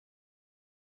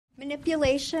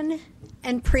Manipulation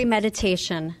and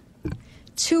premeditation.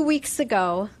 2 weeks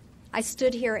ago, I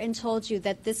stood here and told you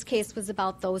that this case was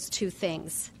about those two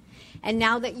things. And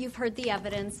now that you've heard the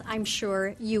evidence, I'm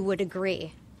sure you would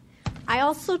agree. I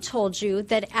also told you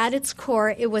that at its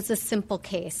core, it was a simple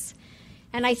case.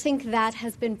 And I think that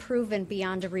has been proven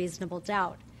beyond a reasonable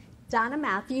doubt. Donna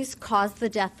Matthews caused the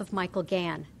death of Michael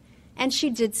Gann, and she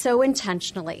did so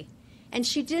intentionally. And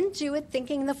she didn't do it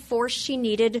thinking the force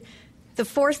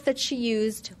that she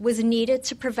used was needed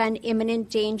to prevent imminent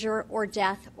danger or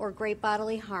death or great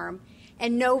bodily harm,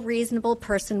 and no reasonable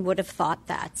person would have thought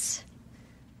that.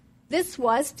 This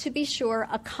was, to be sure,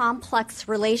 a complex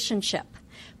relationship,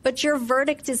 but your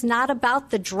verdict is not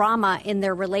about the drama in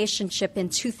their relationship in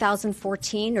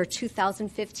 2014 or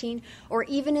 2015 or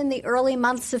even in the early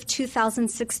months of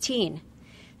 2016.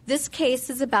 This case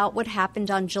is about what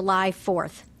happened on July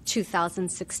 4th,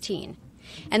 2016.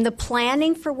 And the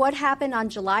planning for what happened on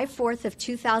July 4th of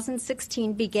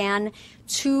 2016 began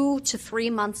 2 to 3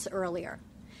 months earlier,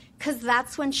 because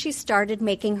that's when she started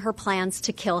making her plans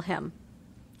to kill him.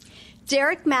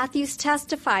 Derek Matthews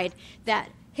testified that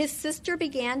his sister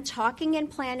began talking and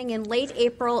planning in late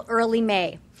April, early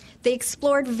May. They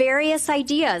explored various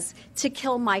ideas to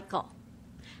kill Michael.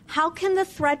 How can the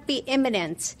threat be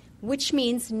imminent, which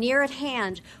means near at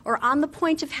hand or on the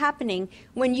point of happening,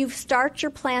 when you start your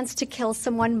plans to kill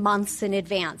someone months in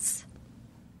advance?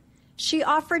 She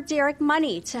offered Derek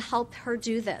money to help her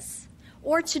do this,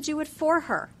 or to do it for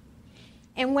her.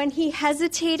 And when he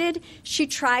hesitated, she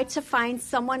tried to find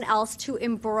someone else to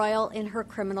embroil in her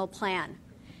criminal plan.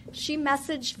 She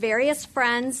messaged various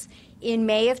friends in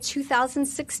May of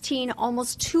 2016,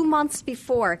 almost 2 months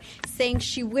before, saying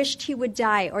she wished he would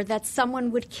die or that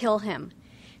someone would kill him.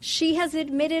 She has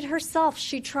admitted herself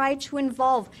she tried to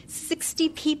involve 60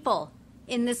 people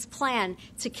in this plan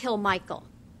to kill Michael.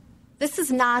 This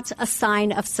is not a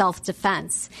sign of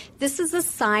self-defense. This is a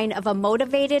sign of a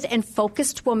motivated and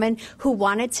focused woman who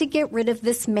wanted to get rid of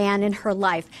this man in her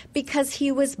life because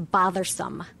he was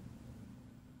bothersome.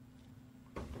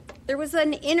 There was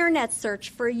an internet search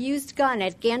for a used gun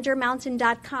at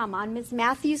gandermountain.com on Ms.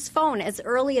 Matthews' phone as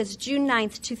early as June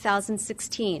 9th,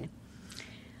 2016.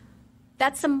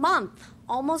 That's a month,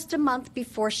 almost a month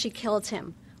before she killed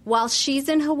him, while she's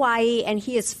in Hawaii and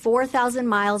he is 4,000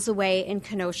 miles away in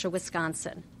Kenosha,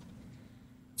 Wisconsin.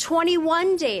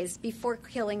 21 days before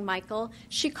killing Michael,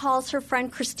 she calls her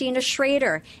friend Christina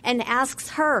Schrader and asks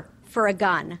her for a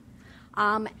gun.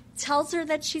 Tells her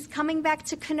that she's coming back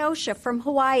to Kenosha from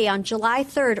Hawaii on July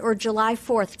 3rd or July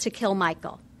 4th to kill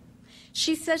Michael.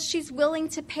 She says she's willing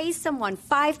to pay someone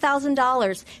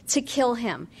 $5,000 to kill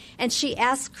him, and she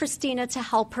asks Christina to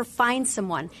help her find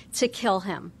someone to kill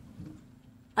him.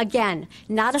 Again,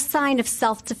 not a sign of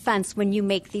self-defense when you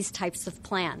make these types of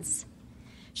plans.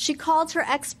 She called her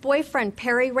ex-boyfriend,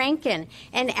 Perry Rankin,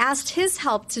 and asked his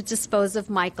help to dispose of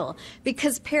Michael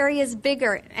because Perry is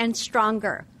bigger and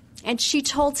stronger. And she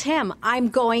told him, I'm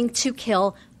going to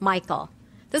kill Michael.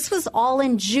 This was all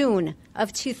in June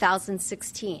of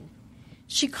 2016.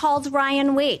 She called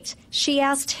Ryan Waite. She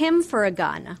asked him for a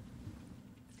gun.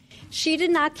 She did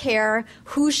not care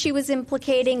who she was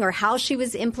implicating or how she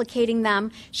was implicating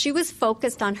them. She was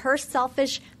focused on her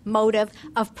selfish motive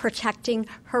of protecting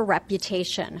her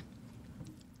reputation.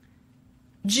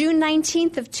 June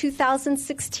 19th of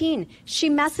 2016, she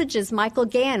messages Michael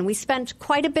Gann. We spent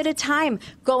quite a bit of time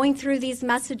going through these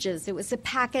messages. It was a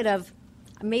packet of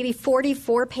maybe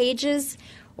 44 pages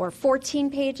or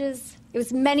 14 pages. It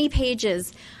was many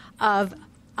pages of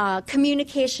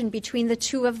communication between the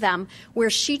two of them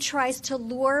where she tries to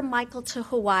lure Michael to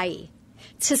Hawaii,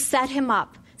 to set him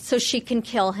up so she can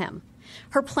kill him.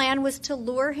 Her plan was to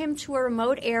lure him to a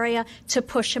remote area to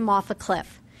push him off a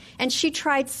cliff. And she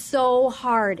tried so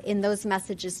hard in those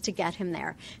messages to get him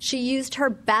there. She used her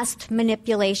best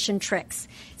manipulation tricks.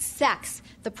 Sex,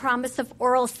 the promise of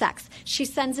oral sex. She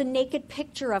sends a naked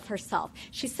picture of herself.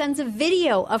 She sends a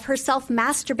video of herself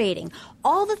masturbating.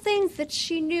 All the things that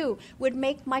she knew would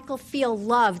make Michael feel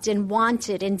loved and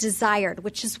wanted and desired,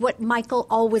 which is what Michael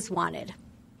always wanted.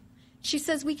 She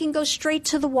says, we can go straight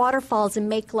to the waterfalls and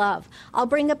make love. I'll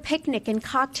bring a picnic and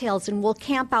cocktails and we'll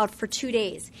camp out for 2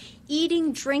 days.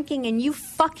 Eating, drinking, and you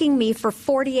fucking me for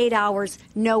 48 hours,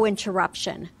 no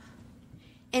interruption.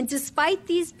 And despite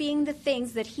these being the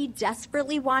things that he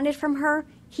desperately wanted from her,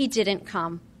 he didn't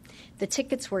come. The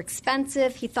tickets were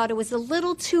expensive. He thought it was a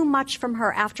little too much from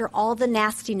her after all the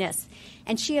nastiness.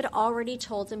 And she had already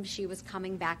told him she was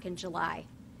coming back in July.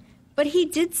 But he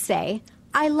did say,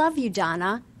 I love you,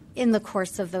 Donna, in the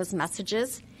course of those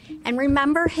messages. And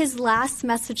remember his last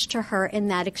message to her in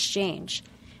that exchange.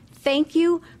 Thank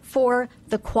you for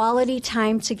the quality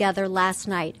time together last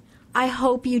night. I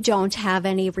hope you don't have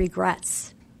any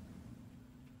regrets.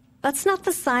 That's not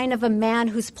the sign of a man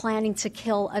who's planning to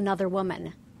kill another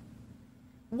woman.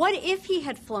 What if he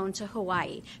had flown to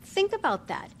Hawaii? Think about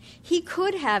that. He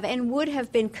could have and would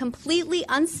have been completely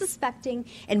unsuspecting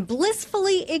and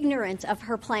blissfully ignorant of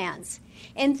her plans.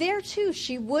 And there, too,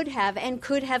 she would have and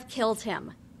could have killed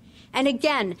him. And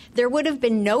again, there would have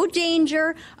been no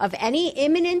danger of any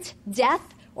imminent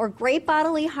death or great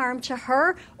bodily harm to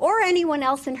her or anyone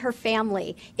else in her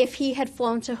family if he had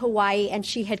flown to Hawaii and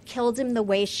she had killed him the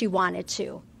way she wanted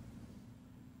to.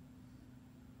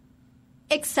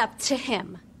 Except to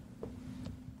him.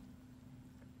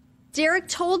 Derek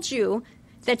told you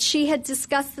that she had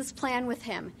discussed this plan with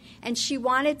him, and she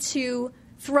wanted to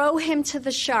throw him to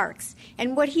the sharks.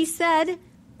 And what he said,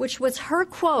 which was her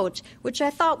quote, which I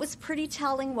thought was pretty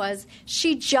telling, was,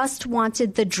 she just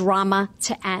wanted the drama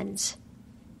to end.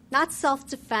 Not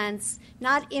self-defense,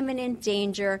 not imminent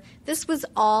danger. This was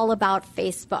all about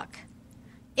Facebook.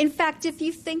 In fact, if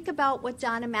you think about what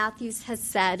Donna Matthews has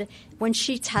said when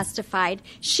she testified,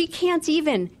 she can't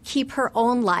even keep her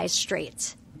own lies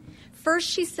straight. First,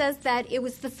 she says that it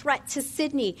was the threat to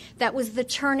Sydney that was the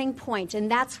turning point,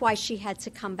 and that's why she had to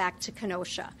come back to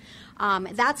Kenosha.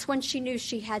 That's when she knew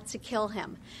she had to kill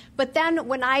him. But then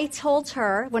when I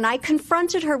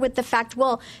confronted her with the fact,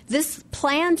 well, this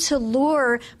plan to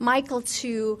lure Michael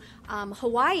to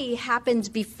Hawaii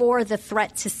happened before the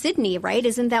threat to Sydney, right?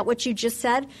 Isn't that what you just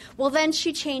said? Well, then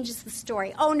she changes the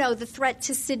story. Oh, no, the threat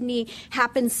to Sydney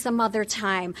happened some other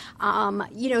time.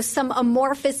 Some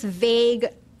amorphous, vague,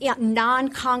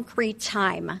 non-concrete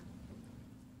time.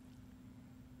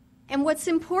 And what's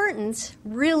important,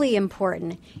 really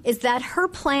important, is that her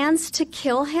plans to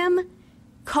kill him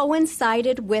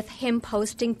coincided with him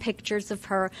posting pictures of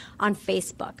her on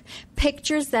Facebook,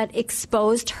 pictures that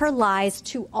exposed her lies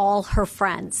to all her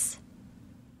friends.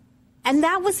 And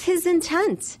that was his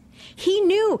intent. He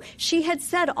knew she had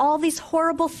said all these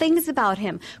horrible things about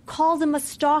him, called him a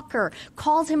stalker,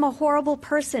 called him a horrible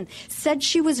person, said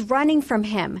she was running from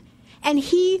him. And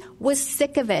he was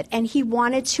sick of it, and he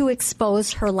wanted to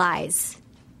expose her lies.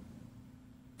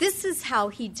 This is how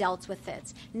he dealt with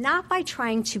it, not by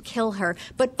trying to kill her,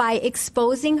 but by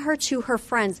exposing her to her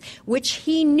friends, which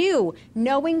he knew,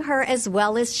 knowing her as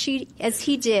well as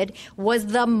he did, was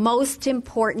the most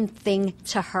important thing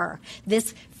to her.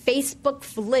 This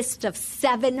Facebook list of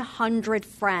 700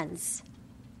 friends.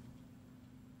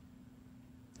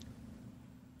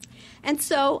 And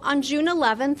so on June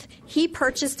 11th, he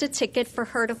purchased a ticket for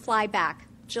her to fly back,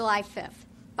 July 5th.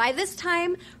 By this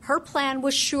time, her plan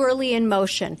was surely in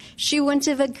motion. She wouldn't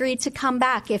have agreed to come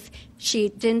back if she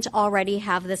didn't already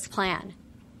have this plan.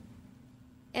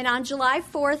 And on July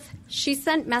 4th, she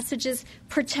sent messages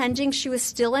pretending she was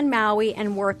still in Maui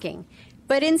and working.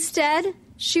 But instead,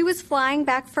 she was flying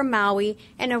back from Maui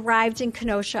and arrived in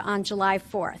Kenosha on July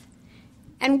 4th.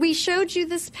 And we showed you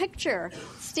this picture,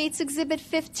 State's Exhibit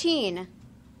 15.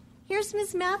 Here's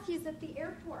Ms. Matthews at the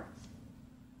airport.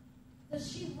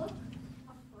 Does she look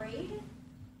afraid?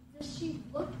 Does she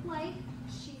look like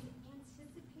she's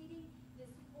anticipating this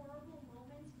horrible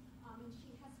moment and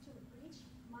she has to reach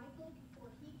Michael before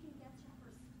he can get to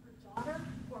her daughter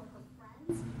or her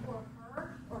friends or her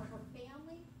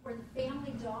family or the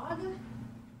family dog?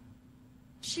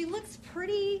 She looks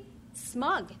pretty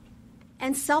smug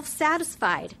and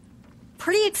self-satisfied,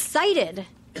 pretty excited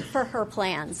for her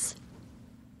plans.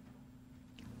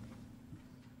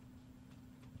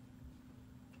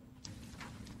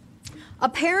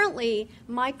 Apparently,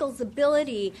 Michael's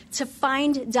ability to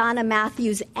find Donna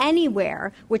Matthews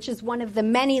anywhere, which is one of the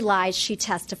many lies she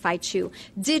testified to,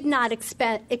 did not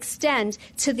extend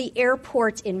to the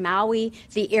airport in Maui,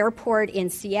 the airport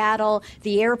in Seattle,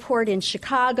 the airport in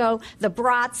Chicago, the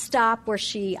Brat stop where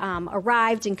she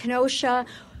arrived in Kenosha,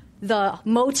 the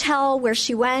motel where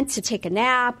she went to take a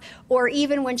nap, or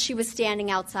even when she was standing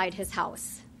outside his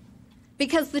house.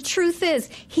 Because the truth is,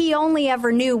 he only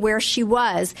ever knew where she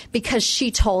was because she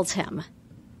told him.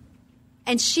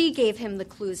 And she gave him the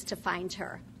clues to find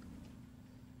her.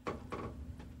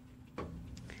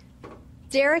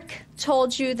 Derek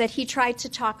told you that he tried to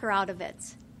talk her out of it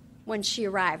when she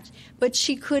arrived, but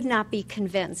she could not be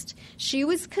convinced. She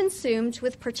was consumed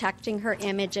with protecting her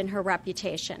image and her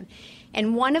reputation.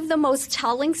 And one of the most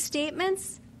telling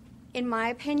statements, in my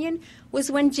opinion,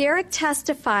 was when Derek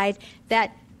testified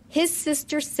that his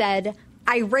sister said,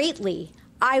 irately,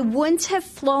 I wouldn't have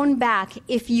flown back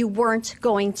if you weren't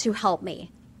going to help me.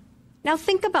 Now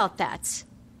think about that.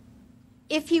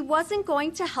 If he wasn't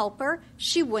going to help her,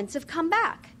 she wouldn't have come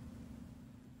back.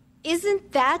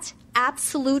 Isn't that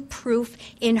absolute proof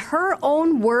in her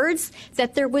own words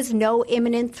that there was no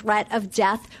imminent threat of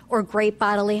death or great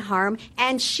bodily harm,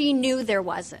 and she knew there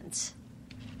wasn't.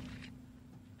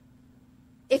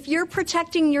 If you're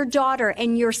protecting your daughter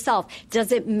and yourself,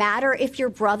 does it matter if your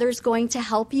brother's going to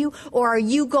help you, or are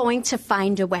you going to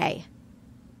find a way?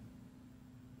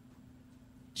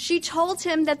 She told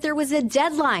him that there was a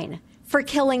deadline for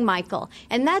killing Michael,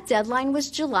 and that deadline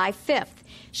was July 5th.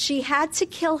 She had to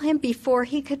kill him before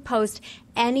he could post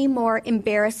any more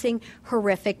embarrassing,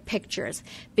 horrific pictures,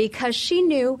 because she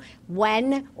knew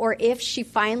when or if she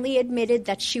finally admitted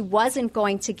that she wasn't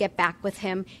going to get back with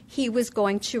him, he was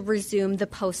going to resume the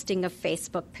posting of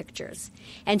Facebook pictures.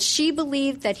 And she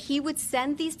believed that he would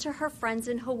send these to her friends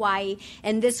in Hawaii,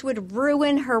 and this would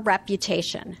ruin her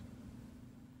reputation.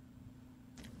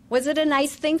 Was it a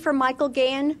nice thing for Michael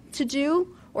Gahan to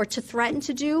do or to threaten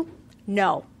to do?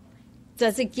 No.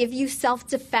 Does it give you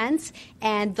self-defense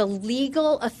and the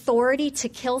legal authority to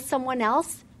kill someone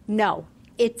else? No,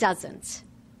 it doesn't.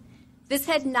 This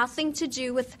had nothing to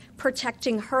do with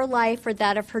protecting her life or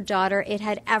that of her daughter. It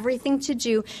had everything to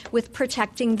do with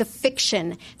protecting the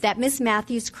fiction that Ms.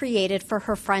 Matthews created for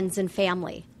her friends and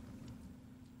family.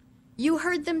 You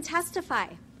heard them testify.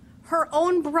 Her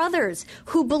own brothers,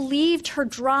 who believed her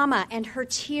drama and her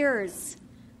tears,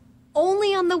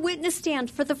 only on the witness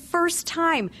stand for the first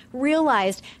time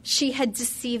realized she had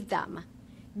deceived them.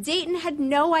 Dayton had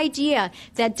no idea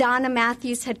that Donna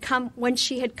Matthews had come when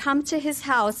she had come to his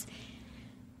house,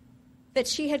 that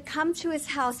she had come to his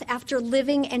house after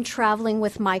living and traveling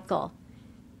with Michael.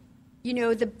 You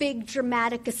know, the big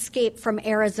dramatic escape from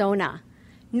Arizona.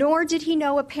 Nor did he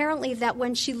know, apparently, that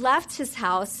when she left his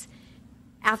house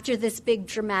after this big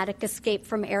dramatic escape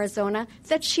from Arizona,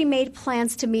 that she made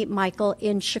plans to meet Michael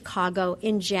in Chicago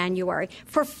in January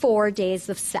for 4 days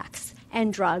of sex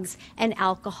and drugs and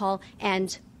alcohol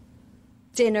and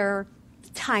dinner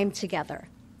time together.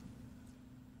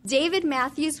 David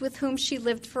Matthews, with whom she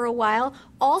lived for a while,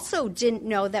 also didn't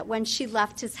know that when she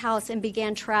left his house and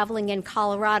began traveling in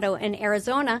Colorado and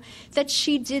Arizona, that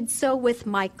she did so with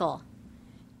Michael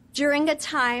during a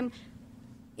time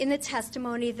in the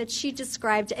testimony that she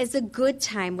described as a good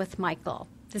time with Michael,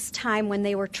 this time when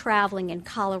they were traveling in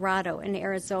Colorado and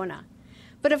Arizona.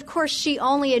 But of course, she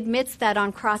only admits that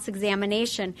on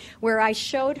cross-examination, where I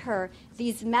showed her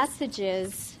these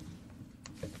messages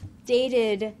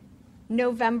dated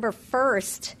November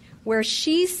 1st, where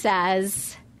she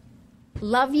says,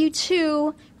 "Love you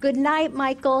too. Good night,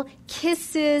 Michael.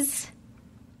 Kisses.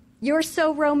 You're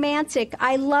so romantic.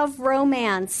 I love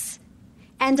romance.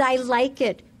 And I like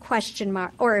it,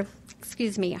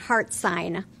 heart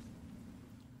sign."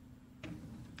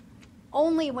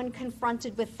 Only when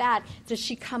confronted with that does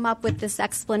she come up with this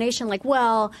explanation like,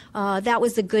 that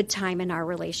was a good time in our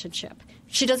relationship.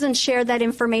 She doesn't share that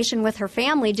information with her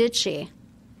family, did she?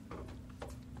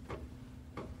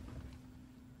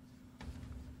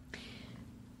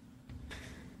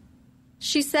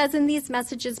 She says in these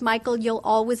messages, "Michael, you'll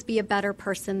always be a better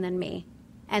person than me."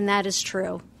 And that is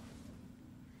true.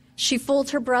 She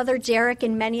fooled her brother Derek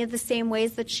in many of the same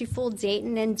ways that she fooled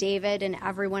Dayton and David and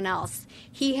everyone else.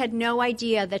 He had no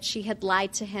idea that she had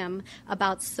lied to him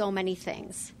about so many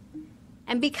things.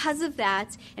 And because of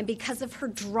that, and because of her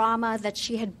drama that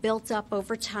she had built up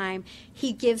over time,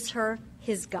 he gives her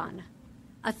his gun,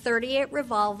 a .38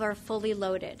 revolver fully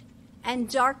loaded, and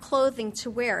dark clothing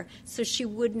to wear so she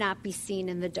would not be seen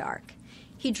in the dark.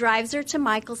 He drives her to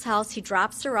Michael's house. He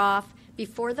drops her off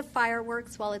before the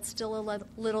fireworks while it's still a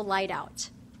little light out.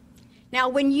 Now,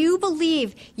 when you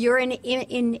believe you're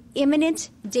in imminent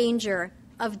danger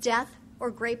of death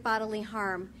or great bodily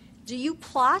harm, do you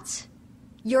plot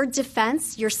your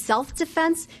defense, your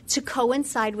self-defense, to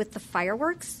coincide with the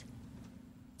fireworks?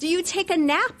 Do you take a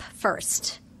nap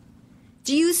first?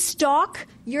 Do you stalk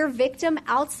your victim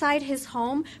outside his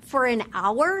home for an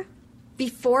hour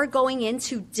before going in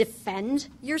to defend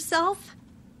yourself?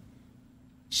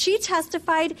 She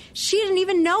testified she didn't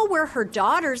even know where her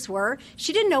daughters were.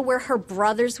 She didn't know where her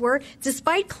brothers were,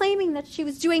 despite claiming that she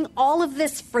was doing all of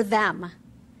this for them.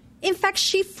 In fact,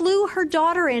 she flew her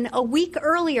daughter in a week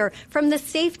earlier from the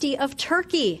safety of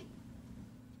Turkey.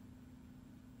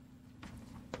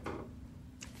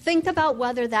 Think about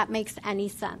whether that makes any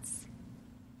sense.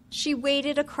 She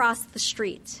waited across the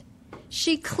street.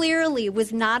 She clearly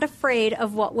was not afraid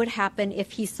of what would happen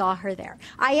if he saw her there.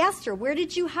 I asked her, "Where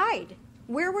did you hide?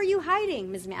 Where were you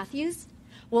hiding, Ms. Matthews?"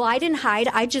 "Well, I didn't hide.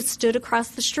 I just stood across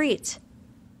the street."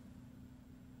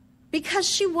 Because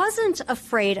she wasn't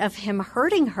afraid of him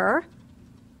hurting her.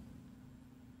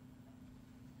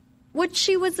 What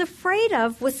she was afraid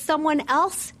of was someone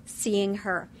else seeing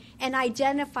her and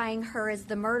identifying her as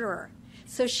the murderer.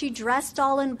 So she dressed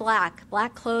all in black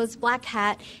clothes, black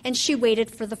hat, and she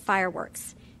waited for the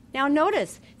fireworks. Now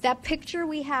notice, that picture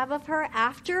we have of her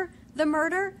after the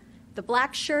murder, the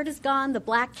black shirt is gone, the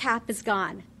black cap is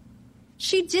gone.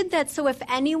 She did that so if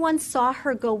anyone saw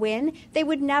her go in, they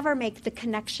would never make the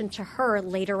connection to her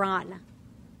later on.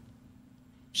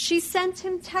 She sent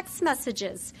him text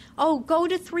messages. Oh, go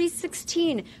to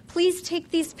 316. Please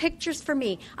take these pictures for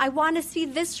me. I want to see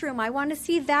this room. I want to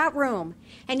see that room.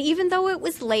 And even though it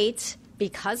was late,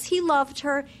 because he loved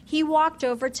her, he walked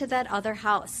over to that other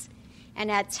house.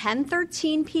 And at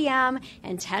 10:13 p.m.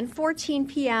 and 10:14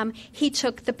 p.m., he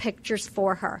took the pictures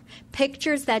for her,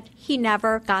 pictures that he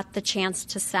never got the chance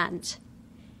to send.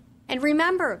 And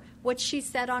remember what she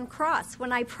said on cross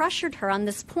when I pressured her on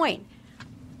this point.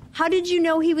 How did you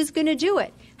know he was going to do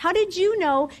it? How did you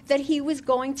know that he was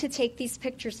going to take these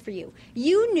pictures for you?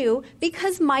 You knew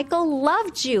because Michael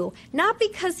loved you, not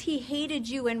because he hated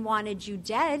you and wanted you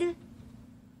dead.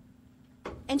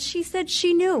 And she said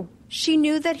she knew. She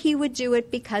knew that he would do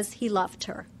it because he loved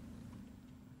her.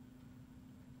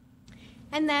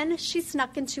 And then she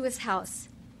snuck into his house.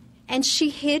 And she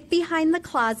hid behind the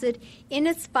closet in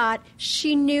a spot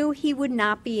she knew he would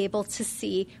not be able to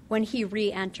see when he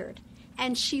re-entered.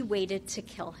 And she waited to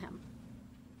kill him.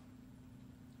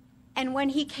 And when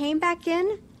he came back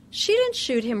in, she didn't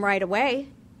shoot him right away,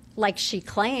 like she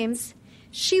claims.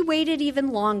 She waited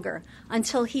even longer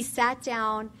until he sat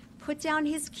down, put down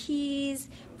his keys,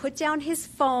 put down his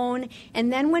phone,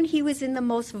 and then when he was in the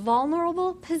most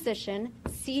vulnerable position,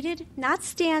 seated, not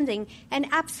standing, and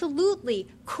absolutely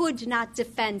could not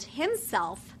defend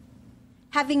himself,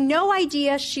 having no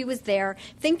idea she was there,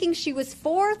 thinking she was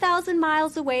 4,000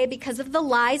 miles away because of the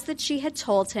lies that she had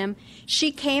told him,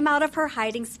 she came out of her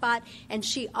hiding spot and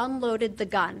she unloaded the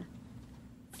gun.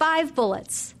 5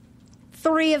 bullets.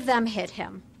 3 of them hit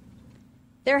him.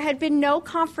 There had been no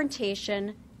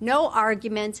confrontation, no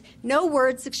argument, no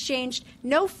words exchanged,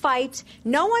 no fight,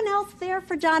 no one else there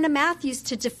for Donna Matthews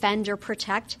to defend or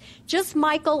protect, just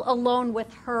Michael alone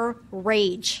with her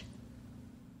rage.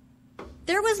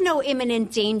 There was no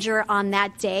imminent danger on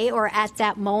that day or at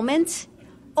that moment,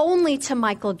 only to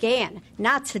Michael Gahan,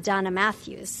 not to Donna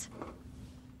Matthews.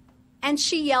 And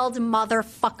she yelled,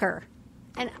 "Motherfucker."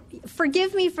 And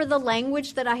forgive me for the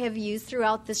language that I have used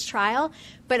throughout this trial,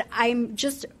 but I'm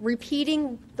just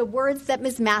repeating the words that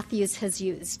Ms. Matthews has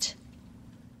used.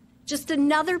 Just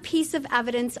another piece of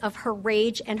evidence of her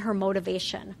rage and her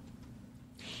motivation.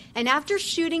 And after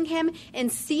shooting him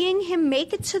and seeing him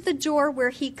make it to the door where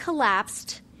he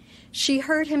collapsed, she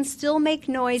heard him still make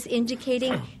noise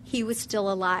indicating he was still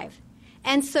alive.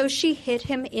 And so she hit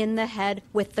him in the head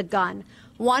with the gun.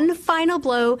 One final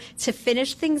blow to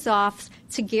finish things off,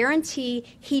 to guarantee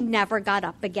he never got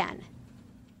up again.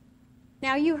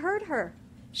 Now you heard her.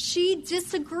 She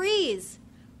disagrees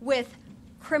with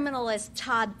criminalist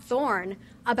Todd Thorne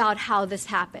about how this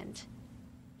happened.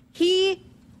 He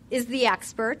is the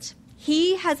expert.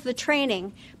 He has the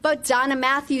training, but Donna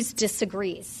Matthews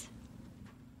disagrees.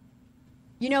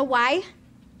 You know why?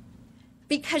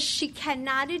 Because she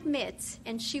cannot admit,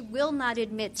 and she will not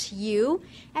admit to you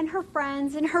and her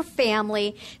friends and her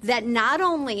family, that not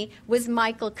only was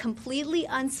Michael completely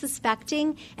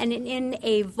unsuspecting and in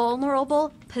a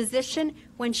vulnerable position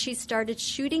when she started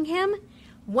shooting him,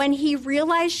 when he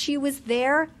realized she was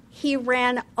there, he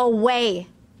ran away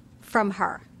from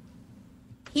her.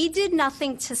 He did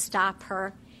nothing to stop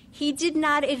her. He did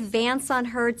not advance on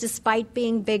her despite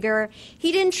being bigger.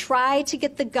 He didn't try to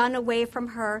get the gun away from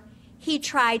her. He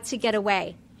tried to get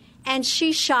away. And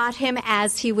she shot him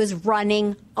as he was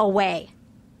running away.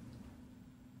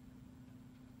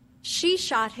 She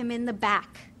shot him in the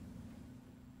back.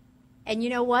 And you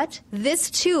know what?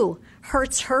 This too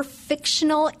hurts her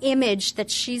fictional image that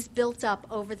she's built up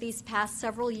over these past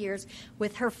several years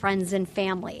with her friends and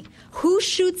family. Who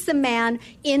shoots a man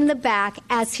in the back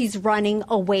as he's running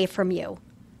away from you?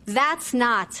 That's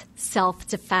not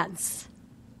self-defense.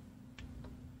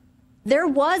 There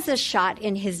was a shot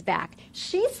in his back.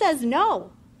 She says no,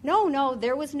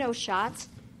 there was no shot.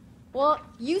 Well,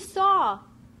 you saw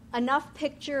enough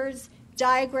pictures,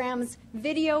 diagrams,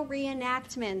 video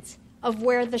reenactment of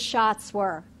where the shots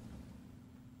were.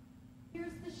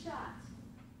 Here's the shot,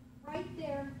 right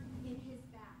there in his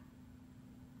back.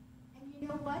 And you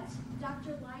know what?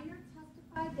 Dr. Leiner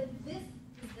testified that this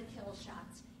is the kill shot.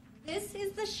 This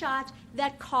is the shot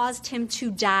that caused him to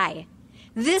die.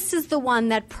 This is the one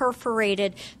that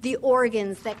perforated the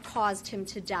organs that caused him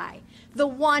to die. The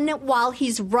one while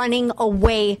he's running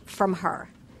away from her.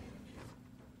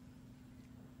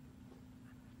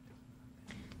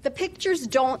 The pictures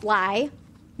don't lie.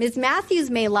 Ms. Matthews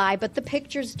may lie, but the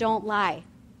pictures don't lie.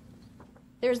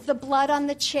 There's the blood on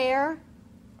the chair,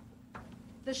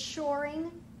 the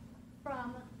shoring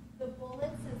from the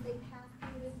bullets as they passed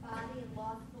through his body and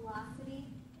lost velocity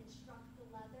and struck the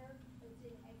leather but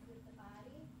didn't exit the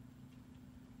body.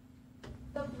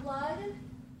 The blood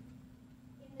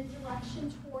in the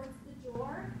direction towards the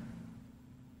door.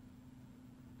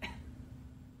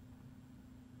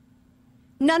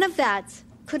 None of that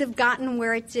could have gotten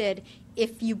where it did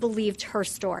if you believed her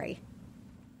story.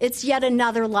 It's yet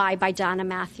another lie by Donna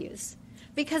Matthews.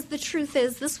 Because the truth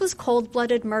is, this was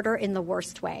cold-blooded murder in the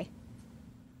worst way.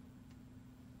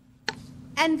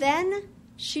 And then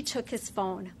she took his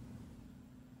phone,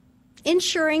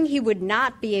 ensuring he would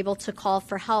not be able to call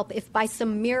for help if by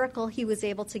some miracle he was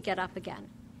able to get up again.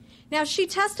 Now, she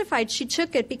testified she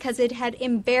took it because it had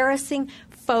embarrassing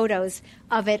photos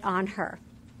of it on her.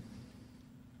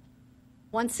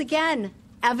 Once again,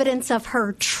 evidence of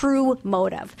her true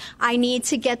motive. I need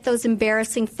to get those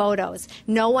embarrassing photos.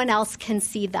 No one else can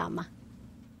see them.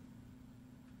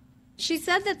 She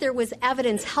said that there was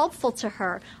evidence helpful to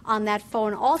her on that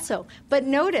phone also. But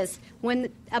notice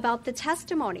about the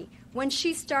testimony. When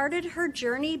she started her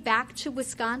journey back to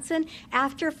Wisconsin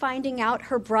after finding out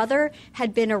her brother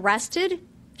had been arrested,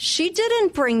 she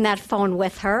didn't bring that phone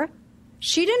with her.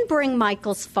 She didn't bring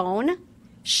Michael's phone.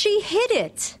 She hid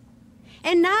it.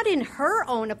 And not in her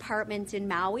own apartment in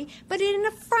Maui, but in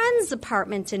a friend's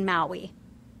apartment in Maui.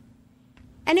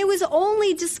 And it was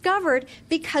only discovered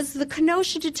because the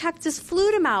Kenosha detectives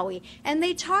flew to Maui and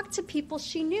they talked to people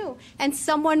she knew, and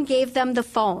someone gave them the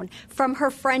phone from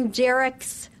her friend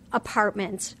Derek's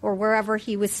apartment or wherever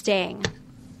he was staying.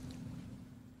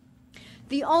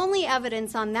 The only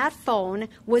evidence on that phone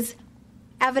was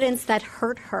evidence that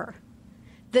hurt her.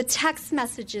 The text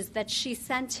messages that she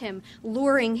sent him,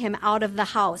 luring him out of the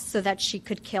house so that she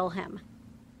could kill him.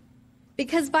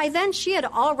 Because by then she had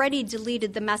already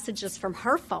deleted the messages from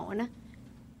her phone.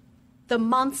 The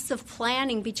months of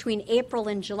planning between April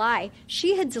and July,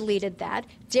 she had deleted that.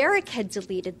 Derek had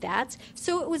deleted that.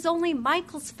 So it was only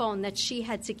Michael's phone that she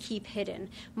had to keep hidden.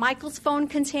 Michael's phone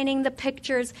containing the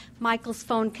pictures, Michael's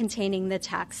phone containing the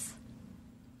texts.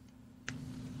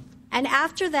 And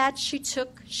after that,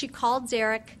 she called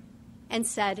Derek and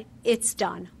said, "It's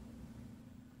done."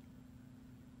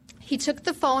 He took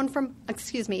the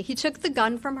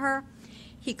gun from her.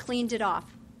 He cleaned it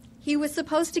off. He was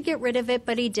supposed to get rid of it,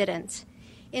 but he didn't.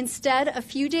 Instead, a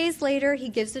few days later, he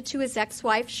gives it to his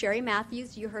ex-wife, Sherry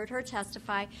Matthews, you heard her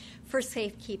testify, for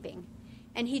safekeeping.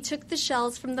 And he took the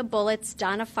shells from the bullets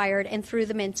Donna fired and threw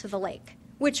them into the lake,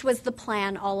 which was the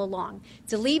plan all along.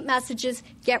 Delete messages,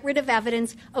 get rid of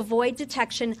evidence, avoid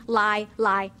detection, lie,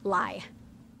 lie, lie.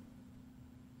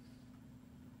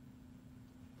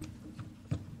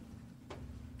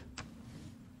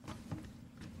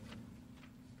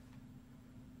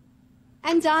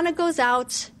 And Donna goes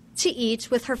out to eat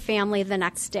with her family the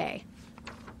next day.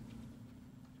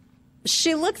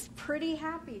 She looks pretty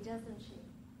happy, doesn't she?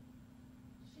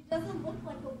 She doesn't look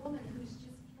like a woman who's just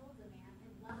killed a man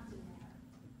and left him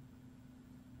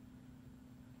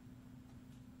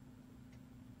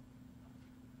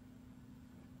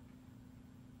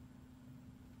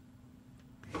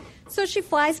there. So she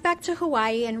flies back to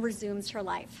Hawaii and resumes her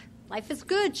life. Life is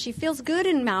good. She feels good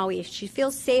in Maui. She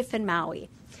feels safe in Maui.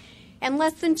 And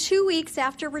less than 2 weeks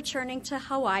after returning to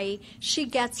Hawaii, she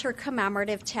gets her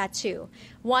commemorative tattoo,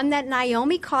 one that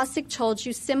Naomi Kosick told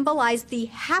you symbolized the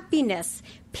happiness,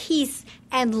 peace,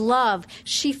 and love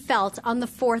she felt on the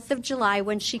 4th of July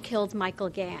when she killed Michael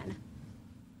Gann.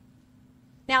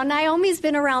 Now, Naomi's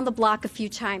been around the block a few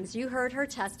times. You heard her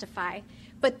testify.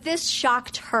 But this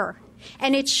shocked her,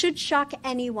 and it should shock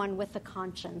anyone with a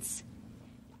conscience.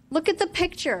 Look at the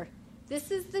picture. This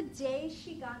is the day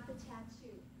she got the tattoo.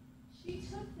 She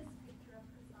took this picture of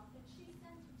herself and she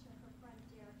sent it to her friend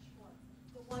Derek Schwartz,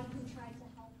 the one who tried to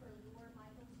help her lure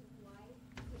Michael to Hawaii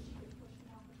so she could push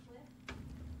him off the cliff.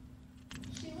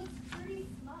 She looks pretty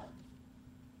smug,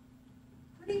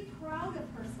 pretty proud of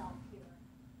herself here.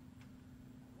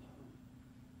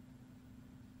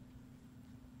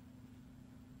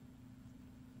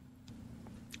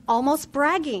 Almost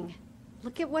bragging.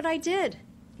 Look at what I did.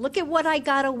 Look at what I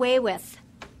got away with.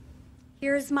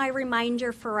 Here's my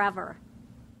reminder forever.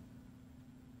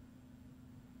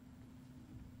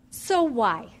 So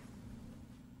why?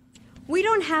 We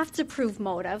don't have to prove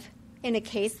motive in a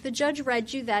case. The judge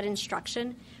read you that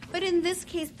instruction. But in this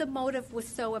case, the motive was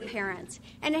so apparent.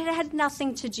 And it had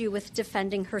nothing to do with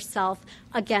defending herself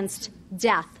against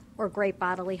death or great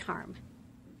bodily harm.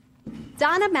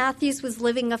 Donna Matthews was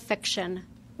living a fiction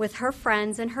with her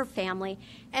friends and her family,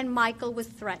 and Michael was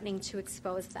threatening to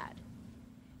expose that.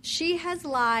 She has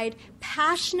lied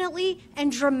passionately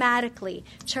and dramatically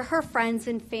to her friends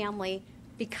and family,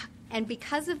 and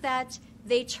because of that,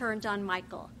 they turned on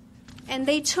Michael, and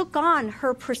they took on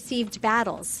her perceived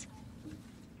battles.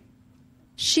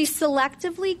 She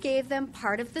selectively gave them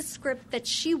part of the script that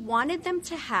she wanted them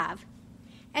to have,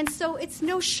 and so it's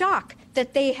no shock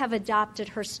that they have adopted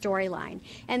her storyline,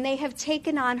 and they have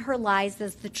taken on her lies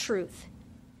as the truth.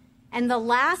 And the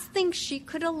last thing she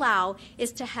could allow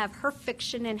is to have her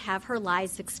fiction and have her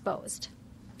lies exposed.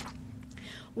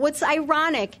 What's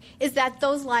ironic is that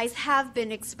those lies have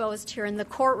been exposed here in the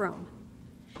courtroom.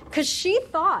 Because she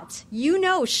thought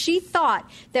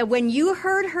that when you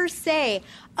heard her say,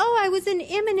 "Oh, I was in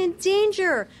imminent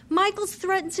danger. Michael's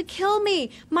threatened to kill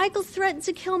me. Michael's threatened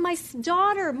to kill my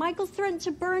daughter. Michael's threatened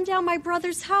to burn down my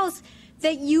brother's house,"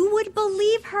 that you would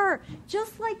believe her,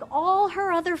 just like all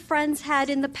her other friends had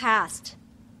in the past.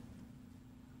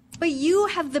 But you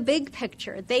have the big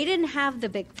picture. They didn't have the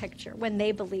big picture when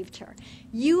they believed her.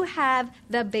 You have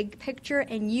the big picture,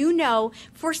 and you know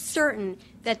for certain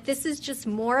that this is just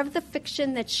more of the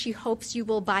fiction that she hopes you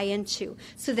will buy into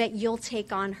so that you'll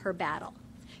take on her battle.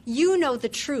 You know the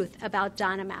truth about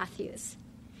Donna Matthews.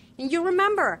 And you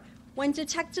remember when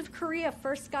Detective Correa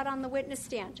first got on the witness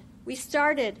stand, we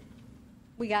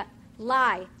got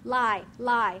lie, lie,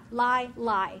 lie, lie,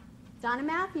 lie. Donna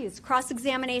Matthews,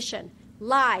 cross-examination.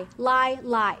 Lie, lie,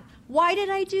 lie. Why did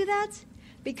I do that?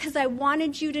 Because I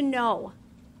wanted you to know,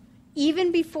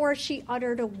 even before she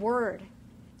uttered a word,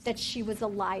 that she was a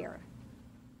liar.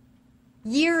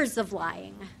 Years of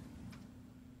lying.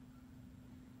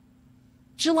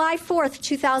 July 4th,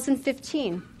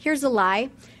 2015. Here's a lie.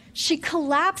 She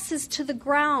collapses to the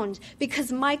ground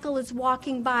because Michael is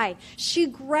walking by. She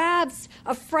grabs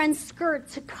a friend's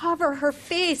skirt to cover her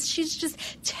face. She's just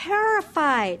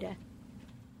terrified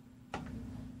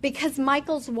because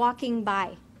Michael's walking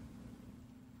by.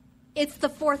 It's the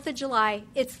 4th of July.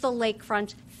 It's the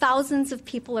lakefront. Thousands of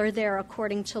people are there,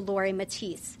 according to Lori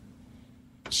Matisse.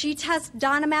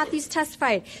 Donna Matthews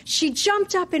testified. She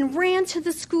jumped up and ran to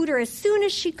the scooter as soon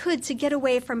as she could to get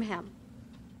away from him.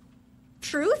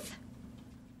 Truth?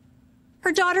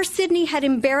 Her daughter Sydney had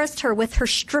embarrassed her with her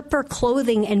stripper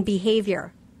clothing and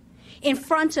behavior in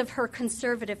front of her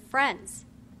conservative friends.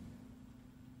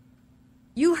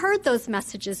 You heard those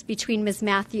messages between Ms.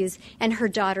 Matthews and her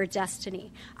daughter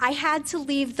Destiny. I had to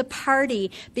leave the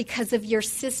party because of your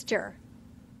sister,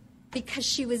 because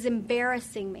she was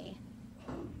embarrassing me.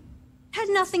 Had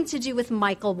nothing to do with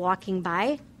Michael walking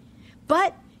by.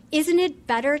 But isn't it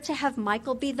better to have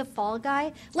Michael be the fall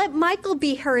guy? Let Michael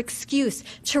be her excuse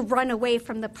to run away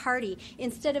from the party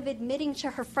instead of admitting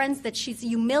to her friends that she's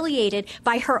humiliated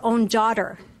by her own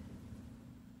daughter.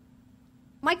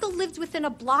 Michael lived within a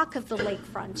block of the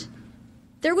lakefront.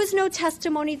 There was no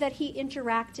testimony that he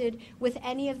interacted with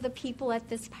any of the people at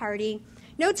this party.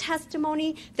 No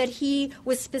testimony that he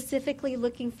was specifically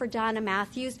looking for Donna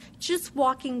Matthews, just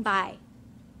walking by.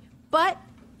 But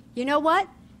you know what?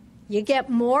 You get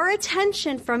more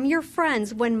attention from your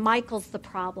friends when Michael's the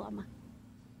problem.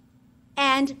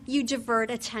 And you divert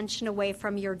attention away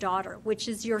from your daughter, which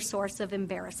is your source of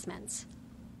embarrassment.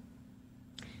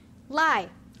 Lie.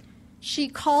 She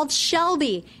called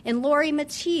Shelby and Lori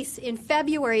Matisse in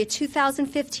February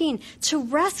 2015 to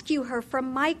rescue her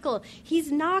from Michael.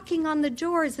 He's knocking on the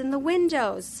doors and the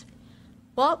windows.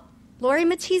 Well, Lori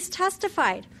Matisse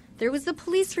testified. There was a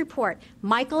police report.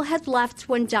 Michael had left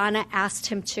when Donna asked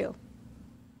him to.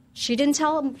 She didn't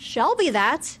tell Shelby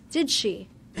that, did she?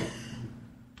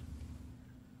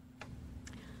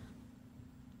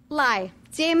 Lie.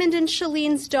 Damon and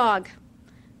Shalene's dog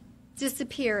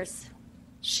disappears.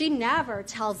 She never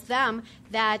tells them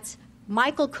that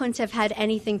Michael couldn't have had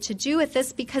anything to do with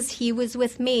this because he was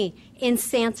with me in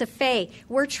Santa Fe.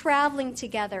 We're traveling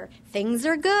together. Things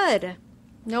are good.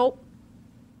 Nope.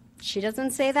 She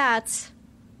doesn't say that.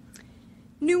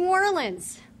 New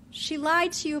Orleans. She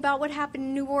lied to you about what happened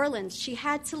in New Orleans. She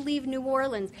had to leave New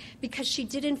Orleans because she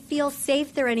didn't feel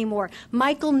safe there anymore.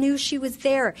 Michael knew she was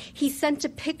there. He sent a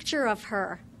picture of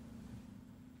her.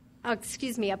 A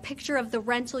picture of the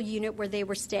rental unit where they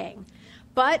were staying.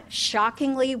 But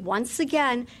shockingly, once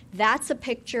again, that's a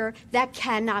picture that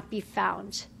cannot be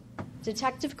found.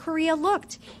 Detective Correa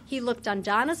looked. He looked on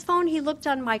Donna's phone. He looked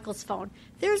on Michael's phone.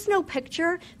 There's no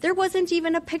picture. There wasn't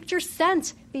even a picture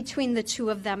sent between the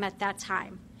two of them at that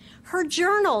time. Her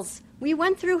journals. We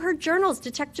went through her journals.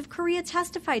 Detective Correa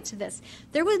testified to this.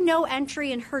 There was no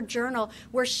entry in her journal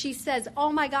where she says,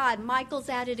 "Oh my God, Michael's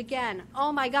at it again.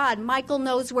 Oh my God, Michael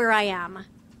knows where I am."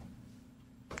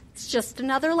 It's just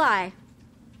another lie.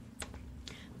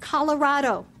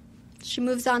 Colorado. She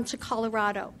moves on to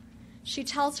Colorado. She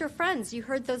tells her friends, you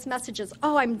heard those messages.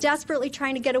 Oh, I'm desperately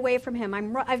trying to get away from him.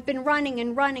 I've been running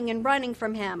and running and running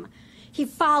from him. He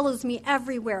follows me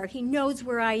everywhere. He knows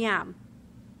where I am.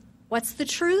 What's the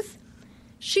truth?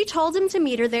 She told him to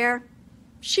meet her there.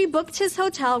 She booked his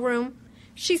hotel room.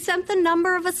 She sent the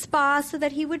number of a spa so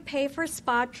that he would pay for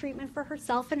spa treatment for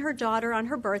herself and her daughter on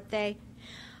her birthday.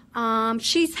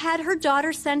 She's had her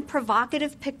daughter send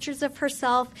provocative pictures of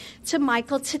herself to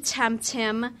Michael to tempt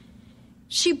him.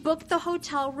 She booked the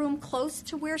hotel room close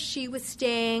to where she was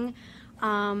staying.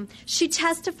 She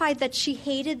testified that she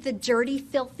hated the dirty,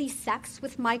 filthy sex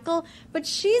with Michael, but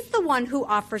she's the one who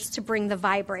offers to bring the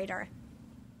vibrator.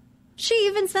 She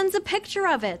even sends a picture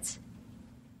of it.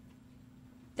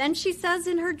 Then she says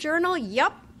in her journal,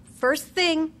 yup, first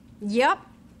thing, yup,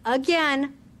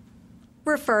 again,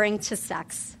 referring to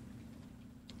sex.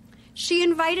 She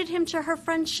invited him to her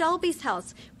friend Shelby's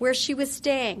house where she was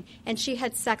staying, and she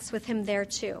had sex with him there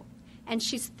too. And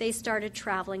they started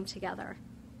traveling together.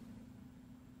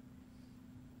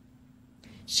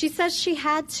 She says she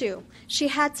had to. She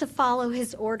had to follow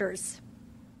his orders.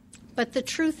 But the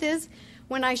truth is,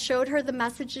 when I showed her the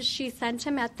messages she sent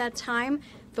him at that time,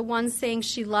 the ones saying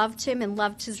she loved him and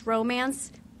loved his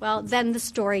romance, well, then the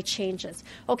story changes.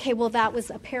 Okay, well, that was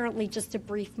apparently just a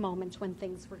brief moment when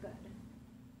things were good.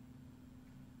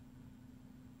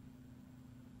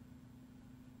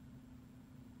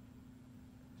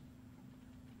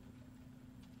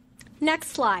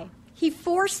 Next lie. He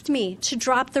forced me to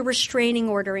drop the restraining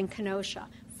order in Kenosha.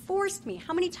 Forced me.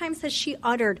 How many times has she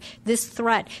uttered this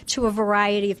threat to a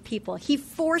variety of people? He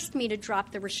forced me to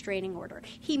drop the restraining order.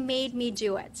 He made me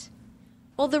do it.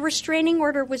 Well, the restraining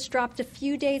order was dropped a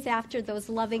few days after those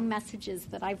loving messages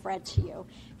that I've read to you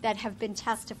that have been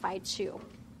testified to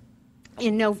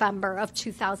in November of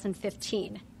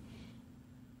 2015.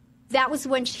 That was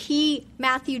when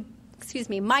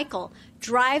Michael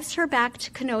drives her back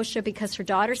to Kenosha because her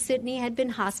daughter Sydney had been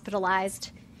hospitalized.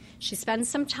 She spends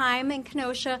some time in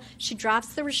Kenosha. She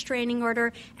drops the restraining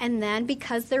order, and then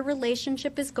because their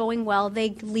relationship is going well, they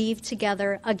leave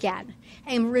together again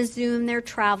and resume their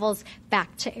travels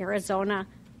back to Arizona,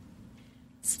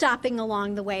 stopping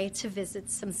along the way to visit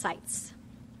some sites.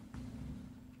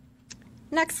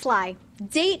 Next lie.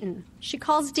 Dayton. She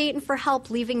calls Dayton for help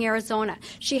leaving Arizona.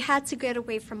 She had to get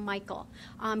away from Michael.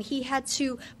 He had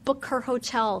to book her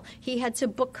hotel. He had to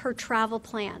book her travel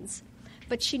plans.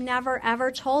 But she never,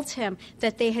 ever told him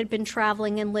that they had been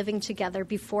traveling and living together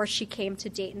before she came to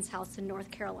Dayton's house in North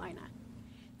Carolina.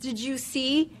 Did you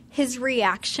see his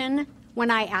reaction when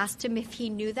I asked him if he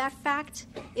knew that fact,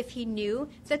 if he knew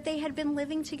that they had been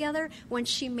living together when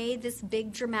she made this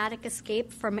big dramatic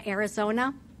escape from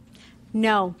Arizona?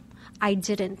 No, I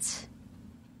didn't.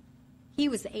 He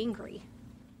was angry.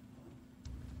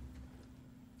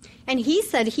 And he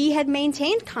said he had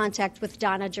maintained contact with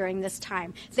Donna during this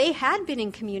time. They had been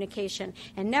in communication,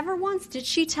 and never once did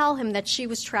she tell him that she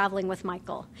was traveling with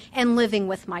Michael and living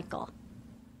with Michael.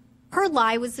 Her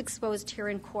lie was exposed here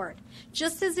in court,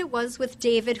 just as it was with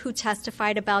David, who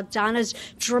testified about Donna's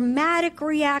dramatic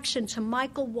reaction to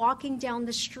Michael walking down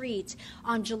the street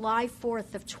on July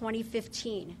 4th of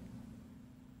 2015.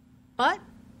 But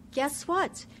guess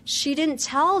what? She didn't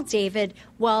tell David,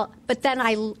 well, but then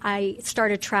I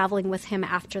started traveling with him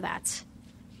after that.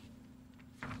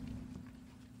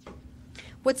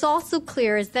 What's also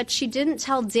clear is that she didn't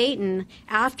tell Dayton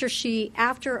after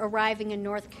arriving in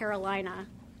North Carolina.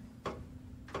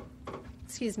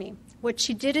 What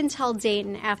she didn't tell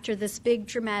Dayton after this big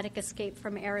dramatic escape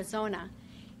from Arizona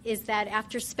is that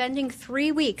after spending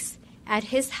 3 weeks at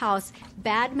his house,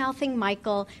 bad-mouthing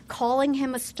Michael, calling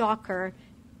him a stalker,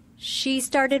 she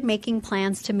started making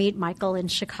plans to meet Michael in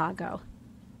Chicago.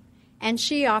 And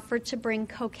she offered to bring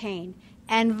cocaine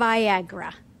and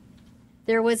Viagra.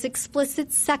 There was explicit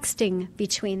sexting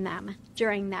between them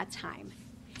during that time.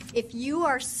 If you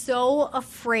are so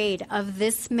afraid of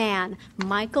this man,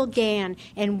 Michael Gann,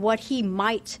 and what he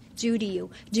might do to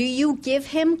you, do you give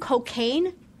him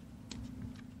cocaine?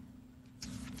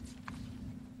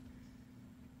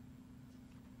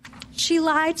 She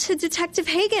lied to Detective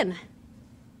Hagen.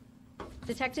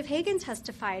 Detective Hagen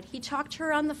testified. He talked to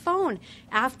her on the phone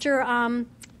after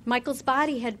Michael's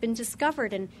body had been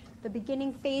discovered in the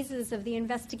beginning phases of the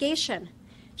investigation.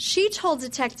 She told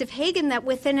Detective Hagen that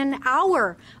within an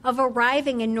hour of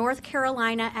arriving in North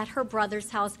Carolina at her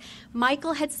brother's house,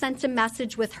 Michael had sent a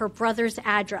message with her brother's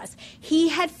address. He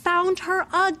had found her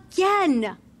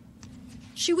again.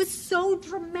 She was so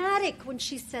dramatic when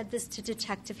she said this to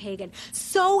Detective Hagen.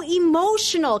 So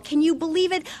emotional. Can you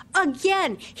believe it?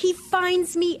 Again, he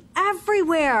finds me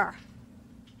everywhere.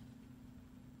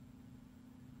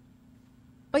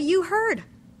 But you heard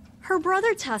her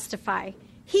brother testify.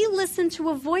 He listened to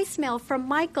a voicemail from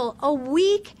Michael a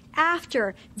week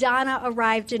after Donna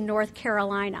arrived in North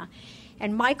Carolina.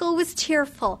 And Michael was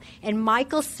tearful, and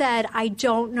Michael said, "I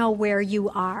don't know where you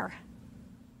are."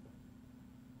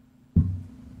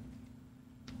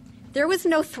 There was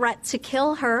no threat to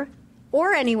kill her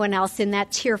or anyone else in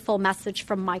that tearful message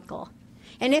from Michael.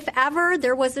 And if ever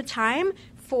there was a time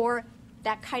for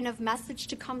that kind of message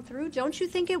to come through, don't you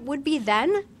think it would be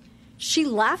then? She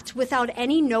left without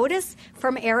any notice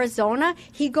from Arizona.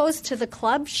 He goes to the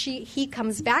club. He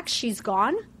comes back. She's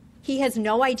gone. He has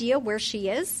no idea where she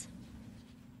is.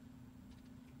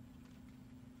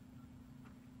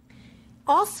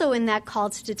 Also in that call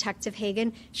to Detective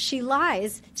Hagen, she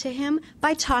lies to him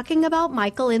by talking about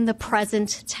Michael in the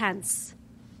present tense.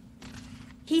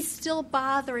 He's still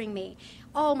bothering me.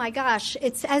 Oh my gosh,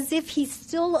 it's as if he's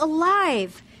still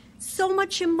alive. So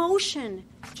much emotion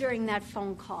during that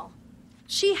phone call.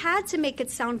 She had to make it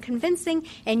sound convincing,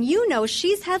 and you know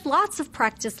she's had lots of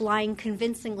practice lying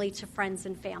convincingly to friends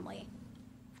and family.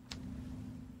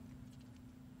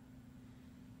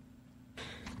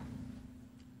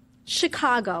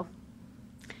 Chicago.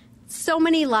 So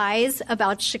many lies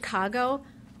about Chicago,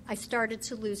 I started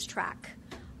to lose track.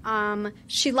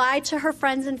 She lied to her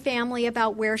friends and family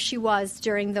about where she was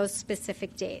during those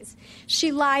specific days.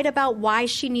 She lied about why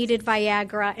she needed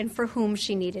Viagra and for whom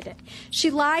she needed it. She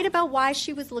lied about why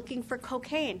she was looking for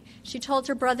cocaine. She told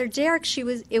her brother Derek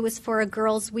it was for a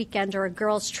girls' weekend or a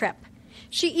girls' trip.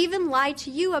 She even lied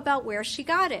to you about where she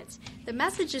got it. The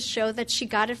messages show that she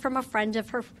got it from a friend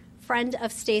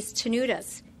of Stace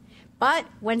Tenuda's. But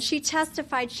when she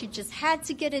testified, she just had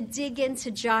to get a dig into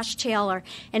Josh Taylor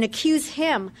and accuse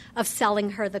him of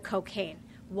selling her the cocaine.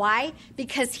 Why?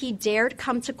 Because he dared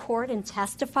come to court and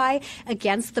testify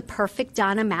against the perfect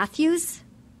Donna Matthews?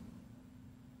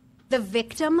 The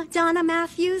victim, Donna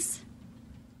Matthews?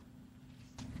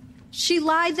 She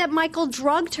lied that Michael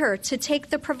drugged her to take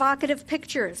the provocative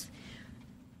pictures.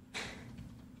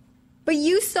 But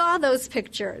you saw those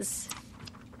pictures.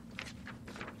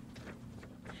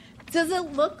 Does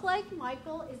it look like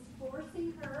Michael is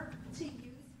forcing her to use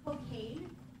cocaine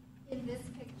in this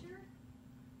picture?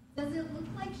 Does it look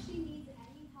like she needs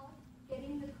any help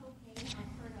getting the cocaine up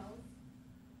her nose?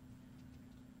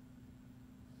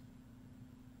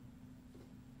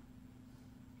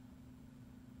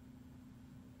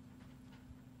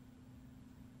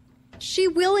 She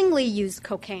willingly used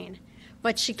cocaine,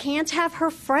 but she can't have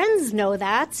her friends know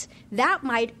that. That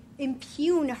might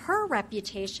impugn her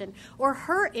reputation or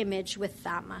her image with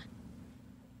them.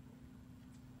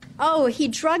 Oh, he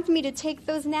drugged me to take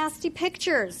those nasty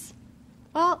pictures.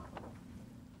 Well,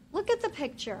 look at the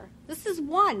picture. This is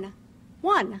one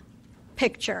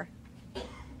picture.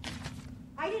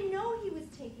 I didn't know he was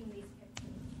taking these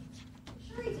pictures.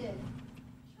 Sure he did.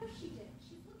 Sure she did.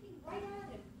 She's looking right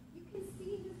at him. You can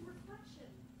see his reflection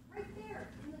right there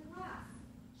in the glass.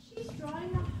 She's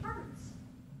drawing a heart.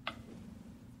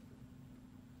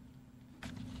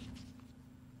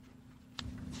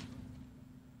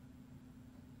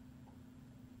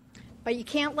 But you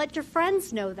can't let your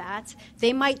friends know that.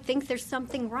 They might think there's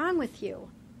something wrong with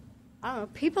you. I don't know,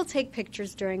 people take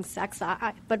pictures during sex,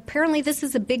 but apparently this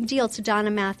is a big deal to Donna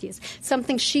Matthews,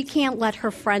 something she can't let her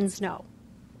friends know.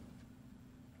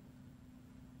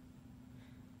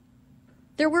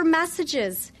 There were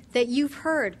messages that you've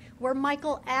heard where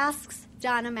Michael asks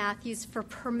Donna Matthews for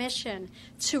permission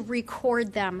to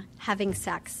record them having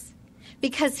sex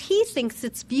because he thinks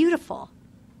it's beautiful.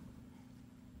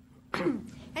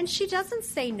 And she doesn't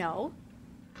say no.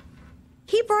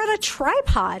 He brought a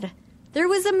tripod. There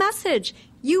was a message.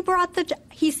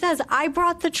 He says, I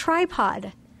brought the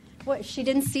tripod. What, she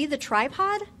didn't see the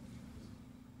tripod?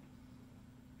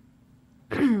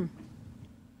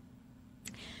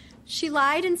 She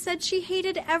lied and said she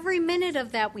hated every minute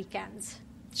of that weekend.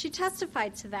 She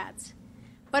testified to that.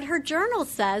 But her journal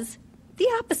says the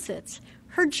opposite.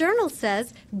 Her journal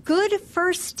says, good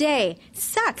first day,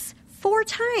 sex 4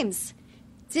 times.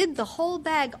 Did the whole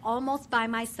bag almost by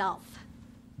myself.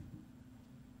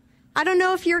 I don't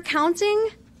know if you're counting.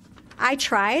 I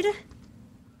tried.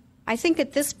 I think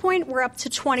at this point we're up to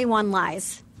 21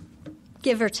 lies,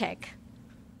 give or take.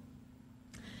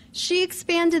 She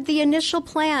expanded the initial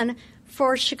plan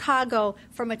for Chicago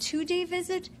from a 2-day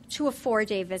visit to a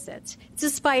 4-day visit,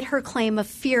 despite her claim of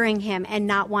fearing him and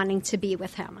not wanting to be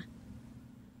with him.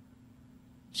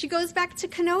 She goes back to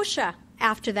Kenosha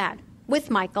after that with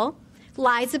Michael,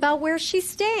 lies about where she's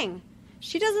staying.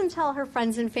 She doesn't tell her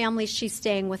friends and family she's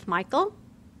staying with Michael.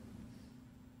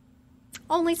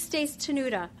 Only Stace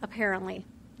Tenuda, apparently,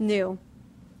 knew.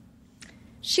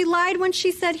 She lied when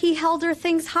she said he held her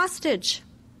things hostage.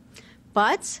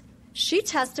 But she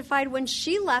testified when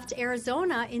she left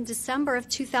Arizona in December of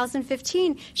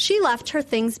 2015, she left her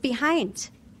things behind.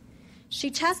 She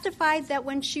testified that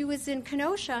when she was in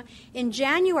Kenosha in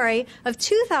January of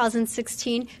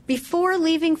 2016, before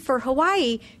leaving for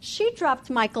Hawaii, she dropped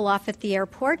Michael off at the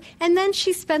airport, and then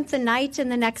she spent the night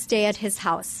and the next day at his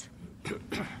house.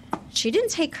 She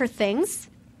didn't take her things.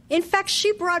 In fact,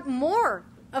 she brought more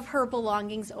of her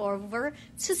belongings over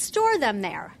to store them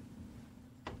there.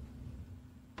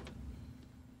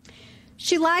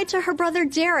 She lied to her brother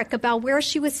Derek about where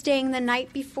she was staying the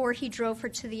night before he drove her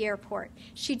to the airport.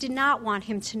 She did not want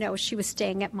him to know she was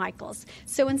staying at Michael's.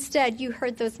 So instead, you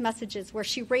heard those messages where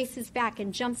she races back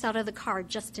and jumps out of the car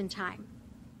just in time.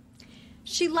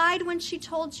 She lied when she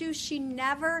told you she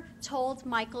never told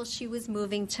Michael she was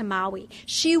moving to Maui.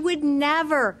 She would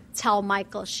never tell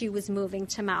Michael she was moving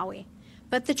to Maui.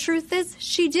 But the truth is,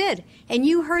 she did. And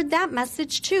you heard that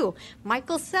message too.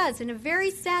 Michael says in a very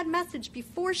sad message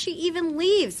before she even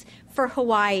leaves for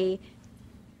Hawaii,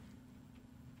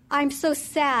 "I'm so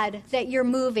sad that you're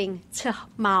moving to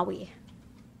Maui."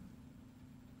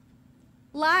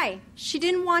 Lie. She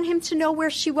didn't want him to know where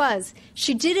she was.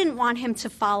 She didn't want him to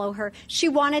follow her. She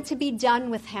wanted to be done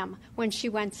with him when she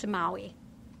went to Maui.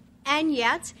 And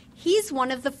yet, he's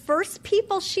one of the first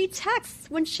people she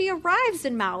texts when she arrives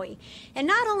in Maui. And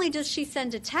not only does she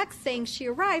send a text saying she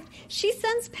arrived, she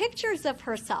sends pictures of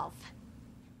herself.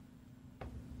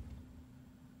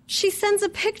 She sends a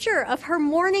picture of her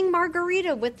morning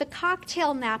margarita with the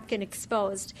cocktail napkin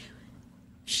exposed,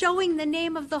 showing the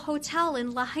name of the hotel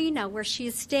in Lahaina where she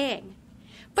is staying.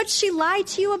 But she lied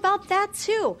to you about that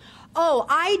too. Oh,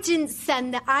 I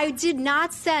did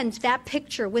not send that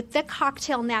picture with the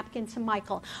cocktail napkin to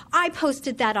Michael. I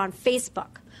posted that on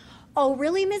Facebook. Oh,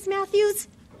 really, Ms. Matthews?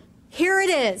 Here it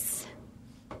is.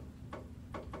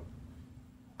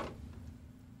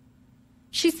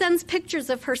 She sends pictures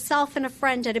of herself and a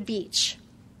friend at a beach.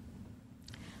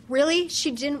 Really?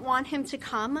 She didn't want him to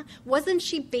come? Wasn't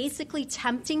she basically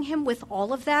tempting him with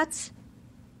all of that?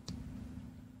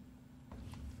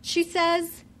 She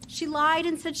says she lied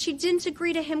and said she didn't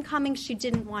agree to him coming. She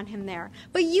didn't want him there.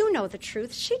 But you know the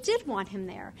truth. She did want him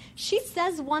there. She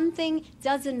says one thing,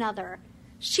 does another.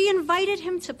 She invited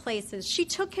him to places. She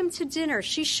took him to dinner.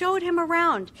 She showed him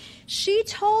around. She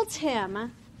told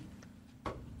him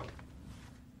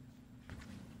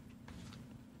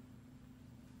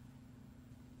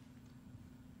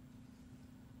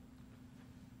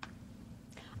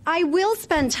I will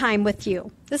spend time with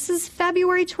you. This is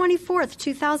February 24th,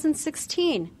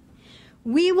 2016.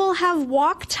 We will have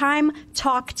walk time,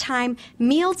 talk time,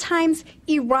 meal times,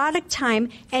 erotic time,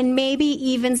 and maybe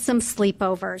even some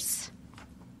sleepovers.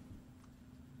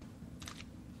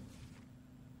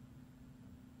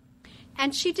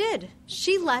 And she did.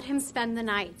 She let him spend the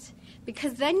night.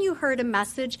 Because then you heard a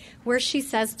message where she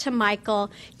says to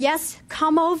Michael, yes,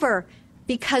 come over.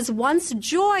 Because once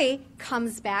Joy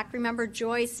comes back, remember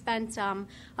Joy spent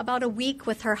about a week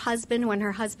with her husband. When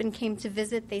her husband came to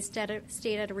visit, they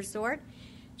stayed at a resort.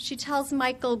 She tells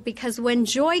Michael, because when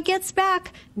Joy gets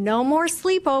back, no more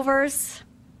sleepovers.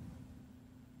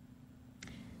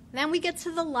 Then we get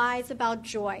to the lies about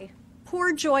Joy.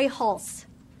 Poor Joy Hulse,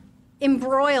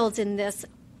 embroiled in this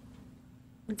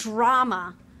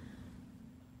drama.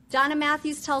 Donna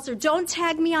Matthews tells her, don't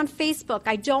tag me on Facebook.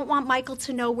 I don't want Michael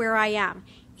to know where I am.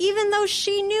 Even though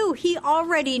she knew, he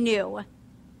already knew.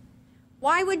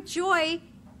 Let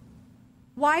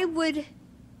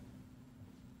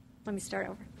me start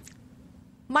over.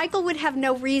 Michael would have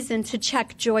no reason to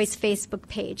check Joy's Facebook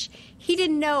page. He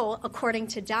didn't know, according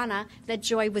to Donna, that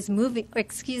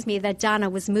that Donna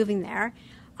was moving there.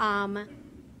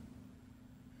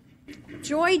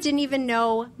 Joy didn't even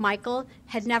know Michael,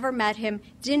 had never met him,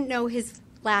 didn't know his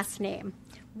last name.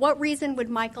 What reason would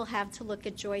Michael have to look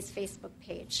at Joy's Facebook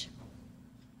page?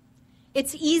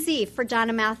 It's easy for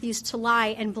Donna Matthews to lie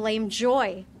and blame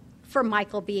Joy for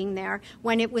Michael being there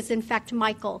when it was in fact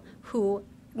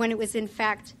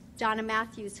Donna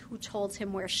Matthews who told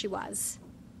him where she was,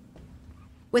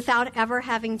 without ever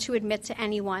having to admit to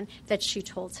anyone that she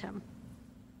told him.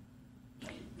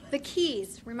 The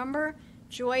keys, remember?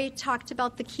 Joy talked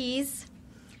about the keys.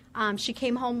 She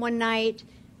came home one night.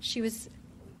 She was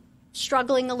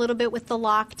struggling a little bit with the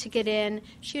lock to get in.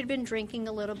 She had been drinking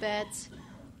a little bit.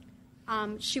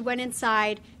 She went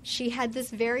inside. She had this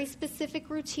very specific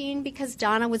routine because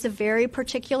Donna was a very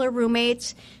particular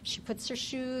roommate. She puts her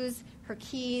shoes, her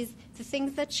keys, the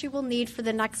things that she will need for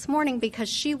the next morning because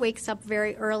she wakes up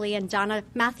very early, and Donna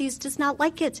Matthews does not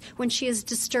like it when she is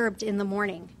disturbed in the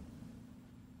morning.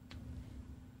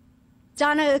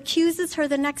 Donna accuses her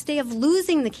the next day of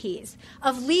losing the keys,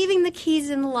 of leaving the keys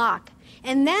in the lock.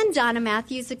 And then Donna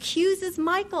Matthews accuses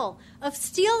Michael of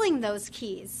stealing those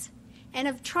keys and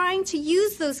of trying to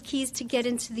use those keys to get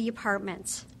into the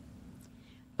apartment.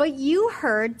 But you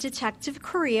heard Detective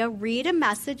Correa read a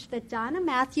message that Donna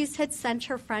Matthews had sent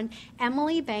her friend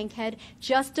Emily Bankhead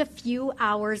just a few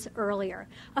hours earlier,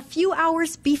 a few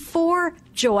hours before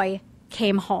Joy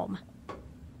came home.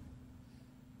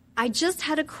 I just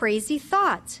had a crazy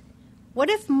thought. What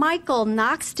if Michael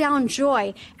knocks down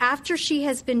Joy after she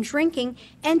has been drinking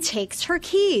and takes her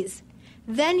keys?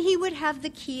 Then he would have the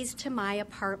keys to my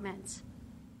apartment.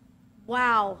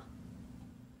 Wow.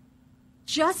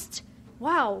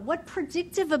 Wow, what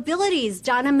predictive abilities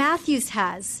Donna Matthews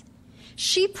has.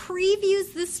 She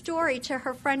previews this story to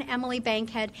her friend Emily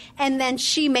Bankhead, and then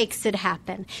she makes it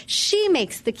happen. She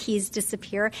makes the keys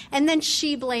disappear, and then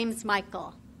she blames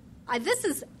Michael. This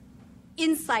is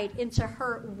insight into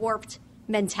her warped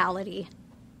mentality.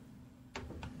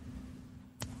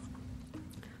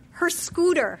 Her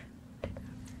scooter.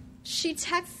 She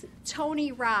texts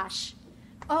Tony Rosh,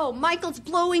 "Oh, Michael's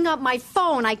blowing up my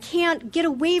phone. I can't get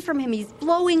away from him. He's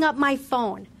blowing up my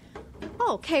phone."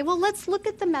 Okay, well, let's look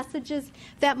at the messages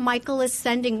that Michael is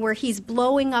sending where he's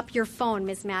blowing up your phone,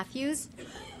 Ms. Matthews.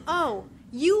 Oh,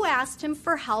 you asked him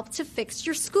for help to fix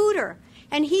your scooter,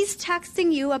 and he's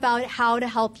texting you about how to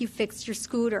help you fix your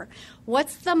scooter.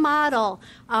 What's the model?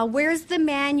 Where's the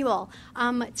manual?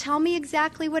 Tell me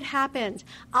exactly what happened.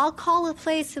 I'll call a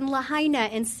place in Lahaina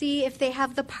and see if they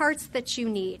have the parts that you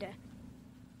need.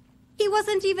 He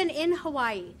wasn't even in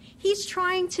Hawaii. He's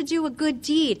trying to do a good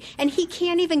deed, and he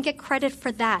can't even get credit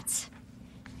for that.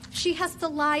 She has to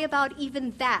lie about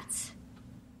even that.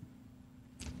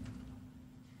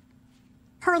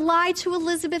 Her lie to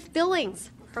Elizabeth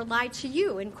Billings, her lie to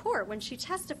you in court when she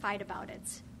testified about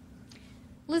it.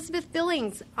 Elizabeth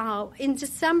Billings, in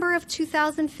December of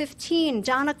 2015,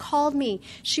 Donna called me.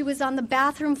 She was on the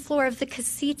bathroom floor of the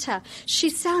casita. She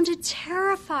sounded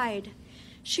terrified.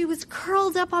 She was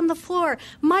curled up on the floor.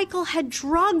 Michael had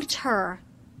drugged her.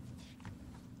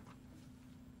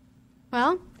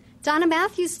 Well, Donna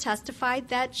Matthews testified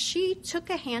that she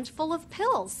took a handful of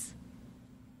pills.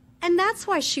 And that's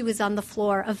why she was on the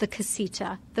floor of the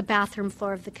casita, the bathroom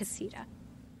floor of the casita.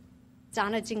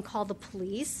 Donna didn't call the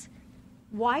police.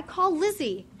 Why call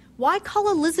Lizzie? Why call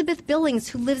Elizabeth Billings,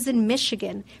 who lives in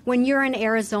Michigan, when you're in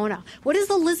Arizona? What is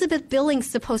Elizabeth Billings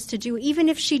supposed to do, even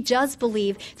if she does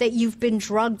believe that you've been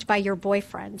drugged by your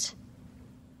boyfriend?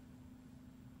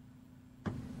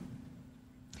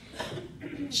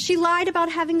 She lied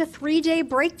about having a 3-day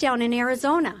breakdown in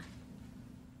Arizona.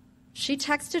 She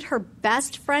texted her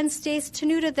best friend, Stace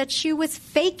Tenuta, that she was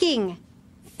faking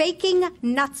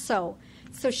nutso,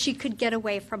 so she could get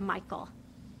away from Michael.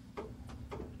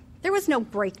 There was no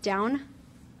breakdown.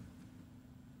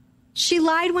 She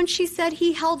lied when she said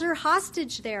he held her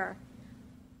hostage there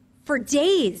for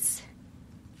days.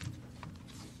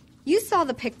 You saw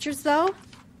the pictures, though.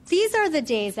 These are the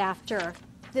days after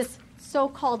this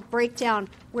so-called breakdown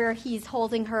where he's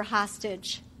holding her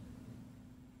hostage.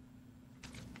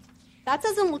 That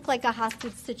doesn't look like a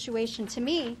hostage situation to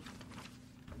me.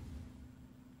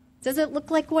 Does it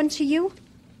look like one to you?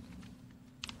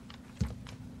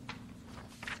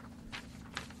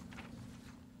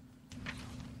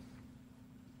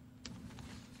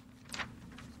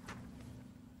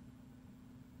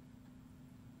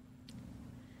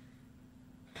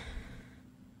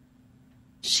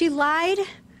 She lied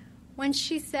when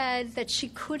she said that she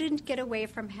couldn't get away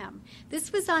from him.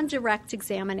 This was on direct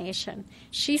examination.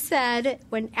 She said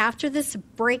after this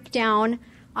breakdown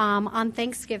on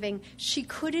Thanksgiving, she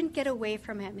couldn't get away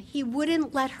from him. He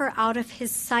wouldn't let her out of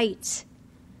his sight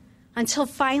until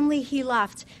finally he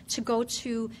left to go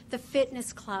to the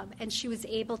fitness club, and she was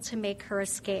able to make her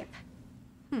escape.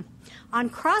 On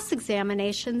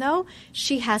cross-examination, though,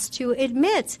 she has to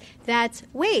admit that,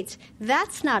 wait,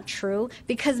 that's not true,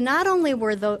 because not only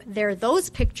were there those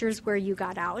pictures where you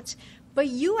got out, but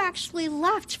you actually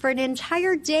left for an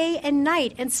entire day and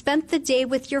night and spent the day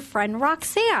with your friend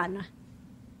Roxanne.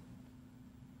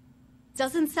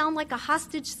 Doesn't sound like a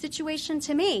hostage situation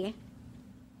to me.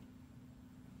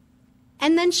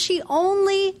 And then she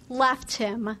only left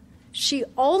him. She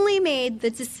only made the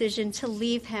decision to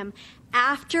leave him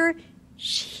after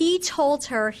he told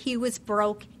her he was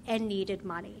broke and needed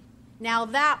money. Now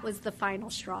that was the final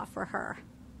straw for her.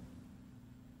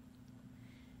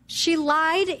 She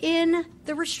lied in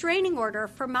the restraining order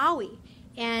for Maui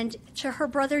and to her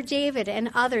brother David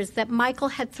and others that Michael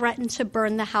had threatened to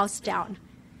burn the house down.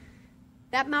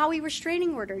 That Maui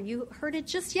restraining order, you heard it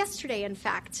just yesterday, in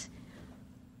fact.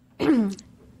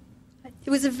 It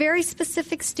was a very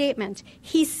specific statement.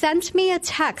 He sent me a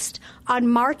text on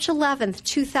March 11th,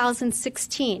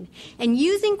 2016, and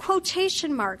using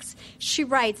quotation marks, she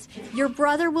writes, "Your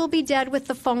brother will be dead with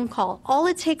the phone call. All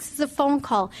it takes is a phone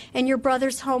call, and your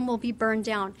brother's home will be burned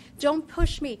down. Don't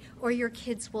push me, or your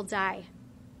kids will die."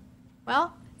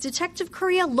 Well, Detective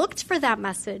Correa looked for that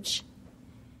message.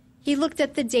 He looked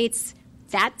at the dates,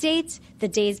 that date, the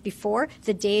days before,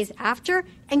 the days after,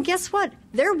 and guess what?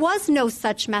 There was no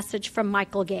such message from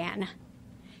Michael Gann.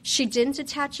 She didn't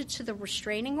attach it to the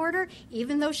restraining order,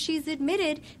 even though she's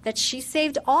admitted that she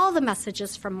saved all the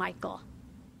messages from Michael.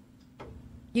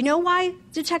 You know why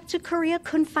Detective Correa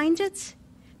couldn't find it?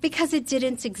 Because it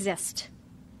didn't exist.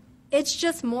 It's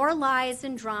just more lies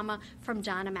and drama from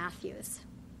Donna Matthews.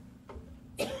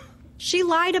 She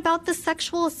lied about the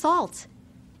sexual assault.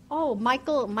 Oh,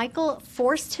 Michael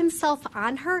forced himself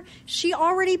on her. She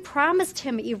already promised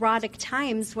him erotic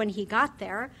times when he got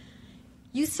there.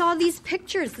 You saw these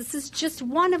pictures. This is just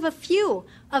one of a few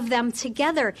of them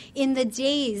together in the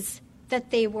days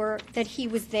that he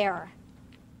was there.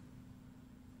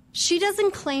 She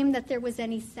doesn't claim that there was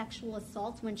any sexual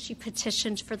assault when she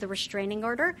petitioned for the restraining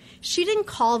order. She didn't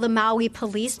call the Maui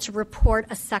police to report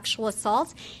a sexual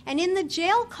assault. And in the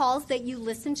jail calls that you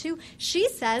listen to, she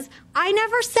says, "I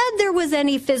never said there was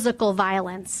any physical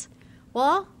violence."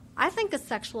 Well, I think a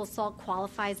sexual assault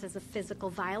qualifies as a physical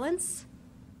violence.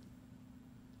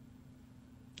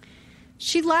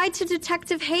 She lied to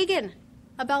Detective Hagan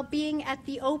about being at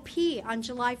the OP on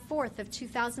July 4th of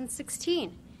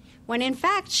 2016. When in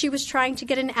fact she was trying to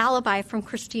get an alibi from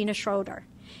Christina Schroeder.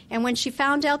 And when she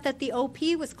found out that the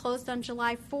OP was closed on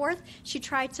July 4th, she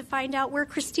tried to find out where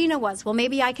Christina was. Well,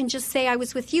 maybe I can just say I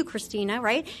was with you, Christina,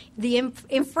 right? The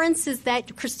inference is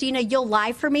that, Christina, you'll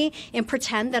lie for me and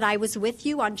pretend that I was with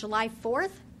you on July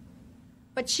 4th.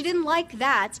 But she didn't like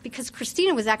that because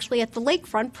Christina was actually at the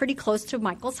lakefront pretty close to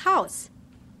Michael's house.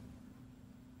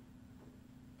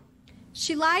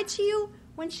 She lied to you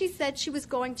when she said she was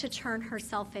going to turn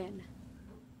herself in.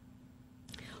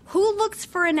 Who looks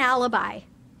for an alibi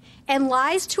and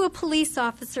lies to a police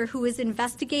officer who is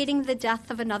investigating the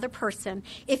death of another person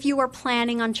if you are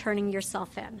planning on turning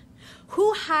yourself in?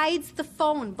 Who hides the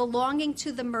phone belonging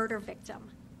to the murder victim?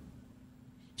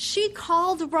 She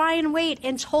called Ryan Waite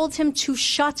and told him to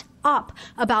shut up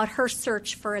about her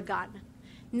search for a gun.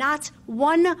 Not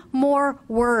one more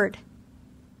word.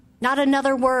 Not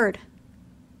another word.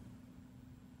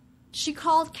 She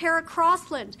called Kara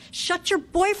Crossland. "Shut your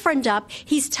boyfriend up.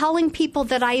 He's telling people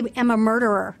that I am a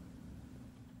murderer."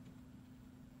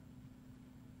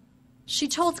 She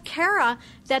told Kara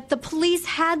that the police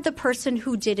had the person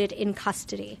who did it in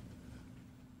custody.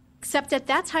 Except at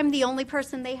that time, the only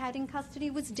person they had in custody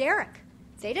was Derek.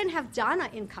 They didn't have Donna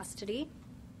in custody.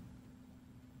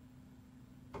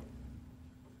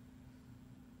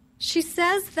 She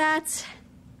says that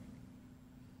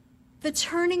the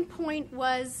turning point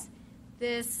was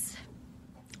this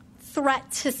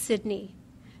threat to Sydney.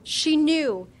 She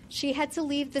knew she had to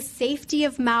leave the safety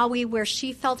of Maui where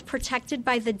she felt protected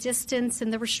by the distance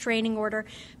and the restraining order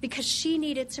because she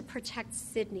needed to protect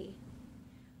Sydney.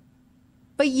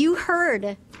 But you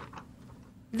heard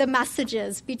the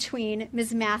messages between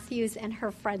Ms. Matthews and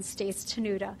her friend Stace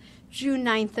Tenuta, June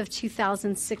 9th of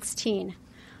 2016.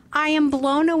 "I am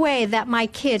blown away that my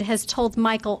kid has told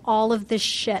Michael all of this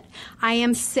shit. I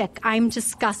am sick. I'm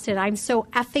disgusted. I'm so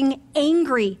effing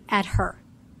angry at her."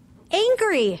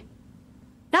 Angry.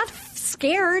 Not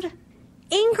scared.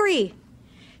 Angry.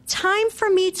 Time for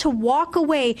me to walk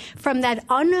away from that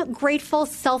ungrateful,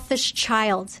 selfish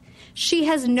child. She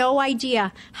has no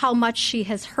idea how much she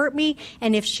has hurt me,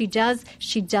 and if she does,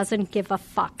 she doesn't give a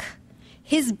fuck.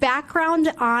 His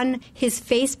background on his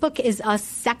Facebook is us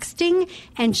sexting,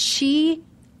 and she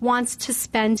wants to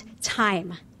spend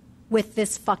time with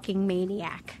this fucking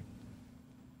maniac.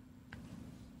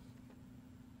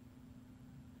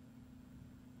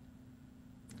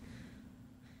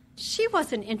 She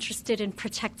wasn't interested in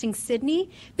protecting Sydney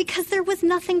because there was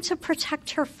nothing to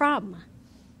protect her from.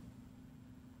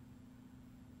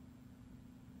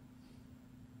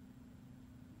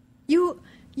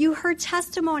 You heard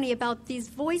testimony about these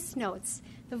voice notes.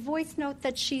 The voice note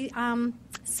that she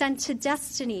sent to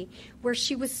Destiny, where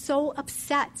she was so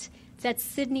upset that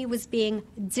Sydney was being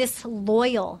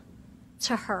disloyal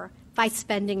to her by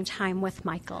spending time with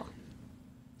Michael.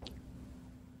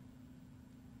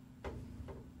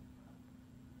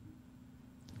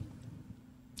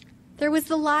 There was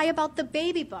the lie about the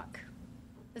baby book,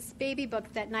 this baby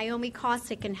book that Naomi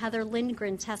Kosick and Heather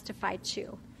Lindgren testified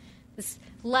to. This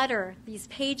letter, these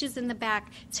pages in the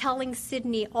back, telling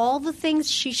Sydney all the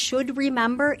things she should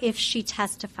remember if she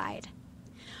testified.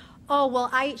 oh,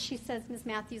 well, she says, Ms.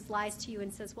 Matthews lies to you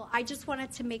and says, well, I just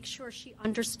wanted to make sure she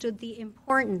understood the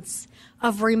importance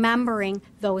of remembering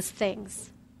those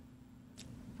things.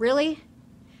 Really?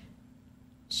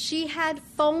 She had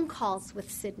phone calls with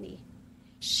Sydney.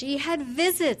 She had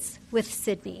visits with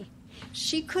Sydney.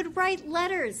 She could write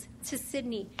letters to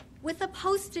Sydney with a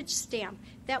postage stamp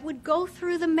that would go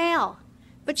through the mail.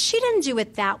 But she didn't do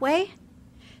it that way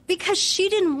because she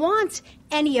didn't want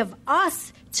any of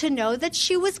us to know that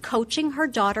she was coaching her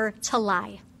daughter to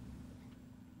lie.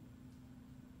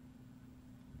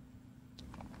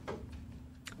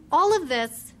 All of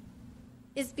this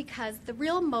is because the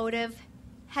real motive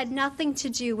had nothing to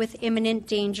do with imminent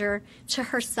danger to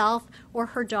herself or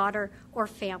her daughter or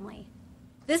family.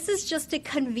 This is just a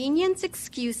convenient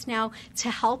excuse now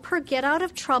to help her get out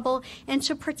of trouble and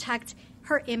to protect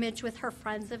her image with her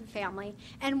friends and family,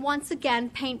 and once again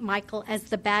paint Michael as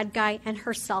the bad guy and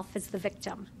herself as the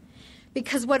victim.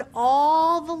 Because what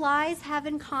all the lies have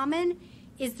in common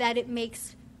is that it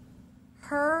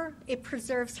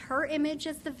preserves her image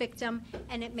as the victim,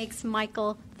 and it makes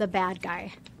Michael the bad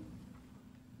guy.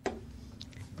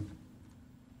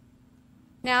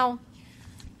 Now,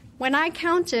 when I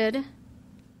counted,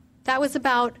 that was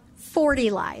about 40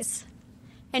 lies.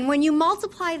 And when you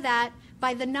multiply that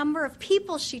by the number of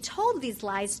people she told these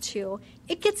lies to,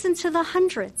 it gets into the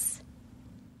hundreds.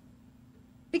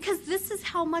 Because this is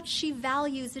how much she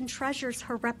values and treasures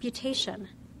her reputation.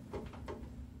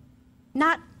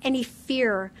 Not any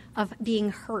fear of being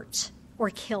hurt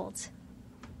or killed.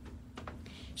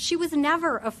 She was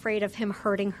never afraid of him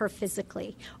hurting her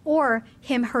physically or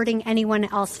him hurting anyone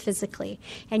else physically.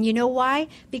 And you know why?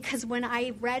 Because when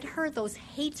I read her those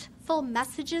hateful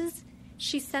messages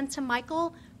she sent to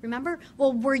Michael, remember?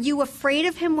 Well, were you afraid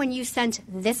of him when you sent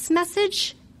this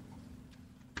message?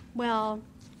 Well,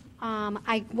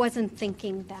 I wasn't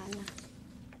thinking then.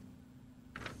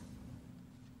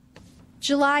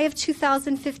 July of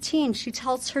 2015, she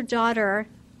tells her daughter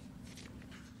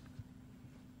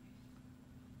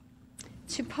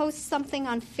to post something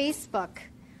on Facebook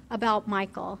about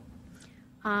Michael.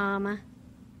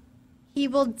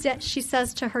 She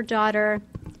says to her daughter,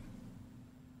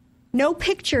 no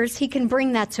pictures, he can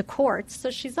bring that to court.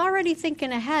 So she's already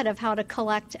thinking ahead of how to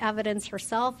collect evidence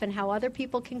herself and how other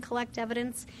people can collect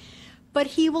evidence. But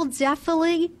he will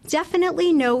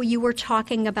definitely know you were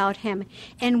talking about him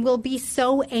and will be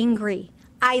so angry.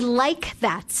 I like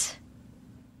that.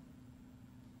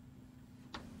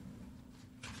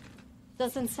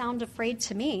 Doesn't sound afraid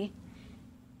to me.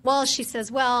 Well, she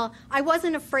says, well, I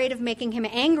wasn't afraid of making him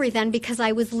angry then because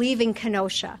I was leaving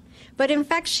Kenosha. But in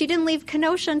fact, she didn't leave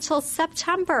Kenosha until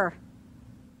September.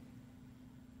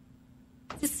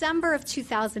 December of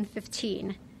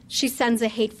 2015, she sends a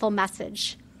hateful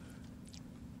message.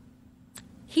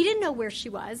 He didn't know where she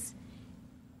was.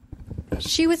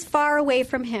 She was far away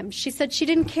from him. She said she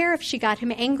didn't care if she got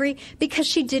him angry because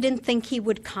she didn't think he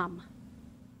would come.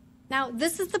 Now,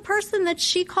 this is the person that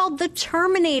she called the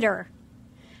Terminator.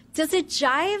 Does it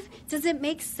jive? Does it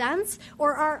make sense?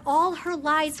 Or are all her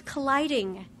lies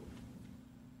colliding?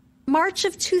 March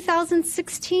of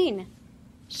 2016,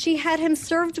 she had him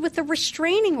served with a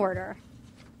restraining order.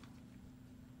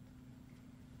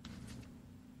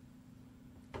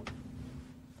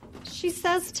 She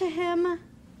says to him,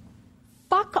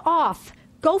 fuck off.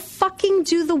 Go fucking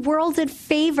do the world a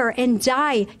favor and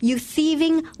die, you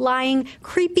thieving, lying,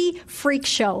 creepy freak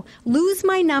show. Lose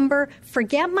my number,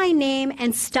 forget my name,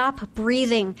 and stop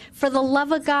breathing. For the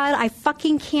love of God, I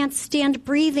fucking can't stand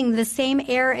breathing the same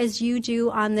air as you do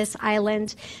on this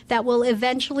island that will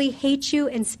eventually hate you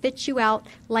and spit you out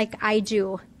like I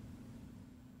do.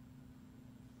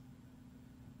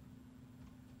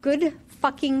 Good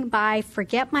fucking bye.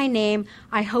 Forget my name.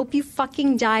 I hope you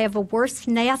fucking die of a worse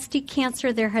nasty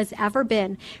cancer there has ever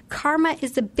been. Karma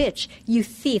is a bitch, you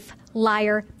thief,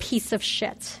 liar, piece of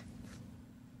shit.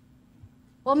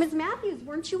 Well, Ms. Matthews,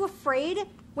 weren't you afraid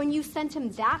when you sent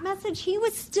him that message? He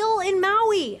was still in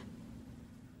Maui.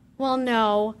 Well,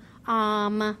 no.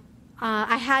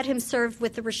 I had him served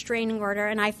with the restraining order,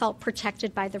 and I felt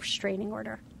protected by the restraining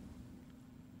order.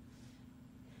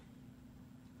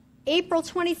 April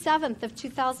 27th of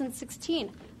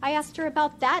 2016, I asked her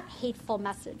about that hateful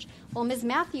message. Well, Ms.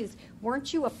 Matthews,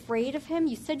 weren't you afraid of him?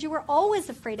 You said you were always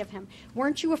afraid of him.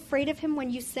 Weren't you afraid of him when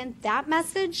you sent that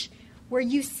message where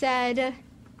you said,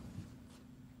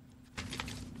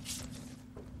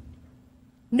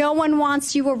 no one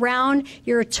wants you around,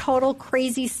 you're a total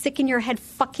crazy, sick in your head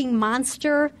fucking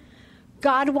monster.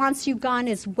 God wants you gone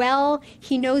as well.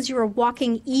 He knows you're a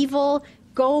walking evil.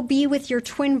 Go be with your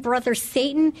twin brother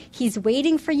Satan. He's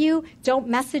waiting for you. Don't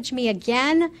message me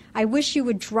again. I wish you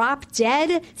would drop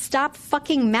dead. Stop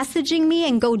fucking messaging me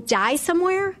and go die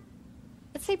somewhere.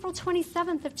 It's April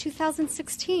 27th of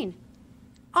 2016.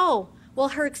 Oh, well,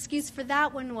 her excuse for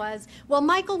that one was, well,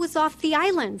 Michael was off the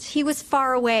island. He was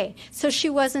far away, so she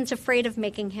wasn't afraid of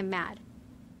making him mad.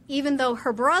 Even though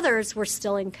her brothers were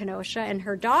still in Kenosha and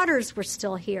her daughters were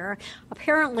still here,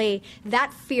 apparently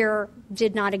that fear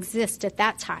did not exist at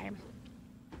that time.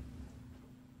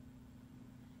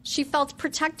 She felt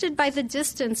protected by the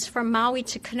distance from Maui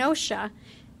to Kenosha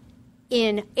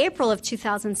in April of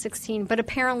 2016, but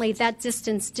apparently that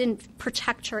distance didn't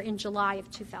protect her in July of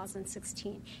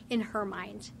 2016, in her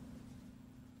mind.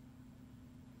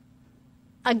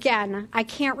 Again, I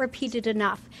can't repeat it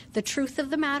enough. The truth of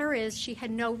the matter is she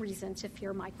had no reason to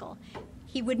fear Michael.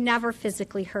 He would never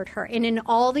physically hurt her. And in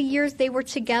all the years they were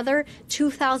together,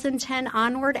 2010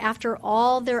 onward, after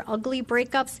all their ugly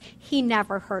breakups, he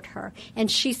never hurt her. And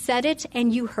she said it,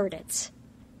 and you heard it.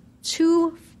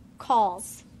 2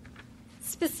 calls,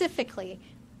 specifically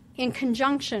in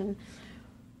conjunction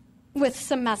with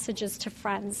some messages to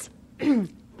friends.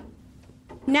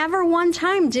 Never one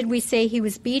time did we say he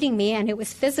was beating me and it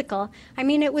was physical. I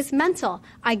mean, it was mental.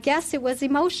 I guess it was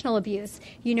emotional abuse.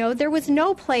 You know, there was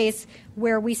no place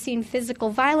where we seen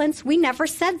physical violence. We never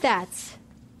said that.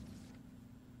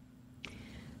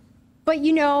 But,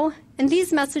 you know, and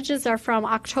these messages are from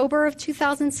October of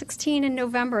 2016 and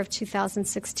November of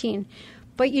 2016.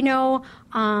 But, you know,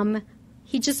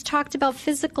 he just talked about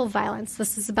physical violence.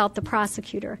 This is about the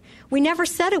prosecutor. We never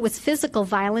said it was physical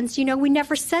violence. You know, we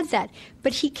never said that.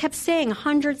 But he kept saying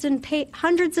hundreds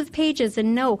of pages,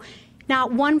 and no,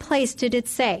 not one place did it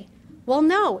say. Well,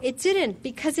 no, it didn't,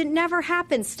 because it never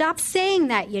happened. Stop saying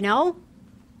that, you know?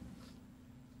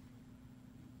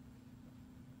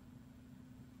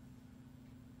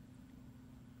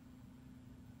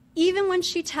 Even when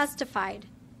she testified,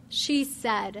 she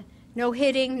said, no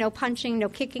hitting, no punching, no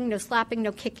kicking, no slapping,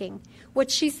 no kicking. What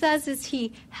she says is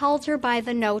he held her by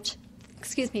the neck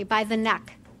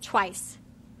twice.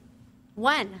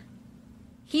 When?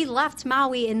 He left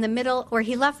Maui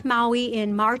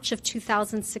in March of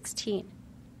 2016.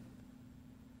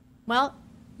 Well,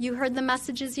 you heard the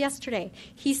messages yesterday.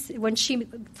 When she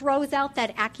throws out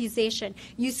that accusation,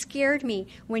 you scared me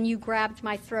when you grabbed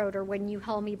my throat or when you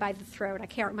held me by the throat. I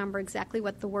can't remember exactly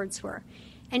what the words were.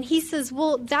 And he says,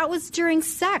 well, that was during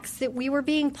sex, that we were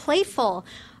being playful.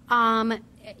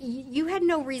 You had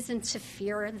no reason to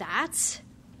fear that.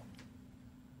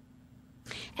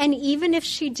 And even if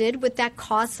she did, would that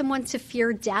cause someone to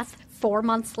fear death 4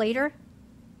 months later?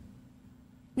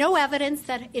 No evidence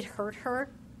that it hurt her.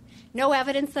 No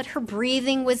evidence that her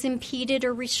breathing was impeded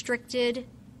or restricted.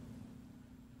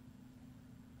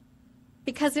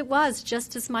 Because it was,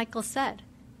 just as Michael said,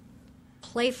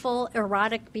 playful,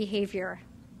 erotic behavior.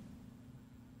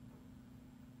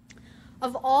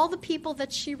 Of all the people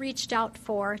that she reached out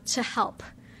for to help,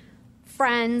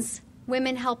 friends,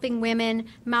 women helping women,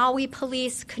 Maui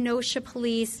police, Kenosha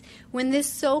police, when this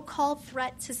so-called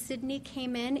threat to Sydney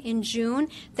came in June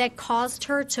that caused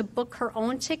her to book her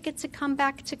own ticket to come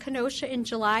back to Kenosha in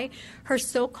July, her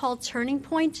so-called turning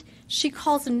point, she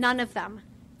calls none of them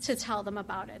to tell them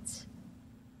about it.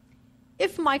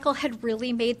 If Michael had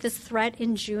really made this threat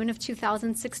in June of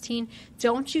 2016,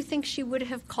 don't you think she would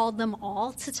have called them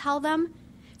all to tell them?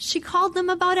 She called them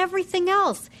about everything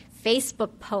else.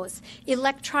 Facebook posts,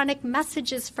 electronic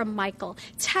messages from Michael,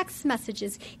 text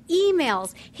messages,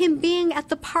 emails, him being at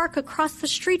the park across the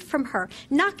street from her,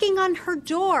 knocking on her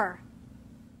door.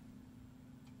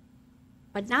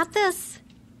 But not this,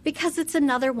 because it's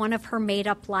another one of her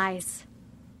made-up lies.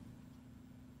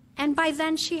 And by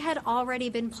then, she had already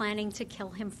been planning to kill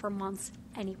him for months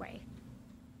anyway.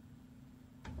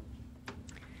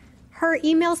 Her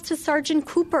emails to Sergeant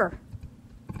Cooper.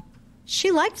 She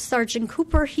liked Sergeant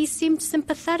Cooper. He seemed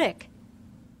sympathetic.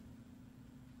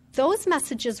 Those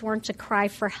messages weren't a cry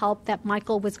for help that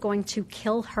Michael was going to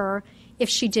kill her if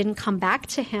she didn't come back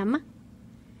to him.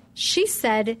 She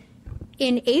said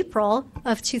in April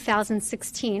of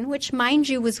 2016, which, mind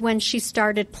you, was when she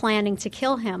started planning to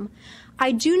kill him,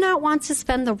 I do not want to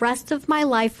spend the rest of my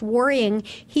life worrying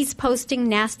he's posting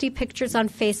nasty pictures on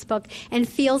Facebook and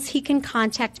feels he can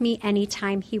contact me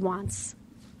anytime he wants.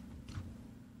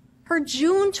 Her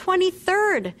June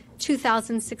 23rd,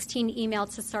 2016 email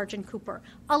to Sergeant Cooper,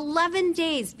 11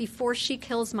 days before she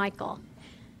kills Michael.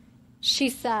 She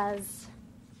says,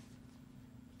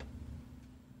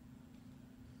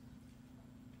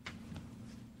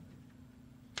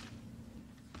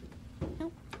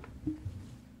 nope, I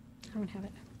don't have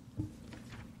it.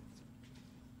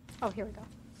 Oh, here we go.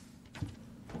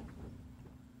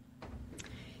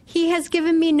 He has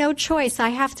given me no choice. I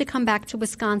have to come back to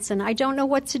Wisconsin. I don't know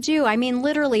what to do. I mean,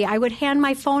 literally, I would hand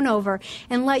my phone over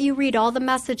and let you read all the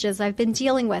messages I've been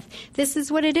dealing with. This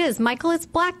is what it is. Michael is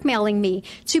blackmailing me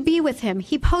to be with him.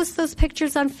 He posts those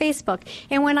pictures on Facebook.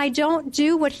 And when I don't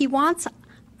do what he wants,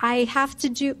 I have to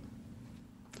do...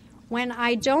 When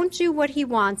I don't do what he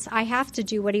wants, I have to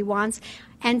do what he wants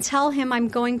and tell him I'm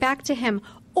going back to him,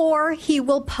 or he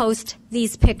will post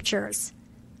these pictures.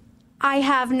 I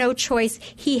have no choice.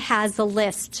 He has a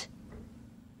list.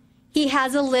 He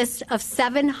has a list of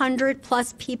 700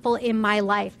 plus people in my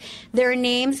life, their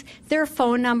names, their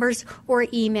phone numbers, or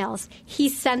emails. He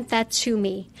sent that to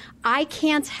me. I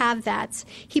can't have that.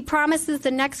 He promises the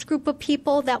next group of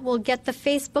people that will get the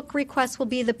Facebook request will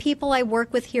be the people I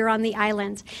work with here on the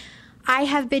island. I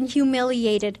have been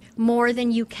humiliated more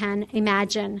than you can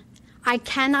imagine. I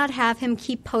cannot have him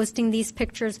keep posting these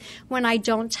pictures when I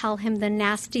don't tell him the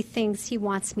nasty things he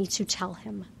wants me to tell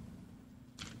him.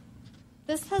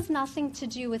 This has nothing to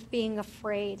do with being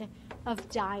afraid of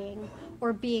dying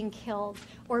or being killed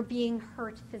or being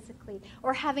hurt physically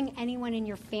or having anyone in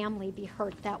your family be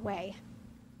hurt that way.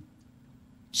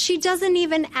 She doesn't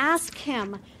even ask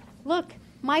him, look,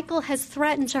 Michael has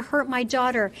threatened to hurt my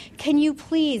daughter. Can you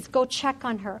please go check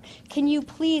on her? Can you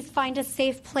please find a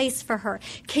safe place for her?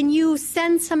 Can you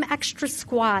send some extra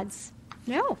squads?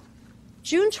 No.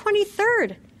 June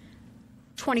 23rd,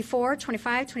 24,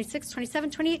 25, 26, 27,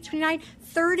 28, 29,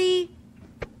 30,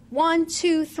 1,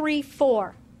 2, 3,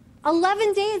 4.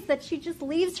 11 days that she just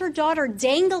leaves her daughter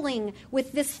dangling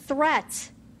with this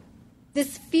threat,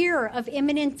 this fear of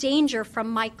imminent danger from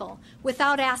Michael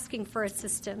without asking for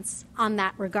assistance on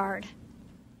that regard.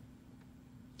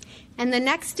 And the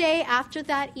next day after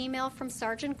that email from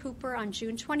Sergeant Cooper on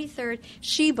June 23rd,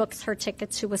 she books her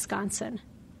ticket to Wisconsin.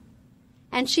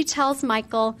 And she tells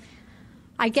Michael,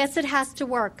 I guess it has to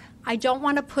work. I don't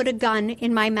want to put a gun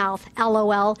in my mouth,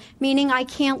 LOL, meaning I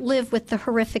can't live with the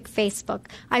horrific Facebook.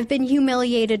 I've been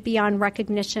humiliated beyond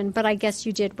recognition, but I guess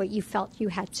you did what you felt you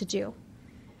had to do.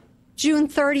 June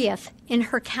 30th, in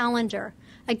her calendar.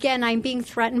 Again, I'm being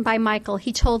threatened by Michael.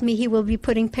 He told me he will be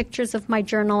putting pictures of my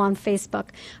journal on Facebook.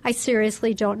 I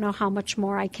seriously don't know how much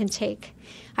more I can take.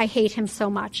 I hate him so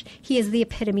much. He is the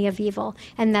epitome of evil,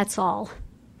 and that's all.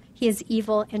 He is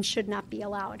evil and should not be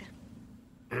allowed.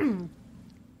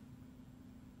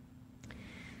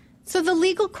 So the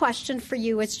legal question for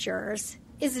you as jurors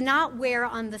is not where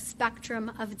on the spectrum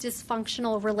of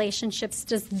dysfunctional relationships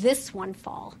does this one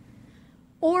fall,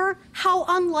 or how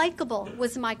unlikable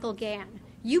was Michael Gann.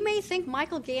 You may think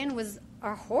Michael Gann was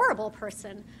a horrible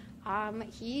person.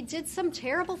 He did some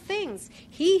terrible things.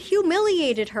 He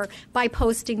humiliated her by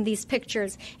posting these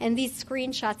pictures and these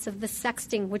screenshots of the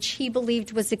sexting, which he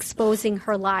believed was exposing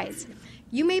her lies.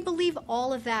 You may believe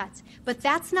all of that, but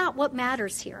that's not what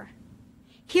matters here.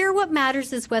 Here what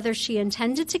matters is whether she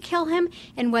intended to kill him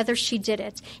and whether she did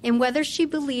it, and whether she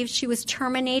believes she was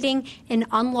terminating an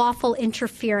unlawful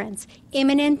interference,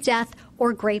 imminent death,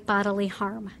 or great bodily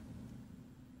harm.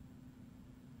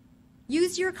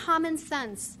 Use your common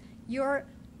sense, your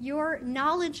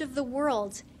knowledge of the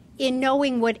world in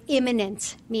knowing what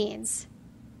imminent means.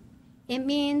 It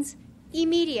means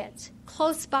immediate,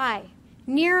 close by,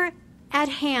 near at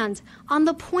hand, on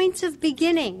the point of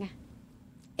beginning.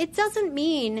 It doesn't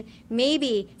mean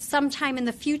maybe sometime in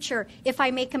the future, if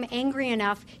I make him angry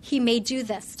enough, he may do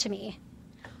this to me.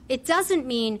 It doesn't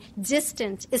mean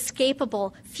distant,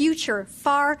 escapable, future,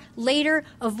 far, later,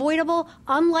 avoidable,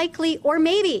 unlikely, or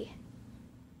maybe.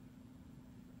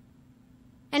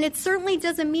 And it certainly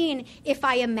doesn't mean if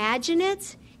I imagine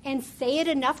it and say it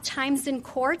enough times in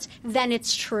court, then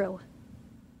it's true.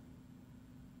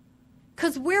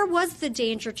 Because where was the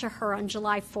danger to her on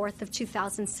July 4th of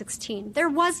 2016? There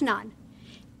was none.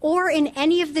 Or in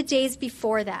any of the days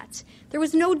before that. There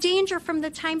was no danger from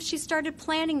the time she started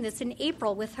planning this in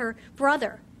April with her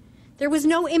brother. There was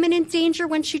no imminent danger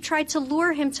when she tried to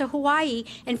lure him to Hawaii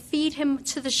and feed him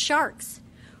to the sharks,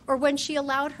 or when she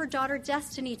allowed her daughter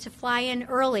Destiny to fly in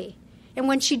early, and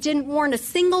when she didn't warn a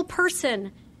single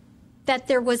person that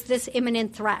there was this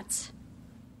imminent threat.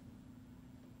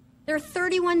 There are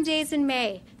 31 days in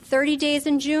May, 30 days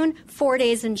in June, 4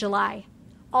 days in July.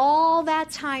 All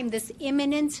that time, this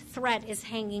imminent threat is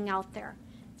hanging out there.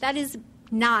 That is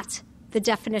not the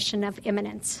definition of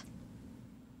imminent.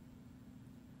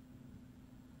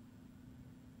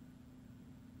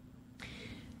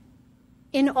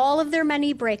 In all of their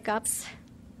many breakups,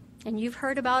 and you've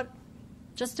heard about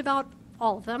just about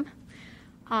all of them,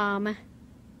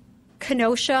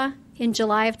 Kenosha in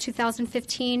July of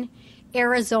 2015,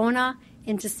 Arizona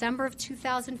in December of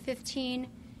 2015,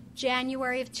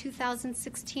 January of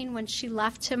 2016 when she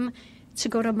left him to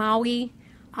go to Maui,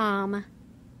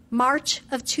 March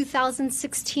of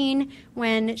 2016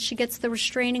 when she gets the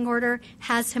restraining order,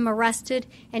 has him arrested,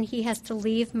 and he has to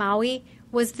leave Maui.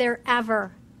 Was there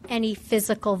ever any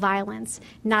physical violence?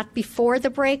 Not before the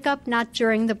breakup, not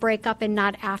during the breakup, and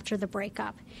not after the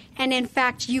breakup. And in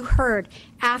fact, you heard,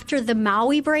 after the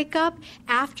Maui breakup,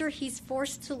 after he's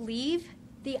forced to leave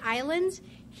the island,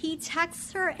 he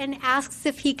texts her and asks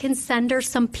if he can send her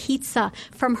some pizza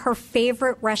from her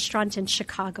favorite restaurant in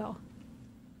Chicago.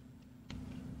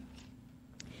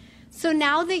 So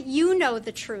now that you know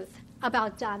the truth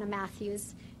about Donna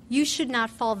Matthews, you should not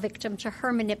fall victim to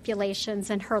her manipulations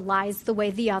and her lies the way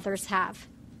the others have.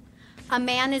 A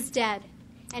man is dead.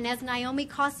 And as Naomi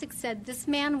Kosick said, this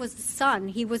man was a son.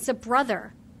 He was a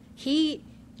brother.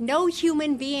 No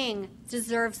human being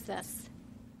deserves this.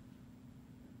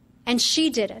 And she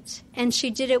did it. And she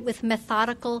did it with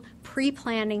methodical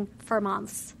pre-planning for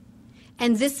months.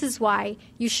 And this is why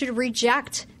you should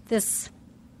reject this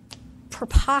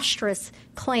preposterous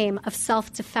claim of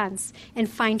self-defense and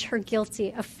find her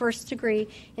guilty of first-degree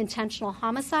intentional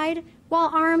homicide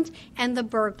while armed and the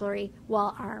burglary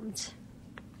while armed.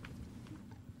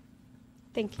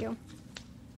 Thank you.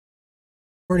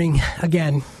 Morning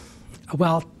again.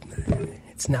 Well,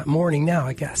 it's not morning now,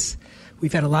 I guess.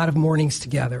 We've had a lot of mornings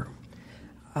together,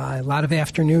 a lot of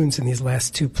afternoons in these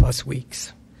last 2+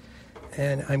 weeks.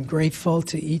 And I'm grateful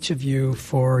to each of you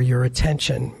for your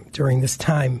attention during this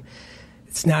time.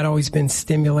 It's not always been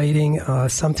stimulating,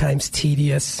 sometimes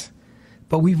tedious,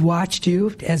 but we've watched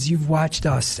you as you've watched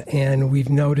us, and we've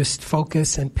noticed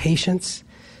focus and patience,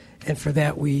 and for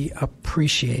that we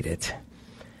appreciate it.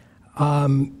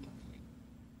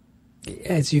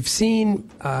 As you've seen,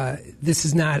 this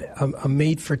is not a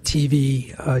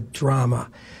made-for-TV drama.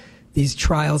 These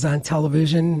trials on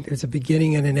television, there's a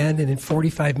beginning and an end, and in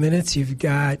 45 minutes you've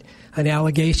got an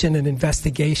allegation, an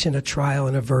investigation, a trial,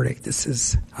 and a verdict. This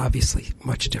is obviously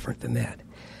much different than that.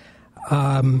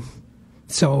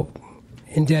 So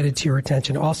indebted to your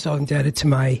attention. Also indebted to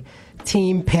my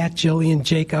team, Pat, Jillian,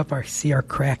 Jacob. I see our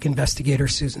crack investigator,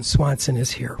 Susan Swanson,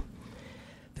 is here.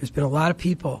 There's been a lot of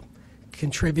people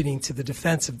contributing to the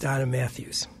defense of Donna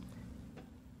Matthews,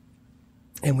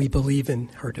 and we believe in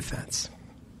her defense.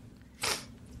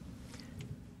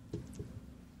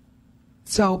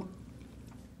 So,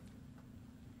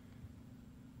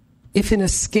 if in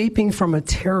escaping from a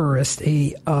terrorist,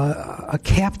 a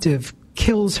captive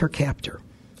kills her captor,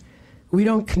 we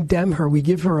don't condemn her, we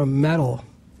give her a medal,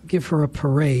 give her a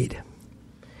parade.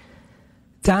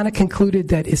 Donna concluded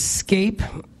that escape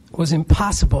was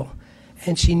impossible,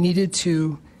 and she needed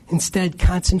to instead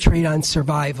concentrate on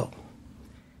survival.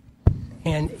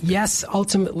 And yes,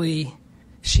 ultimately,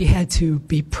 she had to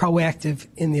be proactive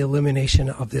in the elimination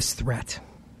of this threat.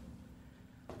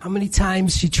 How many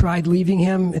times she tried leaving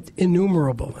him?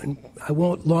 Innumerable, and I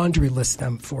won't laundry list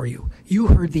them for you. You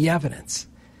heard the evidence.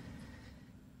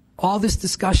 All this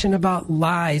discussion about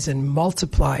lies and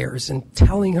multipliers and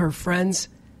telling her friends,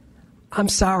 I'm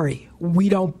sorry, we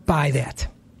don't buy that.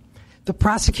 The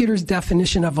prosecutor's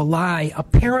definition of a lie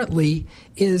apparently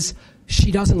is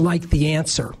she doesn't like the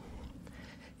answer.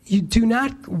 You do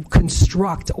not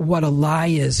construct what a lie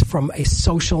is from a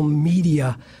social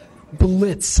media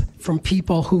blitz from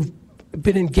people who've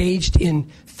been engaged in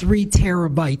 3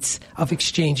 terabytes of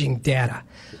exchanging data.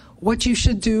 What you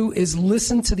should do is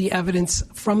listen to the evidence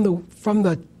from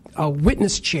the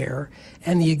witness chair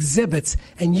and the exhibits,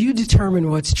 and you determine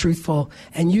what's truthful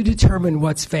and you determine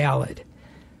what's valid.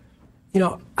 You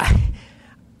know,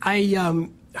 I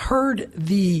heard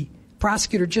the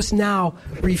prosecutor just now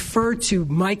refer to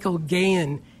Michael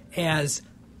Gahan as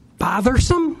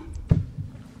bothersome.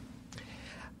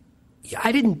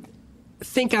 I didn't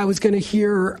think I was going to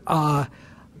hear a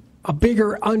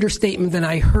bigger understatement than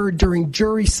I heard during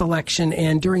jury selection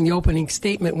and during the opening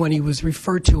statement when he was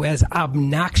referred to as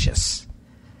obnoxious.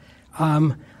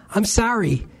 I'm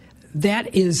sorry.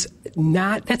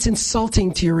 That's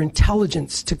insulting to your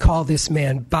intelligence to call this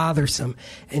man bothersome.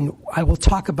 And I will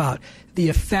talk about the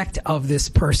effect of this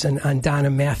person on Donna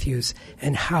Matthews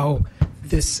and how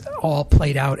this all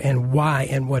played out and why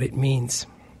and what it means.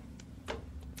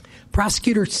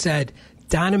 Prosecutor said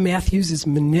Donna Matthews is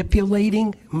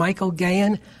manipulating Michael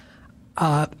Gahan.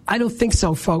 I don't think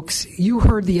so, folks. You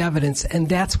heard the evidence, and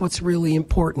that's what's really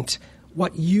important,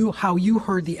 how you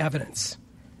heard the evidence.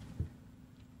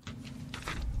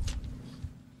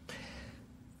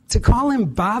 To call him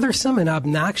bothersome and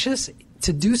obnoxious,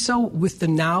 to do so with the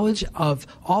knowledge of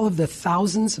all of the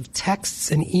thousands of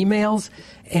texts and emails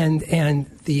and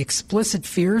the explicit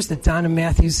fears that Donna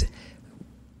Matthews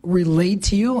relayed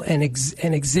to you and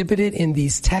exhibited in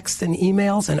these texts and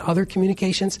emails and other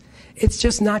communications, it's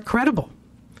just not credible.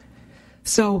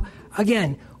 So,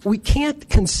 again, we can't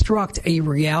construct a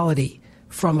reality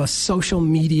from a social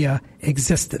media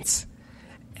existence.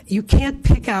 You can't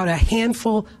pick out a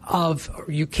handful of,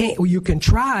 you can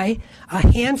try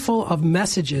a handful of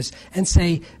messages and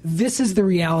say, this is the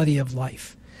reality of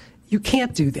life. You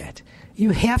can't do that.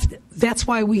 You have to, that's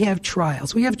why we have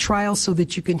trials. We have trials so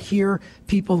that you can hear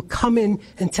people come in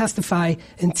and testify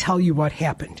and tell you what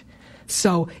happened.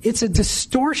 So it's a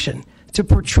distortion to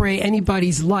portray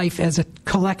anybody's life as a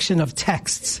collection of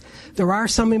texts. There are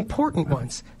some important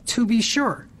ones, to be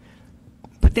sure,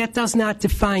 but that does not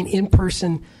define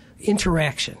in-person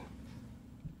interaction.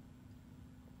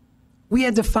 We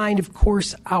had to find, of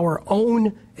course, our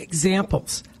own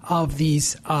examples of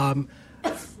these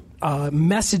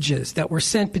messages that were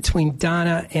sent between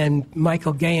Donna and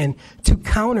Michael Gahan to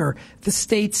counter the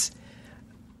state's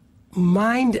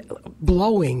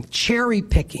mind-blowing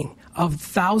cherry-picking of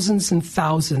thousands and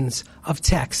thousands of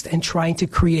text and trying to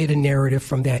create a narrative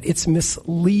from that. It's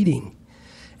misleading.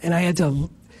 And I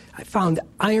found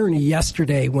irony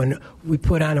yesterday when we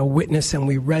put on a witness and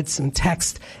we read some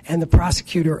text and the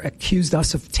prosecutor accused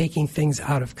us of taking things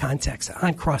out of context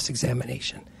on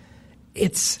cross-examination.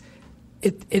 It's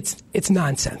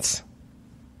nonsense.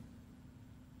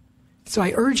 So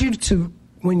I urge you to,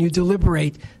 when you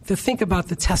deliberate, to think about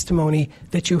the testimony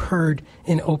that you heard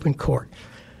in open court.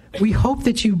 We hope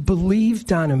that you believe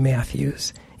Donna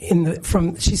Matthews.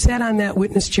 She sat on that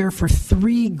witness chair for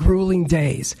 3 grueling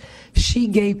days. She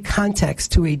gave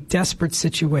context to a desperate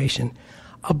situation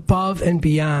above and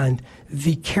beyond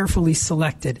the carefully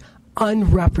selected,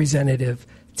 unrepresentative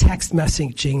text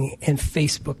messaging and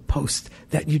Facebook posts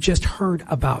that you just heard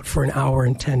about for an hour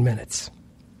and 10 minutes.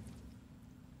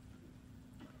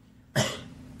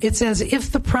 It's as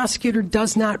if the prosecutor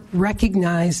does not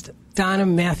recognize Donna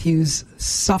Matthews'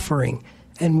 suffering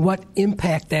and what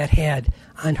impact that had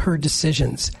on her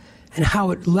decisions and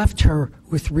how it left her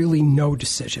with really no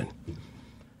decision.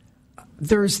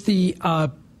 There's the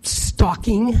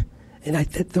stalking, and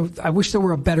I wish there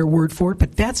were a better word for it,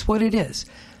 but that's what it is.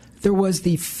 There was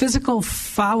the physical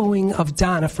following of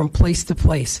Donna from place to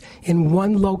place in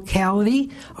one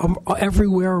locality,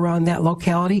 everywhere around that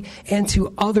locality, and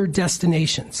to other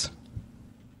destinations.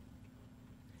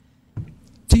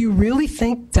 Do you really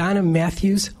think Donna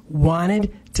Matthews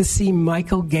wanted to see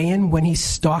Michael Gahan when he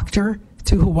stalked her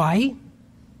to Hawaii?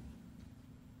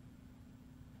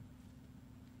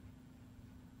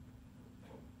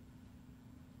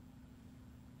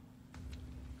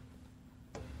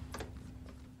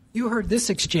 You heard this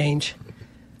exchange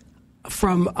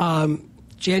from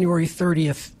January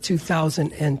 30th,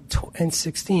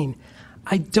 2016.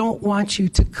 I don't want you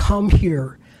to come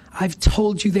here. I've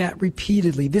told you that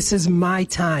repeatedly. This is my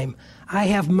time. I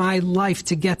have my life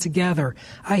to get together.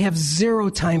 I have 0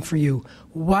 time for you.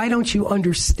 Why don't you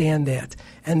understand that?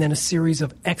 And then a series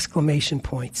of exclamation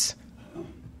points.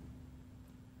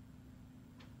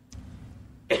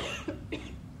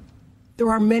 There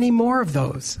are many more of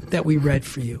those that we read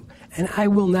for you. And I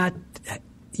will not,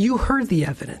 you heard the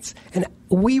evidence. And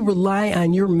we rely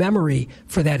on your memory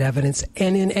for that evidence.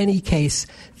 And in any case,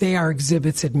 they are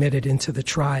exhibits admitted into the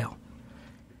trial.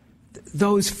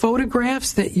 Those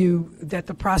photographs that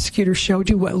the prosecutor showed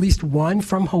you, at least one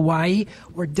from Hawaii,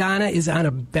 where Donna is on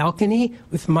a balcony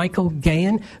with Michael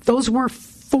Gahan, those were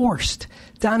forced.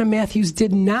 Donna Matthews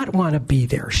did not want to be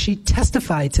there. She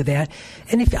testified to that.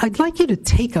 And I'd like you to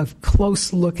take a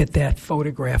close look at that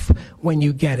photograph when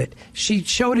you get it. She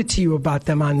showed it to you about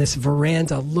them on this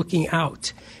veranda looking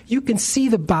out. You can see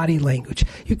the body language.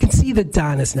 You can see that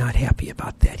Donna's not happy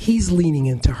about that. He's leaning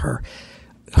into her.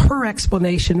 Her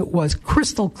explanation was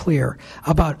crystal clear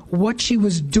about what she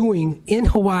was doing in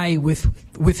Hawaii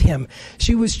with him.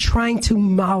 She was trying to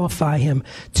mollify him,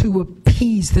 to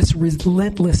appease this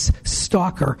relentless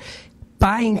stalker,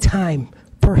 buying time.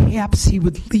 Perhaps he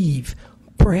would leave.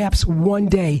 Perhaps one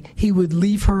day he would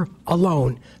leave her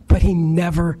alone, but he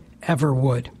never, ever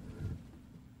would.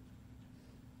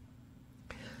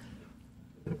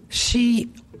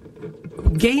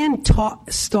 Gahan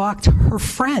stalked her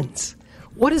friends.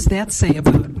 What does that say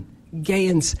about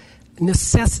Gahan's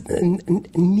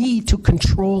need to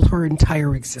control her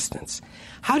entire existence?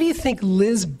 How do you think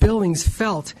Liz Billings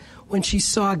felt when she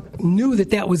knew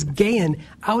that was Gahan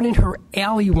out in her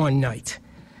alley one night?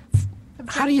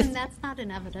 Objection, that's not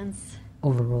an evidence.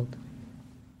 Overruled.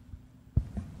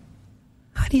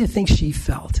 How do you think she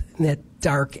felt in that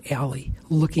dark alley,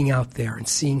 looking out there and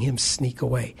seeing him sneak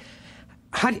away?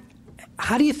 How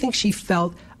do you think she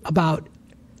felt about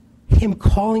him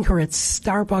calling her at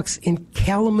Starbucks in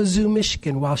Kalamazoo,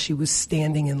 Michigan, while she was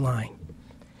standing in line?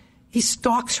 He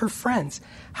stalks her friends.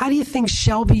 How do you think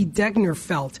Shelby Degner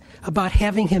felt about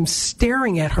having him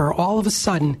staring at her all of a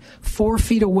sudden 4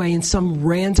 feet away in some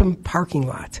random parking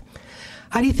lot?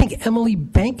 How do you think Emily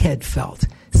Bankhead felt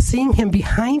seeing him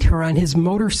behind her on his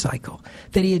motorcycle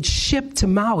that he had shipped to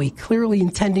Maui, clearly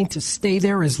intending to stay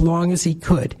there as long as he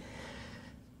could?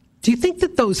 Do you think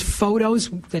that those photos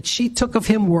that she took of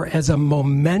him were as a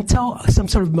memento, some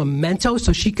sort of memento,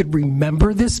 so she could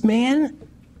remember this man?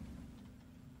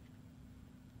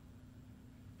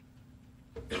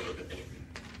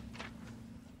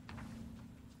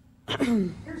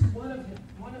 Here's one of those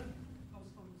photos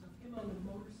of him on the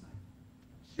motorcycle.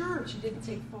 Sure, she didn't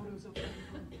take photos of him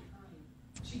from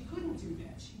behind. She couldn't do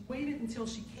that. She waited until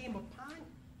she came upon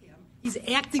him. He's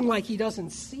acting like he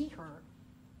doesn't see her.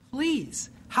 Please,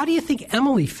 how do you think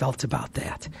Emily felt about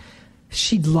that?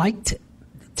 She liked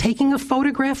taking a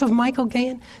photograph of Michael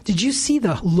Gahan. Did you see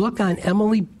the look on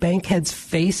Emily Bankhead's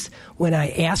face when I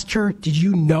asked her, did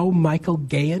you know Michael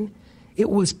Gahan? It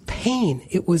was pain.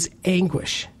 It was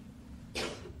anguish.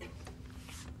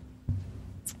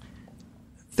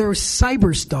 There's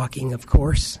cyber stalking, of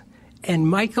course, and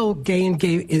Michael Gahan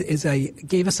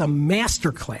gave us a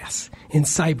master class in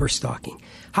cyber stalking,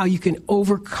 how you can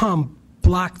overcome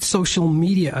blocked social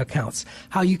media accounts,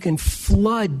 how you can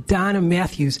flood Donna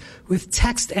Matthews with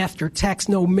text after text,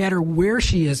 no matter where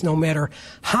she is, no matter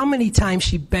how many times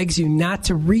she begs you not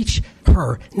to reach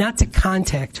her, not to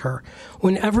contact her.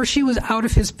 Whenever she was out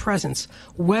of his presence,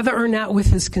 whether or not with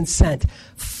his consent,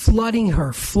 flooding her,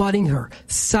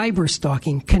 cyber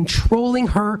stalking, controlling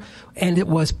her, and it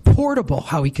was portable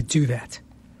how he could do that.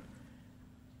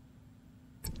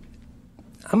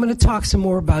 I'm going to talk some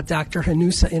more about Dr.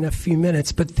 Hanusa in a few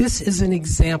minutes, but this is an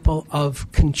example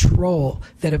of control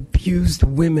that abused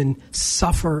women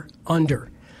suffer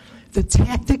under. The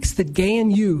tactics that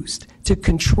Gahan used to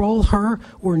control her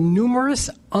were numerous,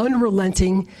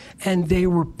 unrelenting, and they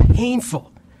were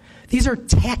painful. These are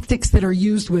tactics that are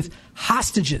used with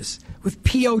hostages, with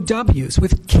POWs,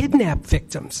 with kidnap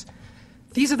victims.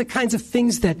 These are the kinds of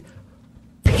things that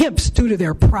pimps do to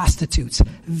their prostitutes.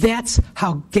 That's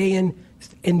how Gahan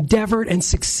endeavored and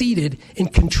succeeded in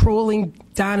controlling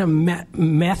Donna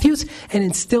Matthews and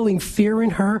instilling fear in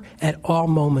her at all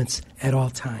moments, at all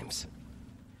times.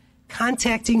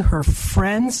 Contacting her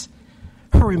friends,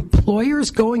 her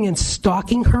employers, going and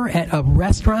stalking her at a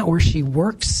restaurant where she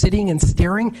worked, sitting and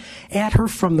staring at her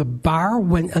from the bar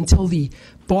until the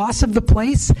boss of the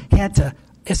place had to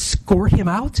escort him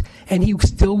out, and he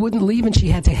still wouldn't leave, and she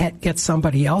had to get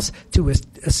somebody else to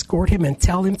escort him and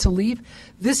tell him to leave.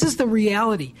 This is the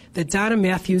reality that Donna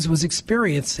Matthews was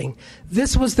experiencing.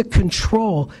 This was the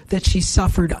control that she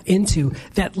suffered into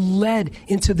that led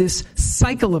into this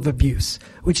cycle of abuse,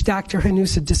 which Dr.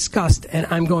 Hanusa discussed, and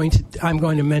I'm going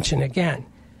to mention again.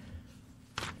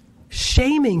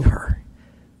 Shaming her,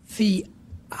 the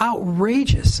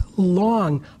outrageous,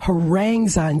 long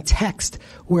harangues on text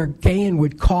where Gahan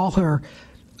would call her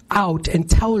out and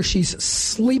tell her she's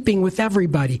sleeping with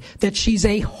everybody, that she's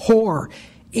a whore,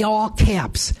 in all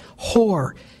caps,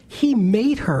 whore. He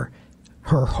made her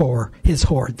whore, his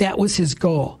whore. That was his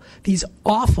goal. These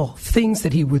awful things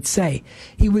that he would say.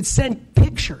 He would send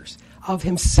pictures of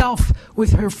himself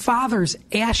with her father's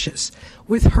ashes,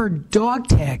 with her dog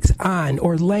tags on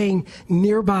or laying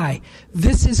nearby.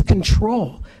 This is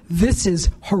control. This is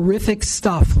horrific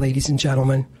stuff, ladies and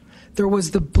gentlemen. There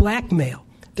was the blackmail.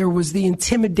 There was the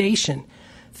intimidation.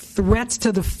 Threats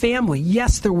to the family.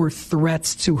 Yes, there were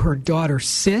threats to her daughter,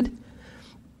 Sid.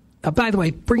 By the way,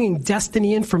 bringing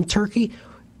Destiny in from Turkey,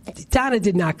 Donna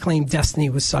did not claim Destiny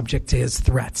was subject to his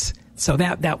threats. So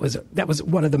that was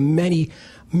one of the many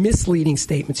misleading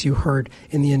statements you heard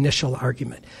in the initial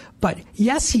argument. But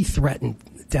yes, he threatened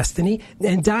Destiny,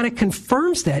 and Donna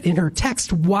confirms that in her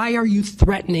text. Why are you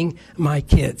threatening my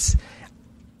kids?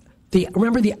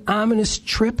 Remember the ominous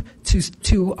trip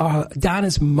to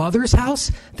Donna's mother's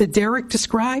house that Derek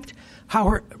described?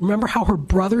 Remember how her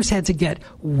brothers had to get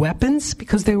weapons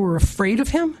because they were afraid of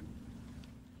him?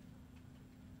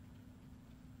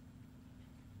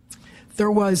 There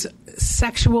was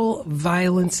sexual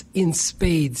violence in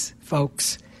spades,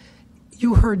 folks.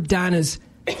 You heard Donna's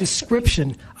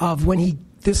description of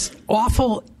this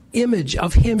awful image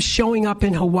of him showing up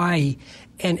in Hawaii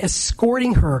and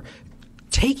escorting her,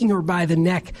 taking her by the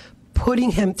neck,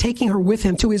 taking her with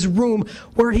him to his room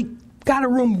where he got a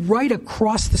room right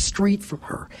across the street from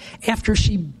her after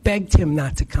she begged him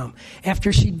not to come,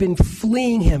 after she'd been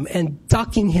fleeing him and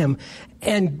ducking him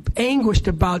and anguished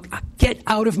about, get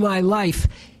out of my life.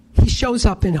 He shows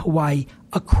up in Hawaii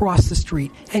across the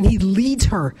street, and he leads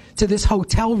her to this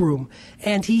hotel room,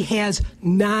 and he has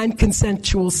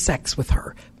non-consensual sex with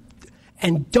her.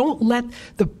 And don't let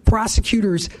the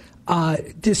prosecutors,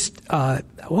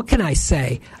 what can I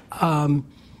say,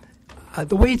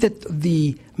 the way that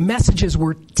the messages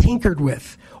were tinkered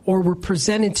with or were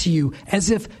presented to you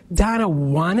as if Donna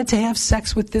wanted to have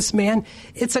sex with this man,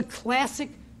 it's a classic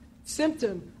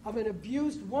symptom of an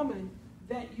abused woman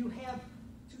that you have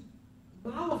to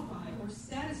mollify or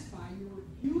satisfy your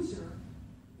abuser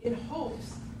in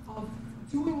hopes of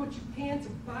doing what you can to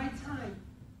buy time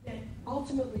that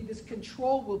ultimately this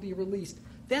control will be released.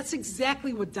 That's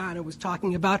exactly what Donna was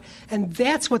talking about, and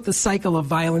that's what the cycle of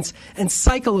violence and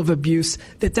cycle of abuse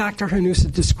that Dr.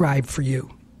 Hanusa described for you.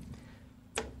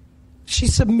 She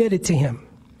submitted to him.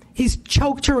 He's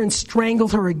choked her and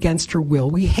strangled her against her will.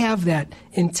 We have that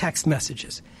in text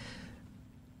messages.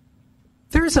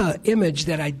 There's an image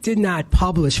that I did not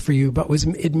publish for you but was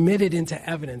admitted into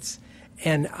evidence,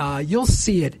 and you'll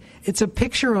see it. It's a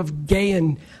picture of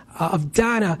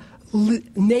Donna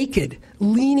naked,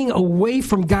 leaning away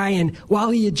from Guyan while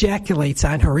he ejaculates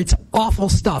on her. It's awful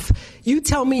stuff. You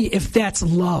tell me if that's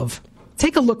love.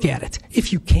 Take a look at it,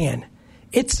 if you can.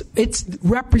 It's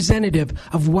representative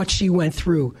of what she went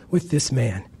through with this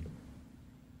man.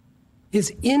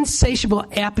 His insatiable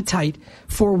appetite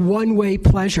for one-way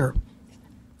pleasure.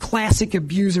 Classic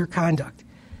abuser conduct.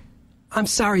 I'm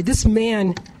sorry, this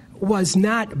man was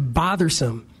not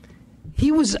bothersome.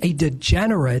 He was a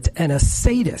degenerate and a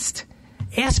sadist.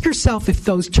 Ask yourself if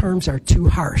those terms are too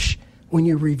harsh when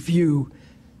you review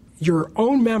your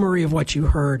own memory of what you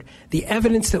heard, the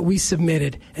evidence that we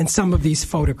submitted, and some of these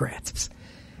photographs.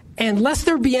 And lest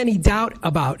there be any doubt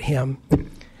about him,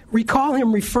 recall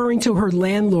him referring to her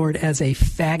landlord as a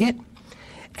faggot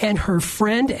and her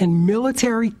friend and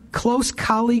military close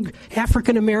colleague,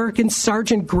 African-American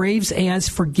Sergeant Graves, as,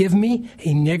 forgive me,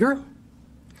 a nigger.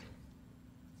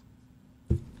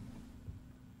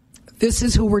 This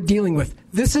is who we're dealing with.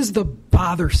 This is the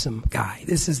bothersome guy.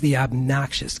 This is the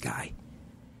obnoxious guy.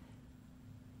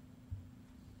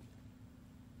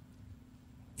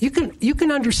 You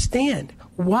can understand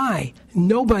why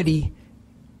nobody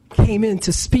came in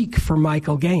to speak for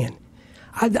Michael Gahan.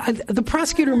 The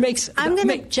prosecutor makes... I'm going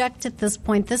to object at this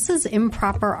point. This is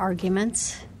improper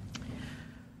argument.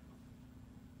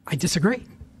 I disagree.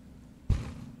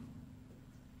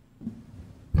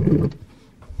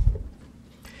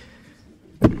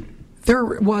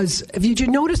 Did you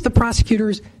notice the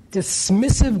prosecutor's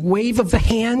dismissive wave of the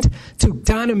hand to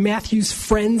Donna Matthews'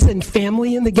 friends and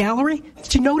family in the gallery?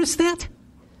 Did you notice that?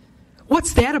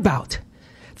 What's that about?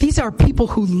 These are people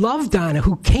who love Donna,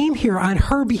 who came here on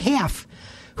her behalf,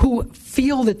 who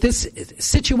feel that this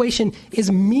situation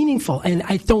is meaningful, and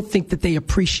I don't think that they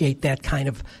appreciate that kind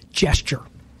of gesture.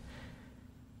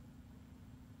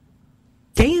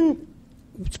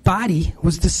 Gahan's body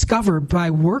was discovered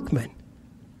by workmen.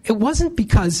 It wasn't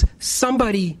because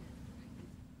somebody,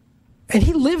 and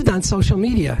he lived on social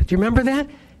media. Do you remember that?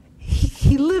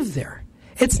 He lived there.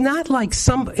 It's not like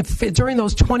during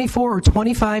those 24 or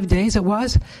 25 days it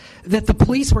was, that the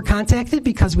police were contacted,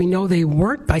 because we know they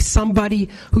weren't, by somebody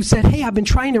who said, hey, I've been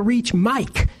trying to reach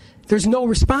Mike. There's no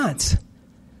response.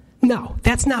 No,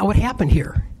 that's not what happened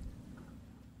here.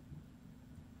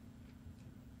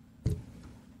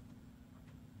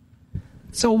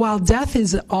 So while death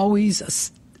is always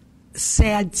a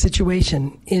sad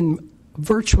situation in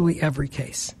virtually every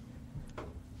case,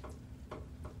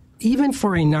 even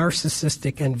for a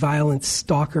narcissistic and violent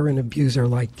stalker and abuser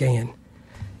like Gahan,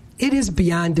 it is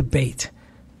beyond debate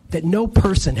that no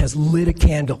person has lit a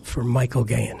candle for Michael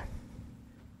Gahan.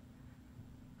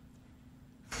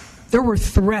 There were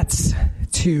threats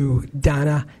to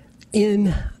Donna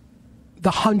in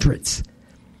the hundreds.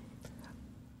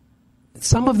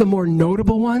 Some of the more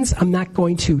notable ones, I'm not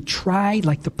going to try,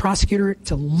 like the prosecutor,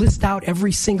 to list out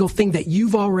every single thing that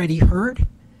you've already heard.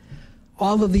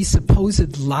 All of these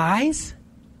supposed lies.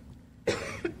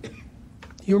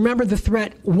 You remember the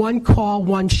threat, one call,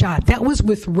 one shot. That was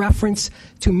with reference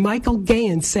to Michael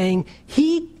Gahan saying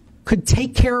he could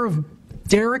take care of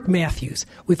Derek Matthews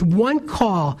with one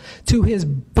call to his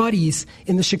buddies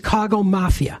in the Chicago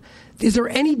Mafia. Is there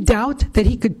any doubt that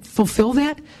he could fulfill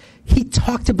that? He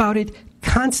talked about it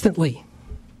constantly.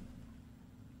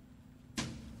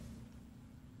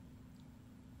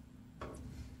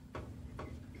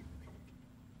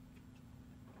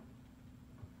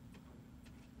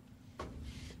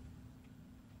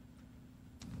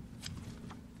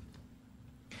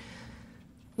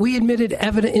 we admitted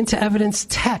into evidence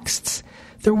texts.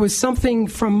 There was something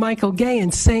from Michael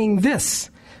Gahan saying this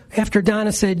after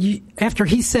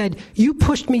he said, "You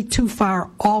pushed me too far,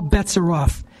 all bets are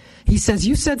off." He says,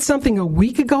 "You said something a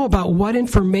week ago about what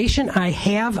information I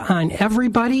have on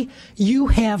everybody. You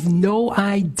have no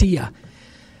idea."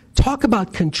 Talk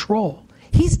about control.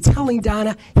 He's telling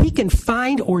Donna he can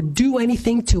find or do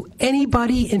anything to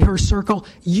anybody in her circle.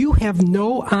 You have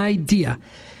no idea.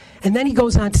 And then he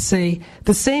goes on to say,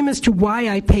 the same as to why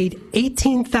I paid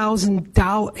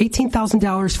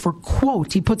 $18,000 for,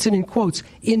 quote, he puts it in quotes,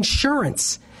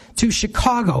 insurance to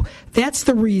Chicago. That's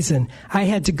the reason I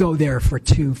had to go there for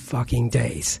 2 fucking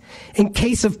days. In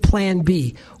case of Plan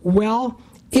B, well,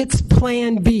 it's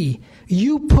Plan B.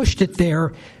 You pushed it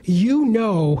there. You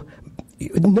know,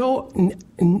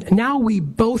 now we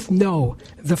both know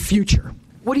the future.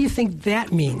 What do you think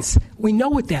that means? We know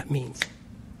what that means.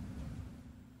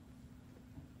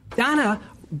 Donna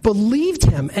believed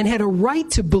him and had a right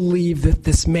to believe that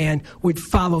this man would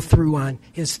follow through on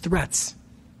his threats.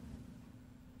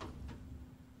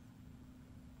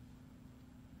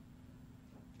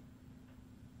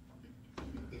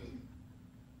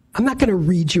 I'm not going to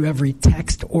read you every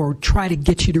text or try to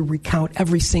get you to recount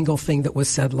every single thing that was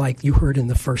said like you heard in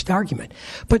the first argument.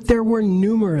 But there were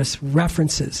numerous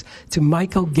references to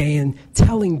Michael Gahan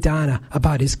telling Donna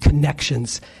about his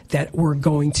connections that were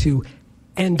going to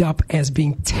end up as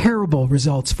being terrible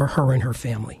results for her and her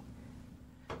family.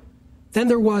 Then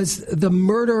there was the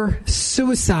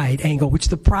murder-suicide angle, which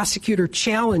the prosecutor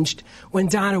challenged when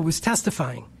Donna was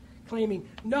testifying, claiming,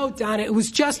 "No, Donna, it was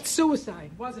just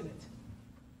suicide, wasn't it?"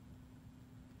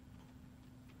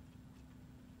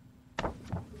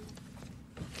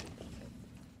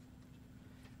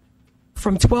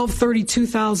 From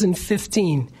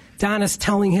 12/30/2015, Donna's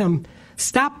telling him,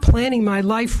 "Stop planning my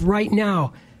life right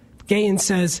now." Gahan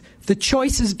says, "The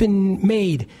choice has been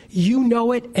made. You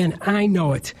know it and I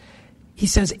know it." He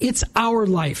says, "It's our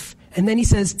life." And then he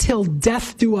says, "Till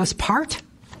death do us part."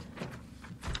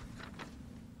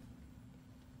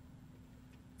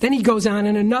 Then he goes on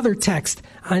in another text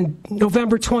on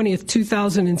November 20th,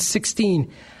 2016.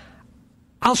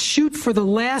 "I'll shoot for the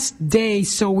last day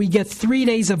so we get 3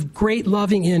 days of great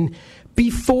loving in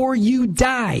before you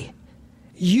die.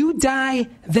 You die,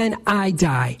 then I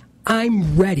die.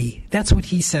 I'm ready." That's what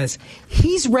he says.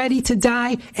 He's ready to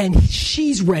die, and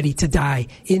she's ready to die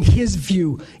in his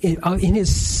view, in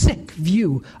his sick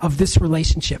view of this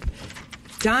relationship.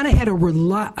 Donna had a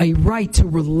right to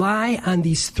rely on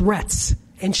these threats,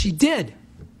 and she did.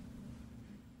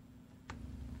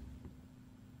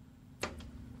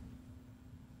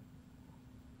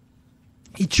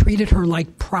 He treated her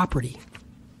like property.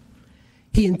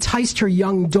 He enticed her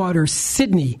young daughter,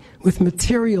 Sydney, with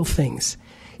material things.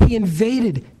 He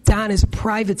invaded Donna's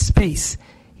private space.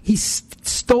 He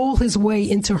stole his way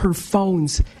into her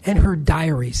phones and her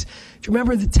diaries. Do you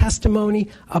remember the testimony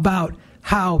about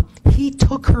how he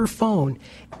took her phone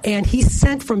and he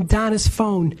sent from Donna's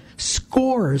phone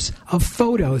scores of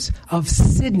photos of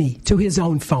Sydney to his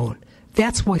own phone?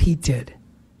 That's what he did.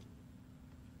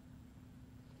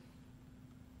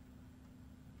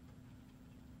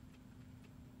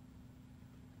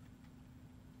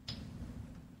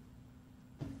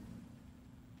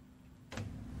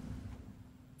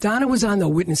 Donna was on the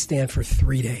witness stand for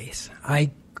 3 days.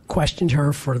 I questioned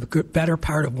her for the better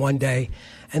part of 1 day,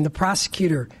 and the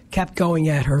prosecutor kept going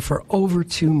at her for over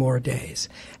 2 more days.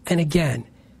 And again,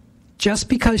 just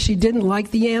because she didn't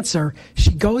like the answer, she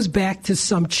goes back to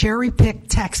some cherry-picked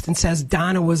text and says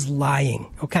Donna was lying,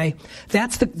 okay?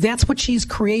 That's what she's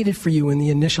created for you in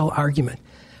the initial argument.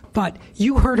 But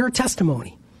you heard her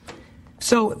testimony.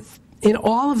 So in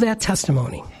all of that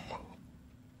testimony,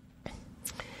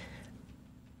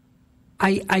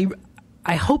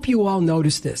 I hope you all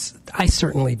noticed this. I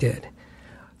certainly did.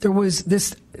 There was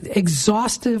this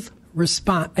exhausted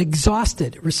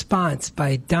response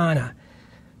by Donna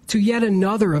to yet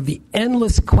another of the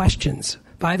endless questions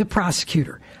by the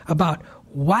prosecutor about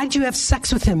why did you have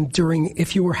sex with him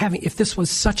if this was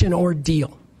such an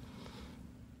ordeal?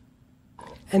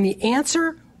 And the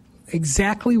answer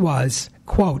exactly was,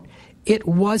 quote, "It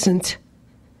wasn't,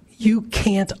 you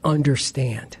can't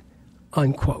understand,"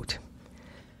 unquote.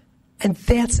 And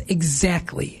that's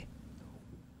exactly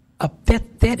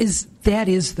that is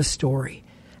the story.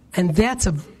 And that's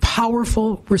a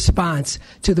powerful response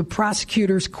to the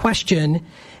prosecutor's question,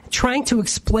 trying to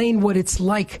explain what it's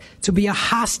like to be a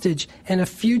hostage and a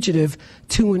fugitive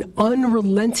to an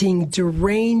unrelenting,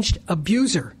 deranged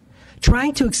abuser.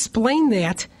 Trying to explain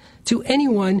that to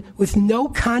anyone with no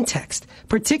context,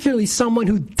 particularly someone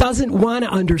who doesn't want to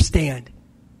understand.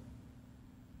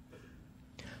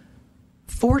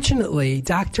 Fortunately,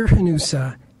 Dr.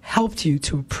 Hanusa helped you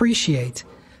to appreciate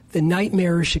the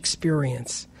nightmarish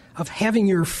experience of having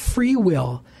your free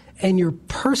will and your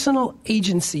personal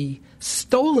agency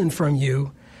stolen from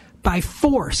you by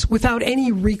force, without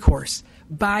any recourse,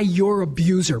 by your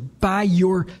abuser, by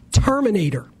your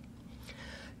terminator.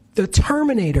 The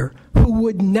terminator who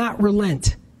would not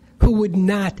relent, who would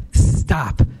not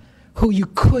stop, who you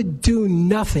could do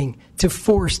nothing to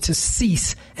force to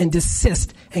cease and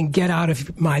desist and get out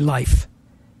of my life.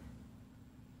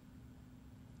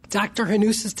 Dr.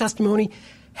 Hanusa's testimony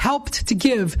helped to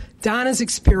give Donna's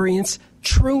experience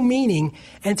true meaning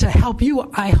and to help you,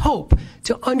 I hope,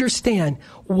 to understand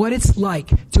what it's like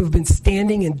to have been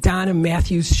standing in Donna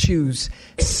Matthews' shoes,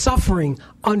 suffering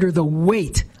under the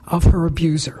weight of her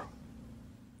abuser.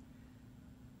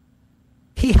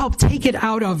 He helped take it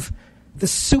out of the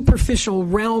superficial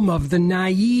realm of the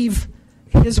naive,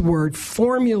 his word,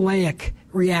 formulaic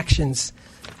reactions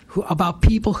about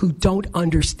people who don't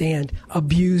understand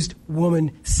abused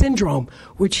woman syndrome,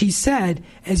 which he said,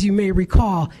 as you may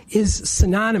recall, is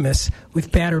synonymous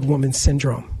with battered woman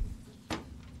syndrome.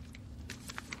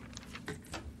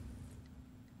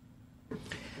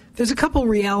 There's a couple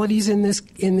realities in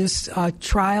this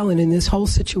trial and in this whole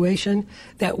situation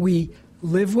that we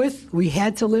live with, we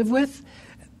had to live with.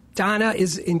 Donna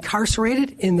is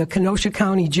incarcerated in the Kenosha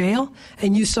County Jail,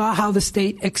 and you saw how the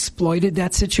state exploited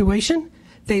that situation.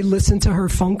 They listened to her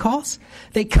phone calls.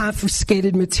 They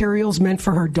confiscated materials meant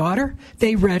for her daughter.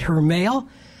 They read her mail.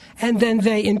 And then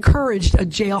they encouraged a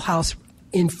jailhouse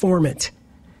informant.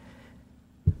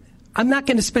 I'm not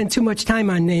going to spend too much time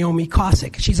on Naomi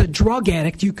Kosick. She's a drug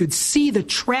addict. You could see the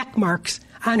track marks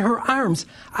on her arms.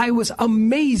 I was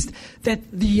amazed that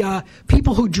the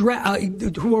people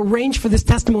who arranged for this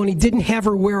testimony didn't have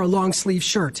her wear a long-sleeve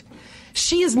shirt.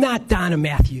 She is not Donna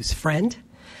Matthews' friend.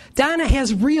 Donna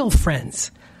has real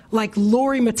friends like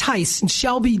Lori Mattice and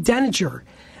Shelby Denninger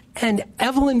and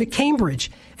Evelyn McCambridge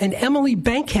and Emily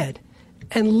Bankhead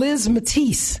and Liz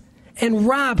Matisse and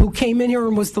Rob, who came in here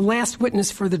and was the last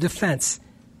witness for the defense.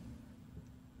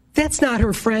 That's not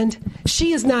her friend.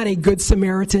 She is not a good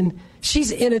Samaritan.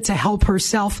 She's in it to help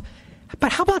herself.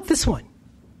 But how about this one?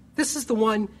 This is the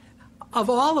one of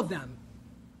all of them.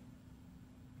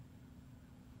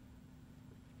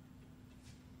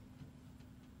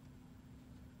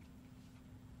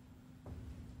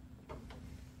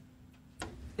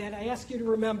 That I ask you to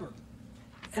remember.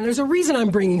 And there's a reason I'm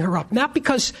bringing her up. Not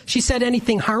because she said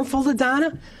anything harmful to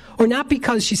Donna, or not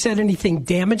because she said anything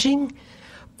damaging,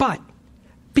 but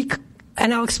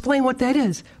and I'll explain what that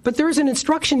is. But there's an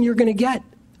instruction you're going to get,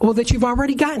 well, that you've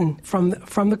already gotten from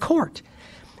the court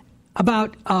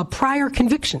about prior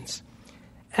convictions.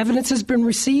 Evidence has been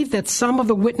received that some of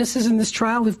the witnesses in this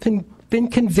trial have been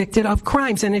convicted of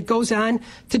crimes, and it goes on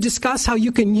to discuss how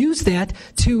you can use that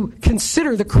to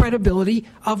consider the credibility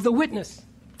of the witness.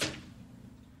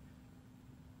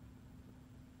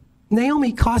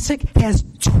 Naomi Kosick has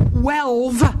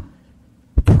 12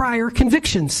 prior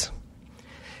convictions.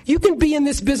 You can be in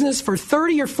this business for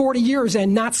 30 or 40 years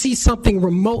and not see something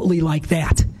remotely like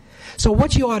that. So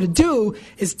what you ought to do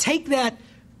is take that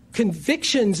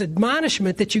convictions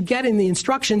admonishment that you get in the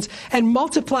instructions and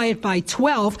multiply it by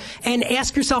 12 and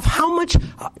ask yourself, how much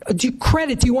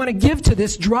credit do you want to give to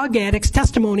this drug addict's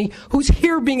testimony who's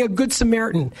here being a good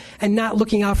Samaritan and not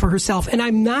looking out for herself? And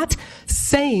I'm not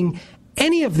saying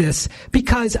any of this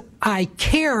because I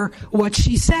care what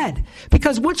she said,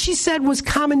 because what she said was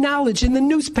common knowledge in the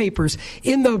newspapers,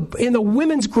 in the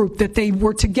women's group that they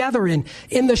were together in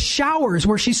the showers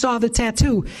where she saw the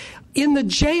tattoo, in the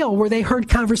jail where they heard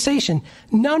conversation.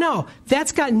 No,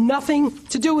 that's got nothing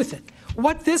to do with it.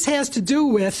 What this has to do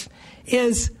with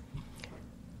is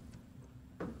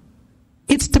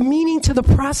it's demeaning to the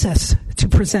process to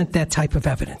present that type of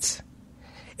evidence.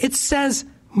 It says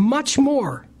much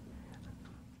more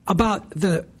about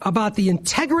the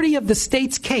integrity of the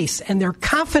state's case and their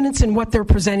confidence in what they're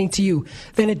presenting to you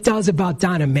than it does about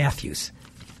Donna Matthews.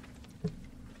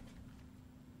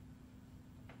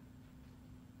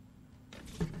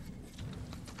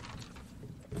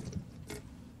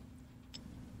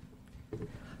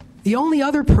 The only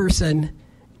other person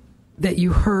that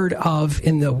you heard of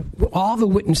in all the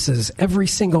witnesses, every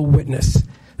single witness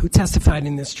who testified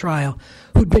in this trial,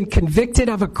 who'd been convicted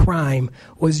of a crime,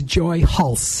 was Joy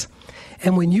Hulse.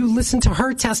 And when you listen to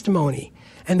her testimony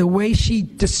and the way she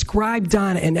described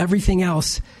Donna and everything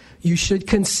else, you should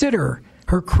consider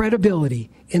her credibility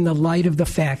in the light of the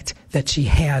fact that she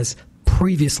has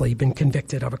previously been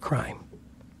convicted of a crime.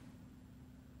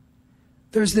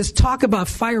 There's this talk about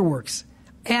fireworks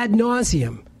ad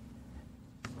nauseum.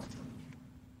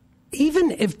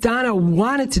 even if Donna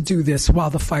wanted to do this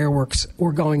while the fireworks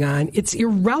were going on, it's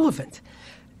irrelevant.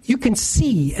 You can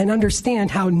see and understand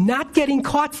how not getting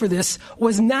caught for this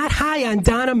was not high on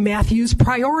Donna Matthews'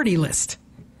 priority list.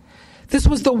 This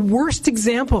was the worst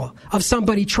example of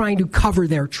somebody trying to cover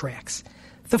their tracks.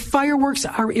 The fireworks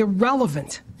are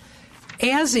irrelevant,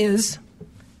 as is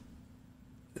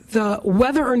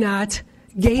whether or not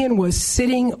Gahan was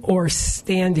sitting or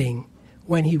standing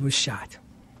when he was shot.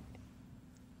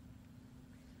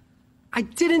 I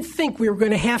didn't think we were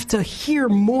going to have to hear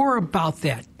more about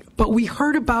that, but we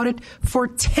heard about it for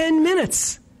 10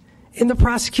 minutes in the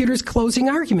prosecutor's closing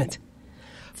argument.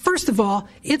 First of all,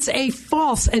 it's a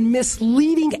false and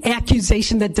misleading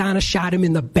accusation that Donna shot him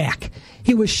in the back.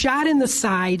 He was shot in the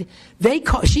side.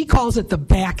 She calls it the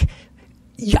back.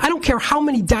 I don't care how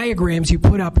many diagrams you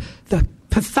put up. The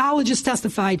pathologist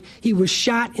testified he was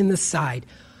shot in the side.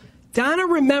 Donna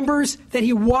remembers that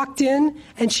he walked in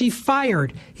and she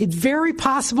fired. It's very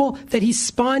possible that he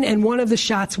spun and one of the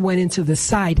shots went into the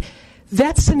side.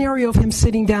 That scenario of him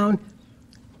sitting down,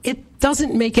 it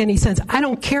doesn't make any sense. I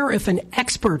don't care if an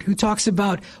expert who talks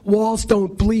about walls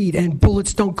don't bleed and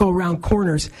bullets don't go around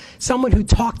corners, someone who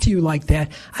talked to you like that,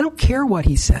 I don't care what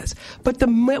he says. But the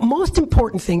most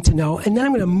important thing to know, and then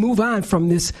I'm going to move on from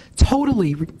this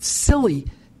totally silly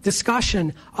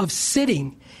discussion of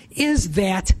sitting, is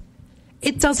that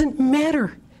it doesn't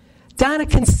matter. Donna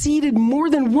conceded more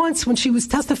than once when she was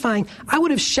testifying, I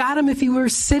would have shot him if he were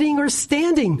sitting or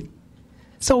standing.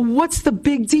 So what's the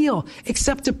big deal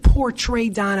except to portray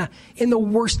Donna in the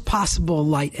worst possible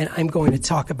light? And I'm going to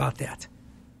talk about that.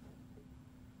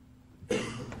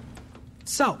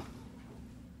 So,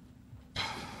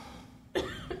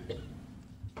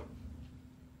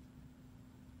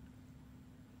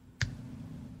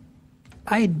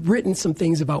 I had written some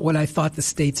things about what I thought the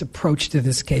state's approach to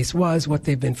this case was, what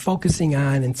they've been focusing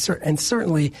on, and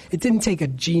certainly it didn't take a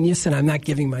genius, and I'm not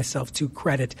giving myself too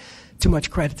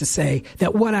much credit to say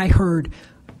that what I heard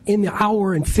in the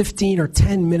hour and 15 or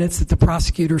 10 minutes that the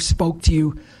prosecutor spoke to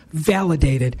you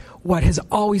validated what has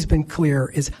always been clear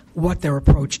is what their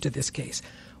approach to this case.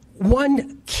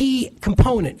 One key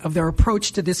component of their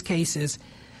approach to this case is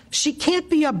she can't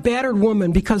be a battered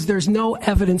woman because there's no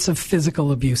evidence of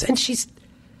physical abuse.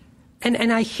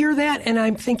 And I hear that, and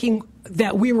I'm thinking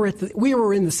that we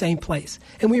were in the same place,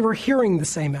 and we were hearing the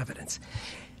same evidence.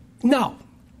 No,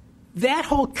 that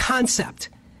whole concept,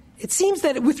 it seems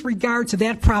that with regard to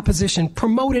that proposition,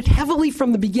 promoted heavily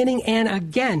from the beginning, and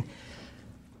again,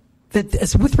 that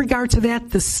with regard to that,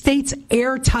 the state's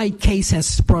airtight case has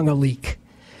sprung a leak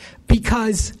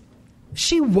because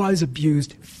she was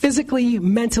abused physically,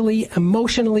 mentally,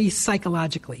 emotionally,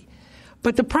 psychologically.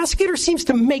 But the prosecutor seems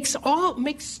to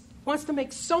wants to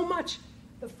make so much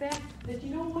the fact that,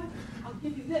 you know what, I'll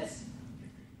give you this.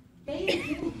 Gahan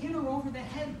didn't hit her over the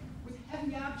head with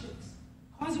heavy objects,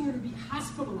 causing her to be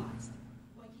hospitalized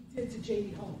like he did to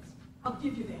Jamie Holmes. I'll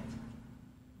give you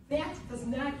that. That does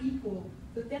not equal,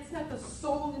 that's not the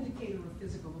sole indicator of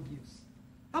physical abuse.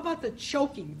 How about the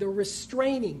choking, the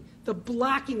restraining, the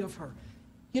blocking of her?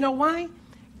 You know why?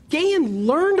 Gahan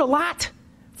learned a lot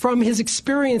from his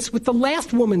experience with the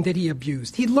last woman that he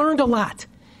abused. He learned a lot.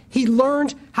 He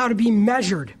learned how to be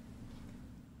measured.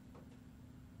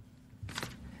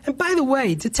 And by the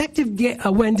way,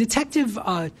 when Detective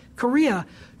Correa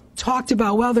talked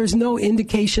about, well, there's no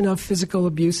indication of physical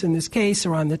abuse in this case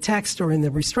or on the text or in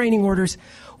the restraining orders.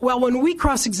 Well, when we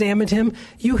cross-examined him,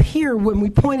 you hear when we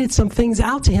pointed some things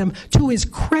out to him, to his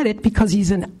credit, because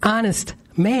he's an honest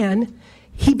man,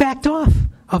 he backed off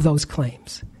of those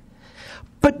claims.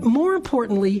 But more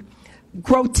importantly,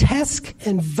 grotesque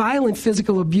and violent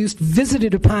physical abuse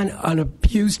visited upon an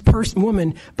abused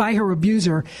woman by her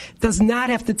abuser does not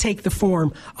have to take the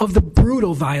form of the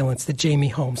brutal violence that Jamie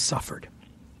Holmes suffered.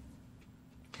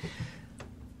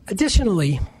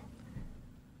 Additionally,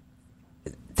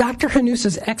 Dr.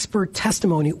 Hanusa's expert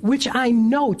testimony, which I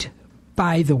note,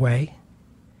 by the way,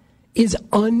 is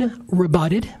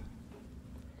unrebutted.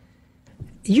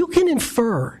 You can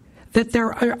infer that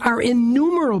there are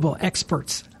innumerable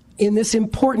experts in this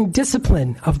important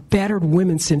discipline of battered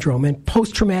women syndrome and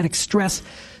post-traumatic stress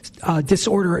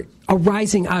disorder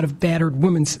arising out of battered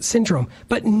women's syndrome,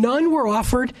 but none were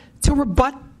offered to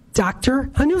rebut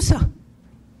Dr. Hanusa.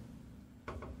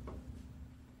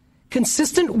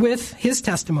 Consistent with his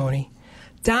testimony,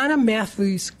 Donna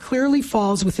Matthews clearly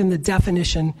falls within the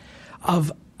definition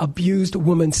of abused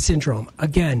woman syndrome.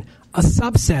 Again, a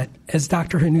subset, as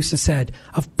Dr. Hanusa said,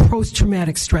 of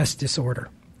post-traumatic stress disorder.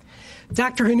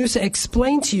 Dr. Hanusa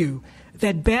explained to you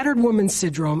that battered woman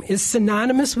syndrome is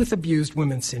synonymous with abused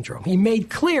women syndrome. He made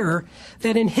clear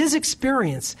that in his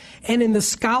experience and in the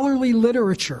scholarly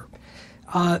literature,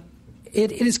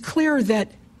 it is clear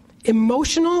that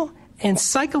emotional and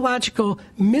psychological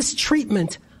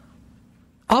mistreatment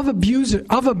of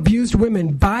abused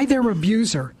women by their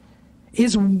abuser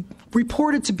is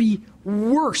reported to be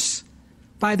worse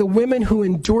by the women who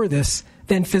endure this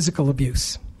than physical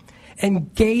abuse.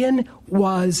 And Gahan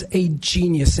was a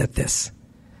genius at this.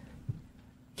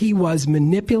 He was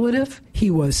manipulative,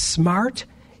 he was smart,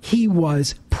 he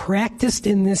was practiced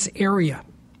in this area.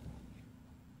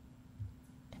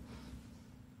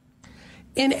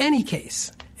 In any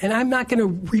case, and I'm not going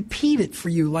to repeat it for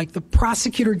you like the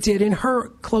prosecutor did in her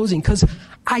closing, because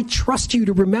I trust you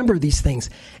to remember these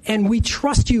things. And we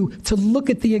trust you to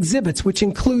look at the exhibits, which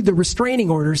include the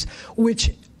restraining orders, which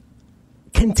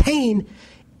contain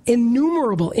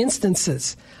innumerable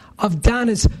instances of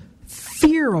Donna's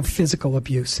fear of physical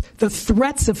abuse, the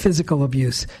threats of physical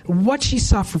abuse, what she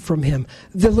suffered from him,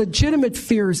 the legitimate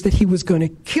fears that he was going to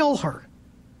kill her,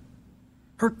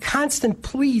 her constant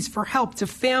pleas for help to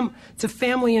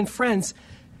family and friends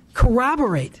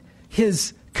corroborate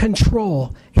his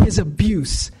control, his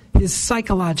abuse, his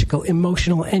psychological,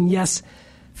 emotional, and yes,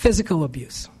 physical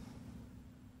abuse.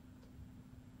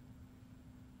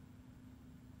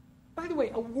 By the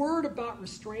way, a word about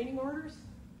restraining orders.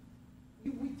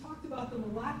 We talked about them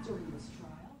a lot during this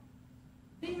trial.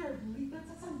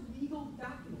 That's a legal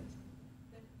document.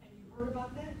 Have you heard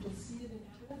about that? You'll see it in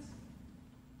evidence.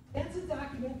 That's a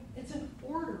document, it's an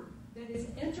order that is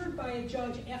entered by a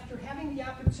judge after having the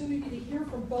opportunity to hear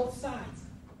from both sides.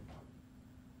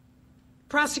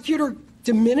 Prosecutor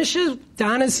diminishes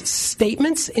Donna's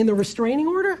statements in the restraining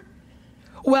order?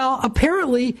 Well,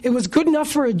 apparently it was good enough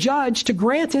for a judge to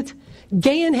grant it.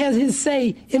 Gahan has his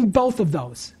say in both of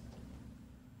those.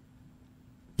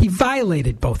 He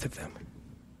violated both of them.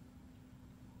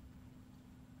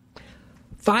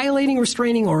 Violating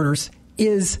restraining orders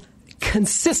is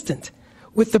consistent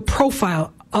with the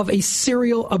profile of a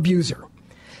serial abuser.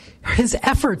 His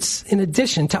efforts, in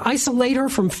addition, to isolate her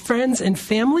from friends and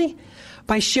family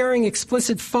by sharing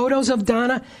explicit photos of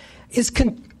Donna is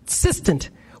consistent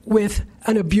with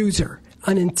an abuser,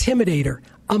 an intimidator,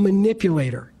 a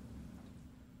manipulator.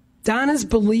 Donna's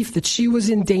belief that she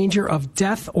was in danger of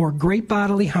death or great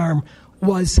bodily harm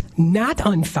was not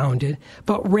unfounded,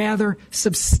 but rather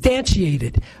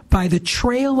substantiated by the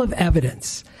trail of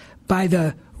evidence, by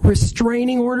the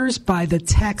restraining orders, by the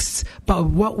texts, by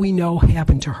what we know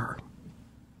happened to her.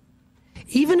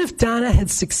 Even if Donna had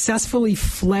successfully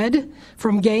fled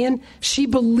from Gahan, she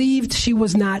believed she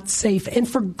was not safe, and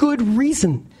for good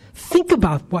reason. Think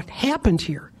about what happened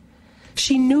here.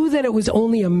 She knew that it was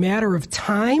only a matter of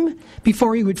time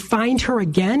before he would find her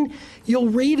again. You'll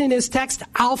read in his text,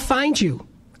 "I'll find you.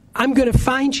 I'm going to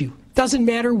find you. Doesn't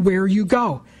matter where you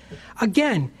go."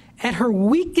 Again, at her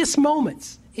weakest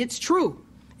moments, it's true,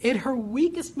 at her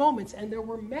weakest moments, and there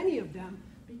were many of them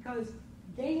because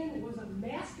Gahan was a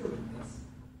master of this,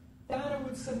 Donna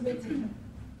would submit to him.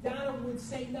 Donna would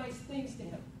say nice things to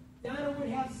him. Donna would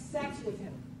have sex with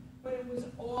him. But it was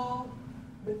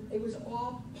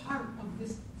all part of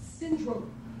this syndrome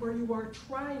where you are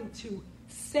trying to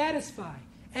satisfy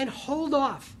and hold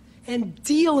off and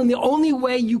deal in the only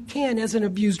way you can as an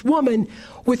abused woman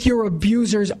with your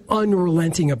abuser's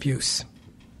unrelenting abuse.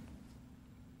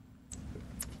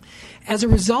 As a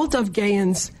result of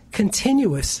Gahan's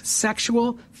continuous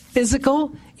sexual,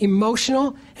 physical,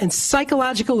 emotional, and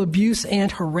psychological abuse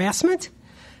and harassment,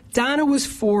 Donna was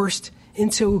forced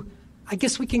into, I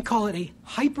guess we can call it, a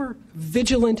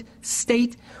hyper-vigilant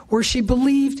state where she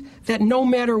believed that no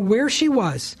matter where she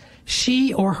was,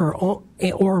 she or her own,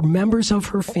 or members of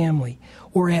her family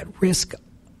were at risk,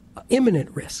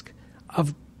 imminent risk,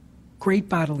 of great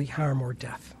bodily harm or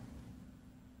death.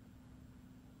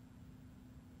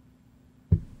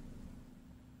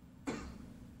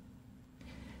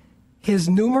 His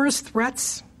numerous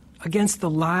threats against the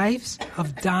lives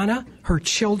of Donna, her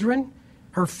children,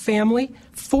 her family,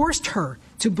 forced her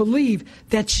to believe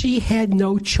that she had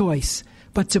no choice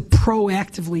but to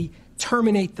proactively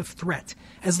terminate the threat.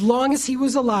 As long as he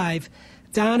was alive,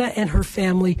 Donna and her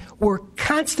family were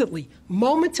constantly,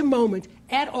 moment to moment,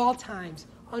 at all times,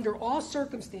 under all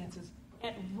circumstances,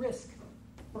 at risk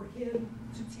for him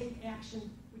to take action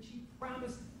which he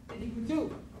promised that he would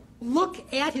do.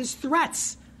 Look at his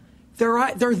threats.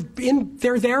 They're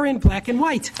there in black and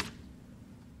white.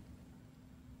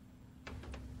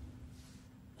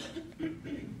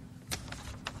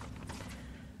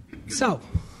 So,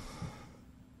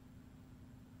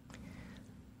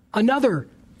 another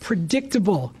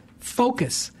predictable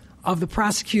focus of the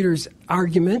prosecutor's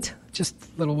argument just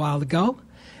a little while ago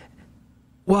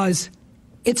was,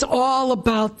 it's all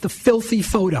about the filthy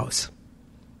photos.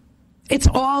 It's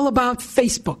all about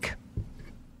Facebook.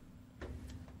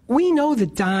 We know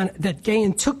that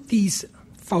Gayan took these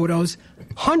photos,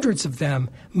 hundreds of them,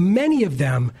 many of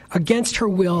them, against her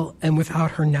will and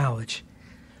without her knowledge.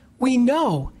 We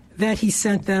know that he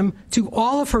sent them to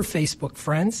all of her Facebook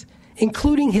friends,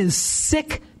 including his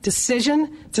sick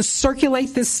decision to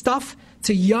circulate this stuff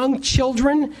to young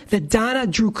children that Donna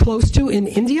drew close to in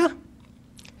India.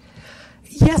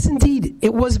 Yes, indeed,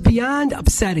 it was beyond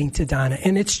upsetting to Donna,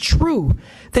 and it's true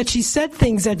that she said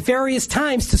things at various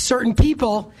times to certain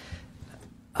people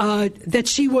that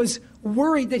she was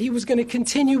worried that he was going to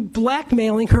continue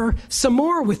blackmailing her some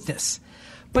more with this.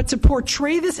 But to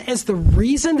portray this as the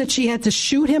reason that she had to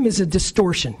shoot him is a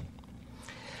distortion.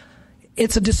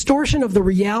 It's a distortion of the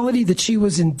reality that she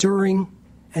was enduring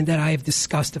and that I have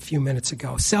discussed a few minutes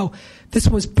ago. So this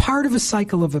was part of a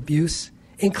cycle of abuse,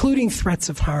 including threats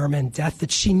of harm and death,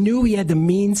 that she knew he had the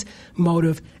means,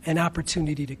 motive, and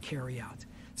opportunity to carry out.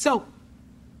 So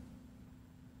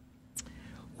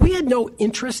we had no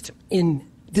interest in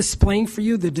displaying for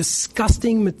you the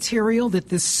disgusting material that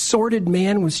this sordid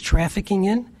man was trafficking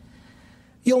in.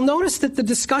 You'll notice that the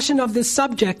discussion of this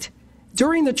subject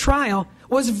during the trial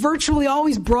was virtually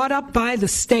always brought up by the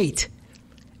state.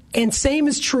 And same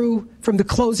is true from the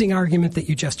closing argument that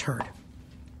you just heard.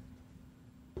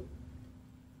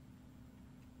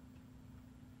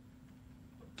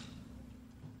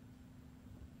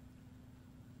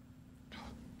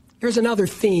 Here's another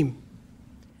theme.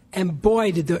 And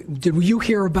boy, did you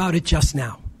hear about it just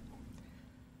now.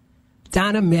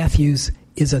 Donna Matthews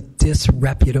is a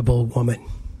disreputable woman.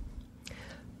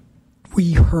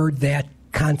 We heard that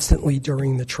constantly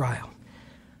during the trial.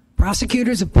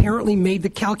 Prosecutors apparently made the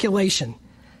calculation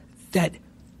that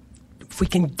if we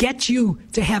can get you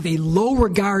to have a low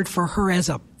regard for her as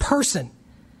a person,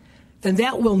 then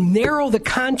that will narrow the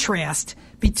contrast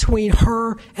between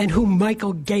her and who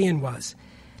Michael Gayan was.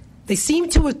 They seem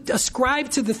to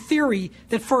ascribe to the theory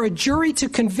that for a jury to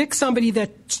convict somebody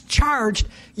that's charged,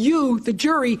 you, the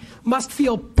jury, must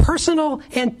feel personal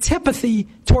antipathy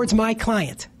towards my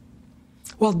client.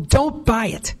 Well, don't buy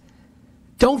it.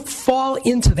 Don't fall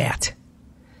into that.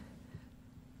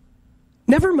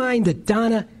 Never mind that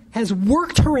Donna has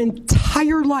worked her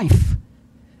entire life.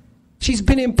 She's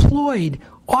been employed,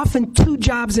 often 2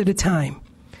 jobs at a time.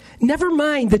 Never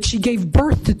mind that she gave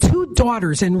birth to 2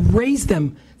 daughters and raised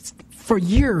them for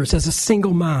years as a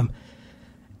single mom.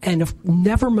 And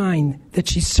never mind that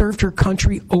she served her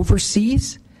country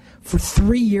overseas for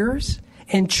 3 years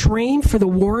and trained for the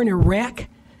war in Iraq,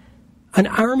 an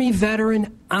Army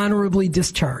veteran honorably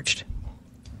discharged.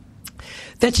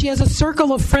 That she has a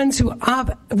circle of friends who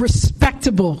are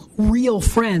respectable, real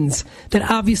friends that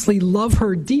obviously love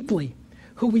her deeply,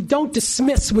 who we don't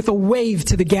dismiss with a wave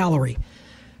to the gallery,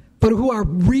 but who are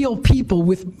real people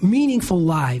with meaningful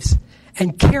lives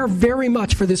and care very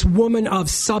much for this woman of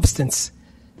substance.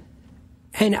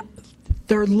 And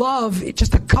their love,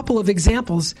 just a couple of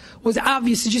examples, was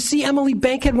obvious. Did you see Emily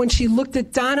Bankhead when she looked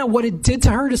at Donna, what it did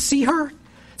to her to see her?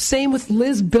 Same with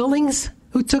Liz Billings,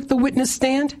 who took the witness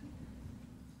stand.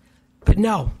 But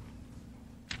no.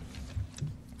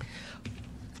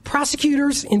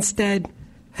 Prosecutors instead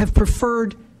have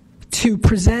preferred to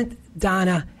present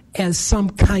Donna as some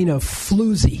kind of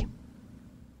floozy.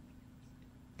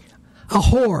 A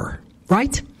whore,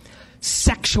 right?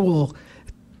 Sexual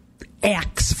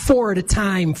acts, 4 at a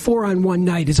time, 4 on one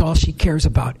night is all she cares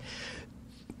about.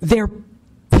 They're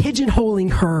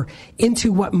pigeonholing her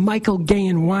into what Michael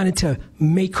Gayan wanted to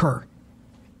make her.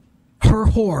 Her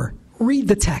whore. Read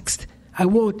the text. I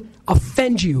won't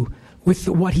offend you with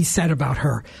what he said about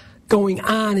her. Going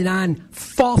on and on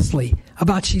falsely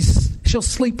about she'll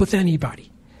sleep with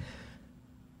anybody.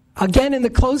 Again in the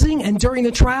closing and during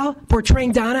the trial,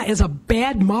 portraying Donna as a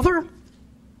bad mother,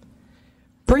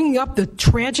 bringing up the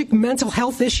tragic mental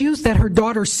health issues that her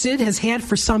daughter Sid has had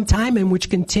for some time and which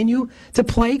continue to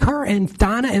plague her and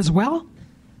Donna as well.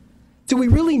 Do we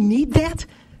really need that?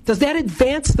 Does that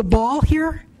advance the ball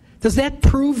here? Does that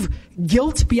prove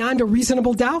guilt beyond a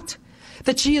reasonable doubt?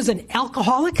 That she is an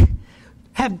alcoholic?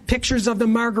 Have pictures of the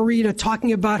margarita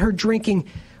talking about her drinking.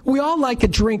 We all like a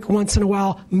drink once in a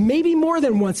while, maybe more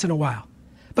than once in a while.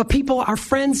 But people, our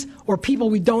friends or people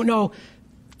we don't know,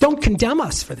 don't condemn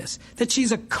us for this. That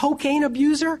she's a cocaine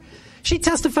abuser? She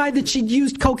testified that she'd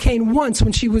used cocaine once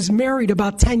when she was married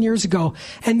about 10 years ago.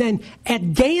 And then at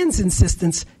Gayan's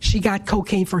insistence, she got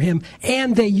cocaine for him,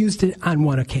 and they used it on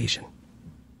one occasion.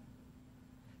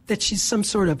 That she's some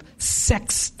sort of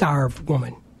sex-starved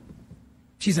woman.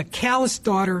 She's a callous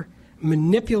daughter,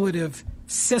 manipulative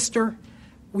sister.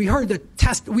 We heard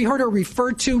her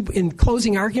referred to in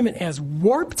closing argument as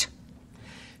warped.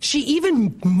 She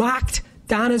even mocked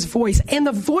Donna's voice and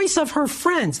the voice of her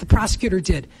friends, the prosecutor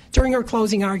did, during her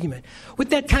closing argument,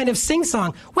 with that kind of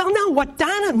sing-song. Well,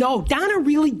 no, Donna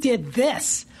really did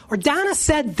this, or Donna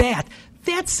said that.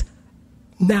 That's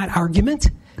not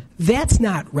argument. That's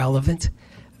not relevant.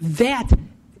 That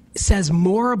says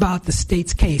more about the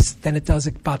state's case than it does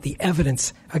about the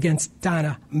evidence against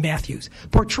Donna Matthews,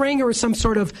 portraying her as some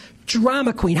sort of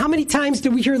drama queen. How many times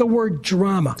did we hear the word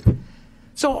drama?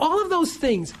 So all of those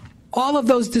things, all of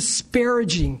those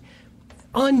disparaging,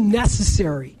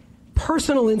 unnecessary,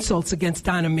 personal insults against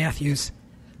Donna Matthews,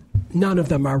 none of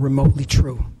them are remotely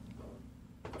true.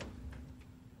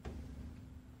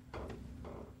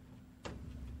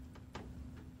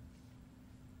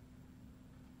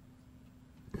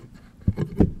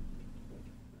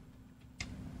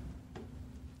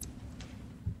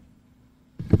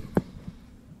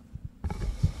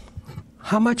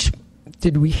 How much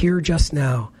did we hear just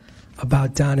now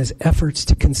about Donna's efforts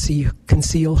to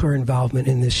conceal her involvement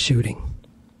in this shooting?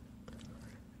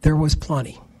 There was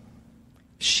plenty.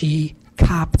 She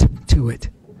copped to it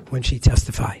when she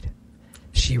testified.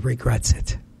 She regrets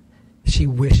it. She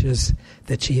wishes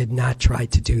that she had not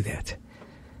tried to do that.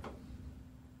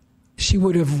 She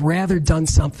would have rather done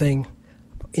something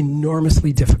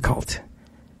enormously difficult.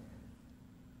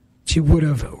 She would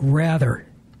have rather,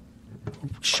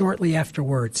 shortly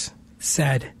afterwards,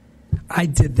 said, I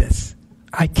did this.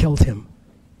 I killed him.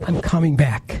 I'm coming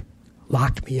back.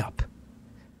 Lock me up.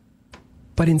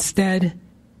 But instead,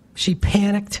 she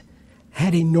panicked,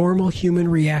 had a normal human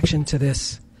reaction to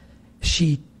this.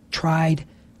 She tried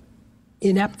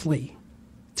ineptly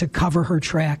to cover her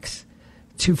tracks,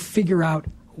 to figure out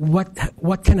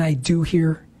what can I do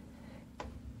here?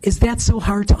 Is that so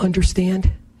hard to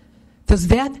understand? Does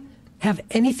that have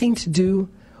anything to do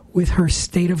with her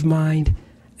state of mind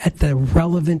at the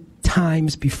relevant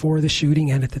times before the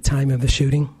shooting and at the time of the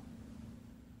shooting?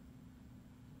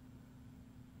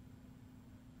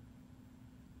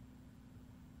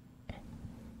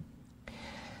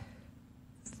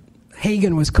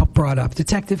 Hagen was brought up,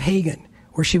 Detective Hagen,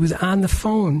 where she was on the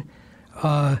phone,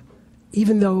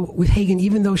 even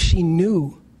though she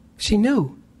knew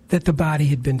that the body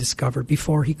had been discovered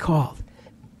before he called.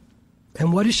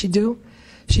 And what does she do?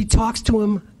 She talks to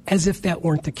him as if that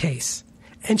weren't the case.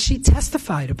 And she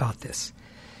testified about this.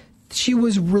 She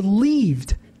was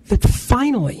relieved that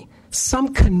finally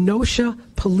some Kenosha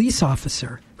police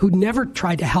officer who'd never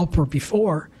tried to help her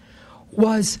before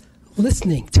was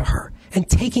listening to her and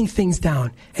taking things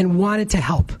down and wanted to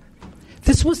help.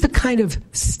 This was the kind of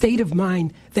state of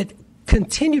mind that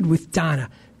continued with Donna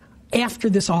after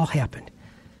this all happened.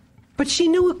 But she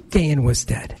knew Gayan was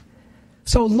dead.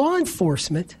 So law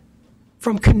enforcement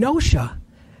from Kenosha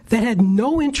that had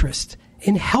no interest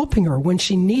in helping her when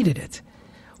she needed it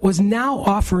was now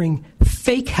offering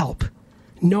fake help,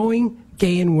 knowing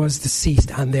Gayan was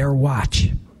deceased on their watch.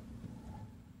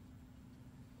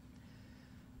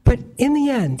 But in the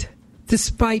end,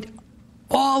 despite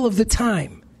all of the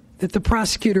time that the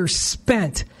prosecutor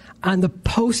spent on the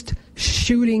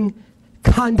post-shooting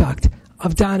conduct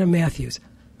of Donna Matthews,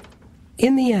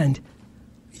 in the end,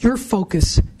 your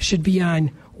focus should be on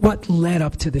what led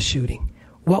up to the shooting.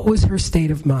 What was her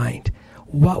state of mind?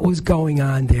 What was going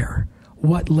on there?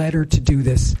 What led her to do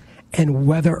this? And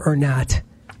whether or not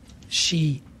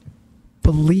she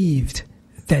believed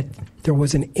that there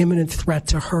was an imminent threat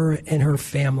to her and her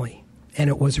family, and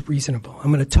it was reasonable.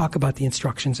 I'm going to talk about the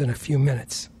instructions in a few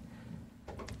minutes.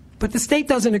 But the state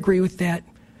doesn't agree with that.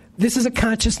 This is a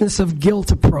consciousness of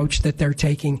guilt approach that they're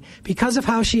taking. Because of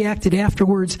how she acted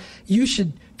afterwards, you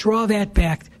should draw that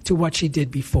back to what she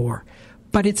did before.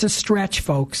 But it's a stretch,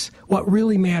 folks. What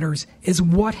really matters is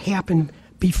what happened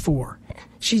before.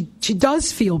 She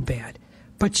does feel bad,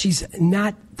 but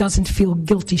doesn't feel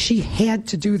guilty. She had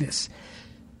to do this.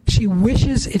 She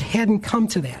wishes it hadn't come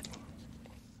to that.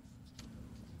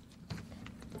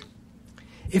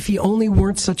 If he only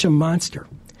weren't such a monster.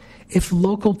 If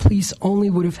local police only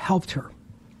would have helped her.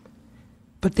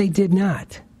 But they did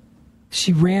not.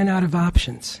 She ran out of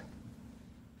options.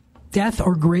 Death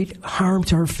or great harm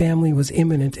to her family was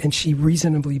imminent, and she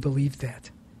reasonably believed that.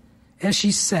 As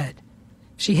she said,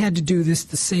 she had to do this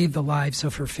to save the lives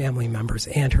of her family members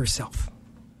and herself.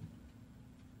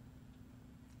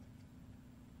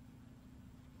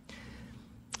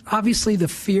 Obviously, the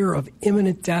fear of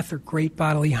imminent death or great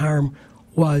bodily harm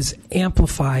was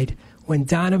amplified when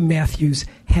Donna Matthews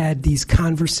had these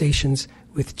conversations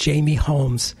with Jamie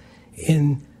Holmes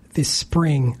in the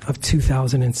spring of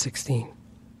 2016.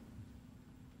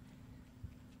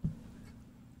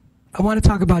 I want to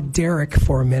talk about Derek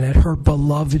for a minute, her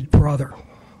beloved brother.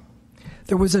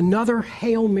 There was another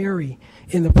Hail Mary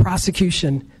in the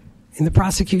prosecution's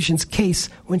case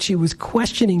when she was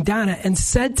questioning Donna and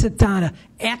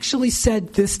actually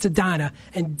said this to Donna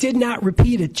and did not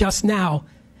repeat it just now.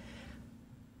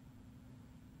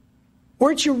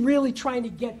 Weren't you really trying to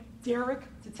get Derek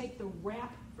to take the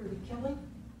rap for the killing?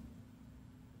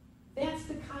 That's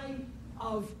the kind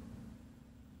of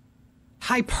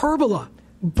hyperbola,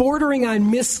 bordering on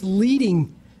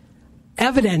misleading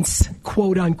evidence,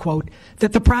 quote unquote,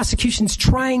 that the prosecution's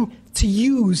trying to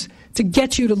use to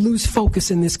get you to lose focus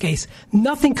in this case.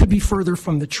 Nothing could be further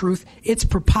from the truth. It's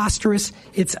preposterous.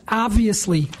 It's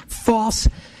obviously false.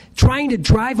 Trying to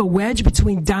drive a wedge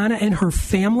between Donna and her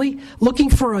family, looking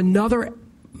for another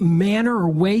manner or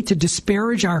way to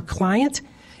disparage our client.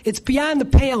 It's beyond the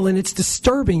pale, and it's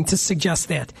disturbing to suggest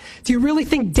that. Do you really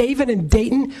think David and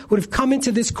Dayton would have come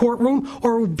into this courtroom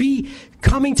or would be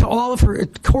coming to all of her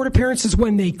court appearances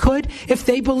when they could if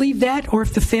they believed that or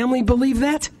if the family believed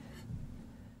that?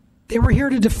 They were here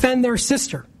to defend their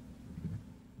sister.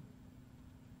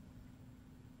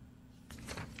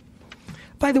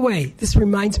 By the way, this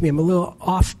reminds me, I'm a little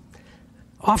off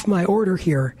my order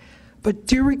here, but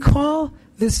do you recall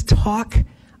this talk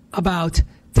about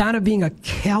Donna being a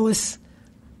callous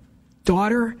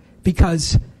daughter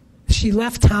because she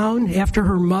left town after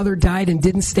her mother died and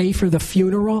didn't stay for the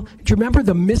funeral? Do you remember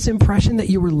the misimpression that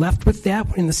you were left with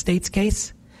that in the state's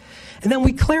case? And then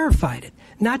we clarified it,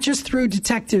 not just through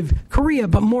Detective Correa,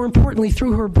 but more importantly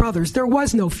through her brothers. There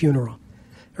was no funeral.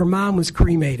 Her mom was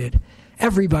cremated.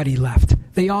 Everybody left.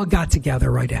 They all got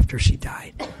together right after she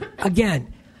died.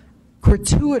 Again,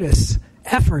 gratuitous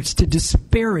efforts to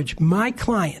disparage my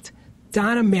client,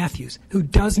 Donna Matthews, who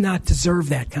does not deserve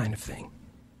that kind of thing.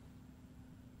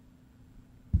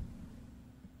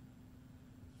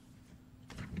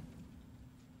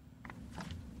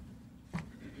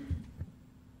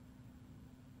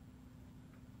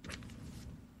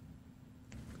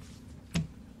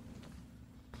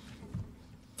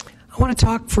 I want to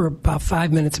talk for about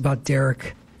 5 minutes about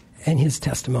Derek and his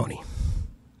testimony.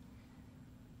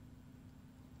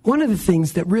 One of the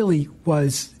things that really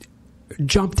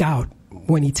jumped out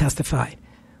when he testified,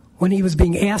 when he was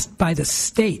being asked by the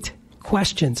state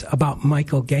questions about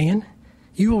Michael Gahan,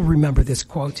 you will remember this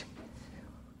quote.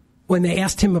 When they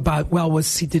asked him about,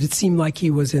 did it seem like he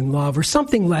was in love, or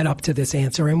something led up to this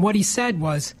answer, and what he said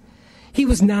was, he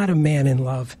was not a man in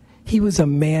love. He was a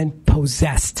man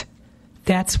possessed.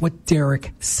 That's what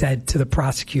Derek said to the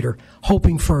prosecutor, who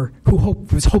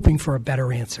was hoping for a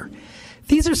better answer.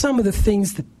 These are some of the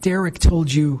things that Derek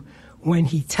told you when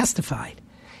he testified.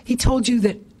 He told you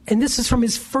that, and this is from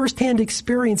his firsthand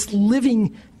experience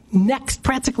living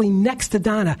practically next to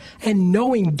Donna and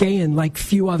knowing Gahan like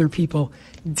few other people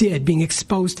did, being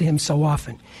exposed to him so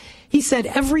often. He said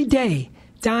every day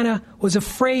Donna was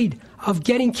afraid of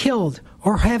getting killed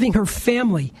or having her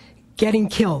family getting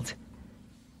killed.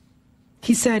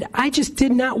 He said, I just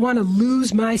did not want to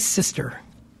lose my sister.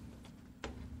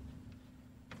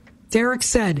 Derek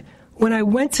said, when I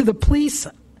went to the police,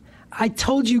 I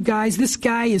told you guys this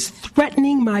guy is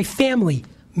threatening my family.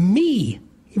 Me.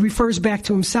 He refers back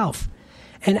to himself.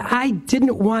 And I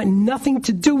didn't want nothing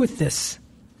to do with this.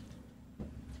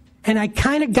 And I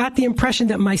kind of got the impression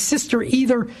that my sister,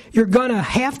 either you're going to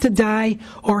have to die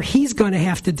or he's going to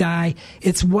have to die.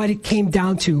 It's what it came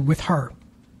down to with her.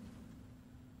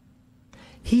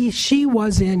 She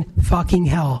was in fucking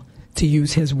hell, to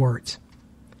use his words.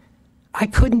 I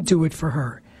couldn't do it for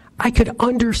her. I could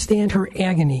understand her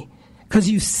agony because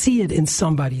you see it in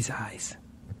somebody's eyes.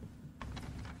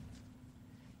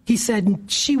 He said,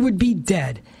 she would be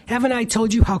dead. Haven't I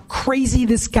told you how crazy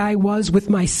this guy was with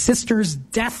my sister's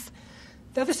death?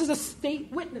 Now, this is a state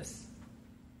witness,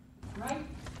 right?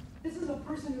 This is a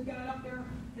person who got up there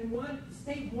and the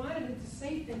state wanted him to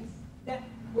say things that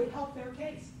would help their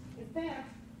case. In fact,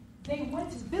 they went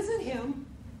to visit him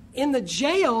in the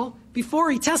jail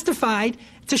before he testified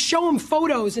to show him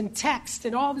photos and text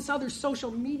and all this other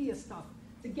social media stuff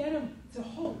to get him to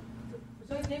hope,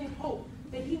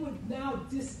 that he would now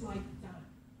dislike Donna.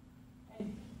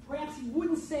 And perhaps he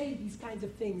wouldn't say these kinds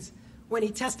of things when he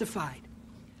testified.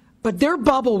 But their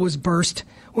bubble was burst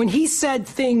when he said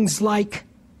things like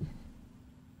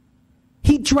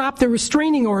he dropped the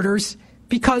restraining orders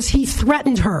because he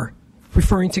threatened her,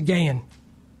 referring to Gahan.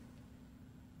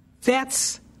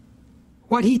 That's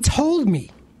what he told me.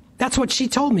 That's what she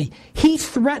told me. He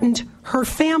threatened her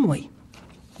family.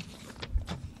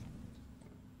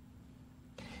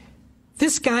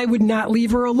 This guy would not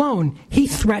leave her alone. He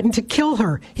threatened to kill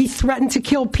her. He threatened to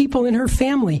kill people in her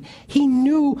family. He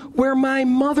knew where my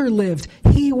mother lived.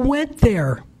 He went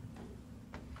there.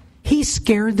 He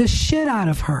scared the shit out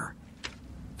of her.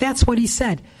 That's what he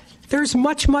said. There's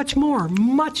much, much more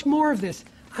of this.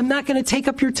 I'm not going to take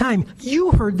up your time.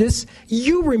 You heard this.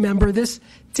 You remember this.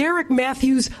 Derek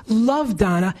Matthews loved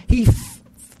Donna. He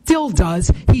still does.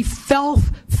 He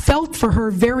felt for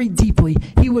her very deeply.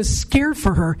 He was scared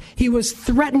for her. He was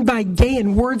threatened by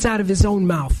Gayen words out of his own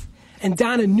mouth. And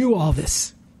Donna knew all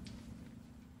this.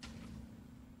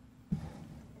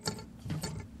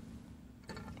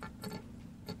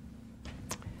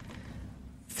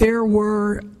 There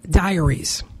were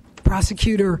diaries.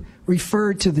 Prosecutor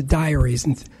referred to the diaries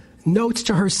and notes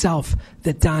to herself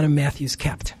that Donna Matthews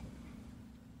kept.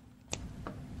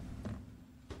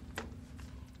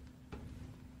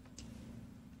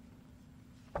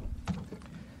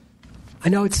 I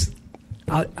know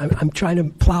I'm trying to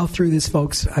plow through this,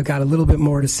 folks. I've got a little bit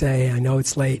more to say. I know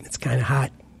it's late. It's kind of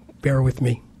hot. Bear with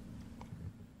me.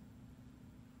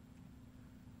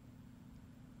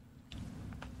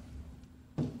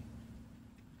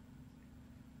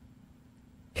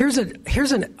 Here's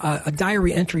a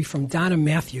diary entry from Donna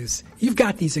Matthews. You've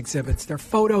got these exhibits. They're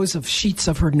photos of sheets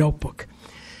of her notebook.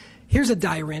 Here's a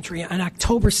diary entry on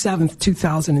October 7th,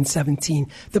 2017.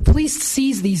 The police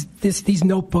seized these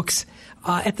notebooks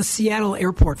at the Seattle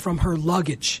airport from her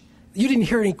luggage. You didn't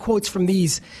hear any quotes from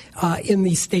these in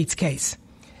the state's case.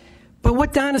 But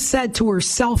what Donna said to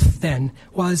herself then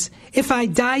was, if I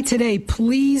die today,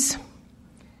 please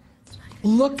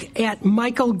look at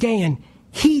Michael Gayen.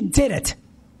 He did it.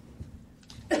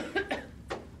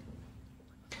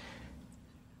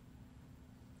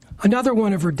 Another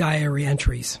one of her diary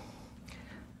entries.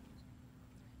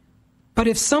 But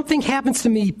if something happens to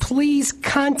me, please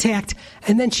contact,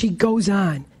 and then she goes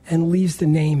on and leaves the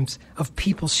names of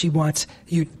people she wants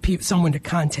someone to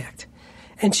contact.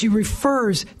 And she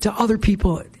refers to other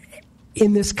people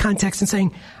in this context and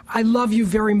saying, I love you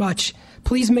very much.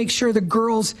 Please make sure the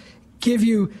girls give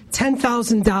you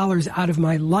 $10,000 out of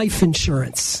my life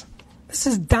insurance. This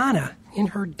is Donna in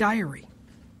her diary.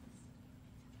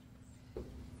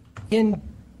 In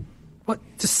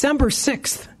December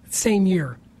 6th, same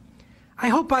year. I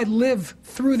hope I live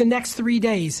through the next 3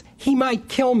 days. He might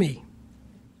kill me.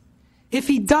 If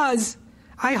he does,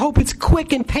 I hope it's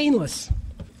quick and painless.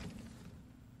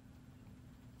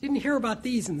 Didn't hear about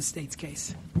these in the state's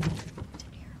case.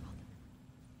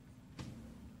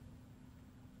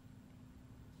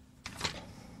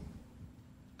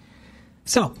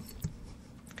 So,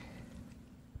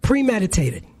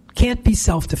 premeditated. Can't be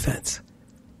self-defense.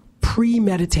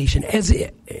 Premeditation.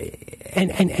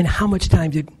 And how much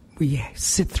time did we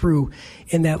sit through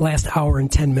in that last hour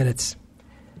and 10 minutes?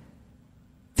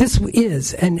 This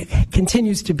is and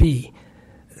continues to be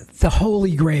the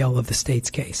holy grail of the state's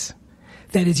case.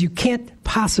 That is, you can't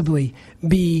possibly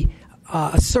be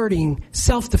asserting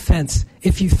self-defense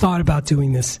if you thought about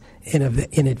doing this in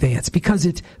advance, because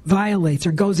it violates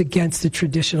or goes against the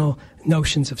traditional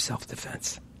notions of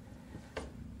self-defense.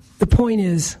 The point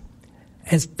is,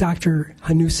 as Dr.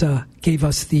 Hanusa gave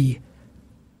us the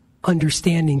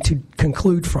understanding to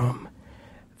conclude from,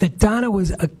 that Donna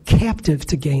was a captive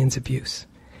to Gayen's abuse.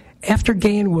 After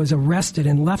Gayen was arrested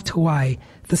and left Hawaii,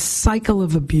 the cycle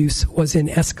of abuse was in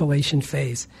escalation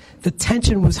phase. The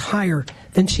tension was higher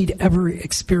than she'd ever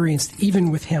experienced,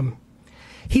 even with him.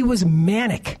 He was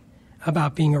manic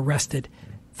about being arrested,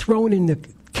 thrown in the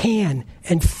can,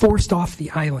 and forced off the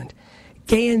island.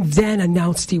 Gayen then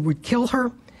announced he would kill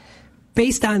her.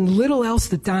 Based on little else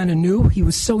that Donna knew, he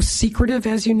was so secretive,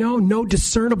 as you know, no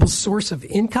discernible source of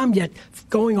income, yet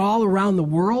going all around the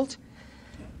world.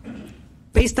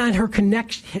 Based on her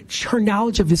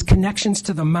knowledge of his connections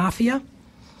to the mafia,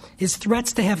 his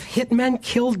threats to have hitmen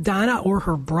kill Donna or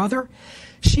her brother,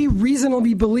 she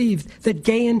reasonably believed that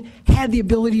Gayen had the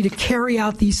ability to carry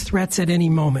out these threats at any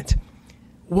moment.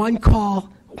 One call,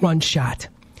 one shot.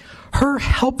 Her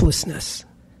helplessness,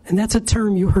 and that's a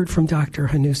term you heard from Dr.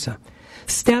 Hanusa,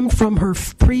 stemmed from her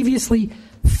previously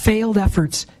failed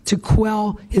efforts to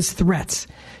quell his threats.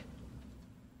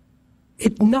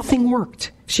 Nothing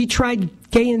worked. She tried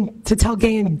to tell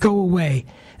Gayen go away,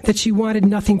 that she wanted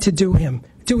nothing to do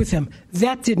with him.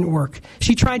 That didn't work.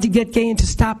 She tried to get Gayen to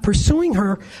stop pursuing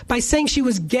her by saying she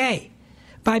was gay,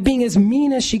 by being as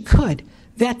mean as she could.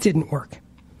 That didn't work.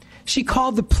 She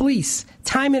called the police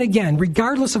time and again,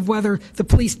 regardless of whether the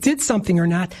police did something or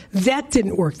not. That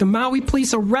didn't work. The Maui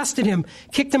police arrested him,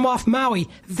 kicked him off Maui.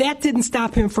 That didn't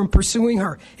stop him from pursuing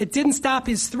her. It didn't stop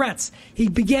his threats. He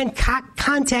began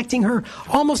contacting her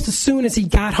almost as soon as he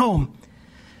got home.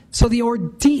 So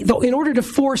in order to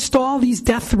forestall these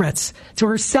death threats to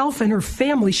herself and her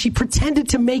family, she pretended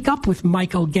to make up with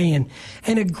Michael Gahan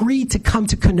and agreed to come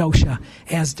to Kenosha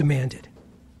as demanded.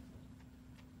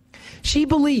 She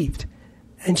believed,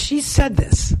 and she said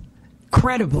this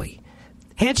credibly,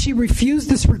 had she refused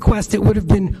this request, it would have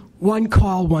been one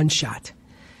call, one shot.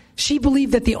 She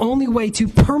believed that the only way to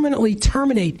permanently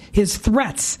terminate his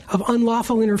threats of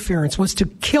unlawful interference was to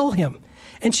kill him.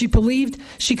 And she believed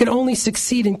she could only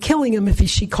succeed in killing him if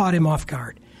she caught him off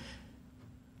guard.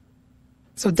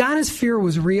 So Donna's fear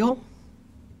was real,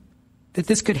 that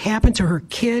this could happen to her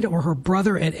kid or her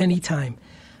brother at any time.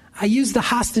 I used the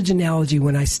hostage analogy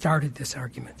when I started this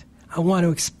argument. I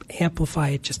want to amplify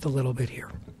it just a little bit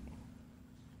here.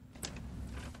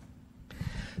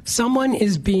 Someone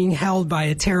is being held by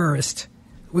a terrorist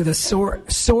with a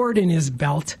sword in his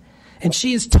belt, and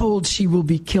she is told she will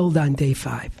be killed on day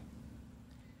 5.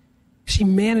 She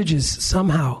manages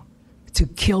somehow to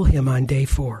kill him on day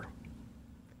 4.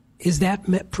 Is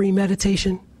that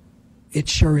premeditation? It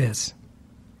sure is.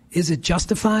 Is it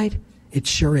justified? It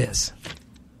sure is.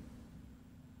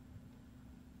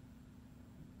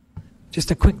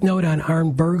 Just a quick note on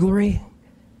armed burglary.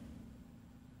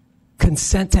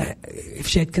 If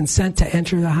she had consent to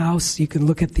enter the house, you can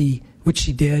look at which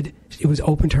she did. It was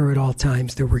open to her at all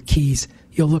times. There were keys.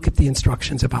 You'll look at the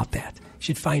instructions about that.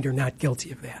 You'd find her not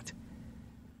guilty of that.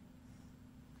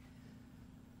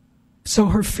 So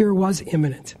her fear was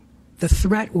imminent. The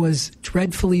threat was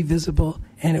dreadfully visible,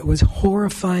 and it was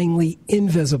horrifyingly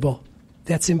invisible.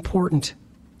 That's important.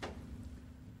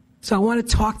 So I want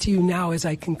to talk to you now as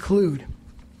I conclude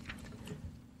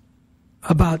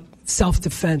about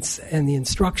self-defense and the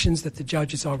instructions that the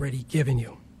judge has already given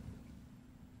you.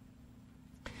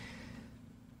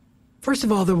 First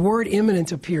of all, the word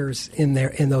imminent appears in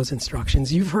those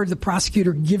instructions. You've heard the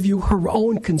prosecutor give you her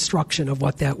own construction of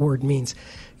what that word means.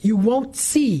 You won't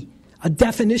see a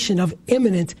definition of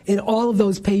imminent in all of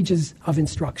those pages of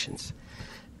instructions.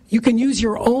 You can use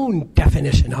your own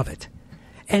definition of it.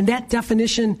 And that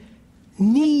definition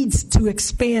needs to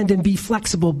expand and be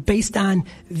flexible based on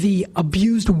the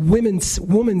abused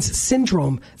woman's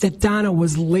syndrome that Donna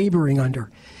was laboring under.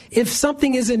 If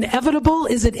something is inevitable,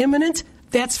 is it imminent?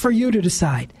 That's for you to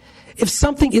decide. If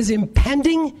something is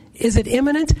impending, is it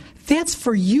imminent? That's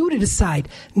for you to decide,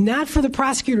 not for the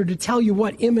prosecutor to tell you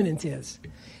what imminent is.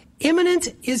 Imminent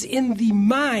is in the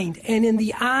mind and in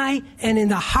the eye and in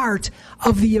the heart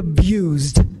of the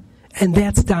abused, and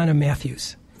that's Donna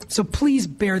Matthews. So please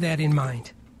bear that in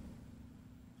mind.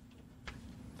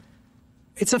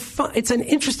 It's an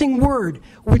interesting word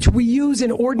which we use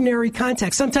in ordinary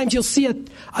context. Sometimes you'll see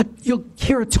you'll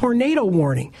hear a tornado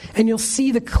warning, and you'll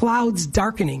see the clouds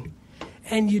darkening,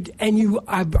 and you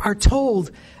are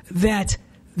told that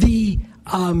the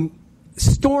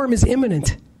storm is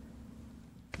imminent,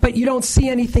 but you don't see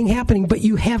anything happening, but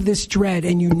you have this dread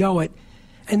and you know it,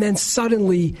 and then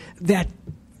suddenly that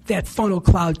funnel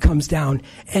cloud comes down,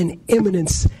 and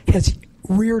imminence has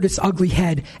reared its ugly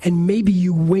head, and maybe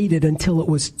you waited until it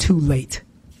was too late.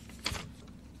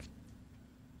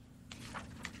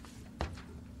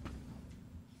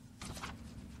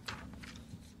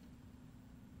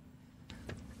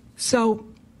 So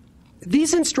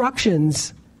these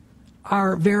instructions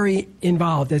are very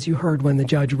involved, as you heard when the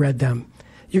judge read them.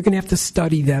 You're going to have to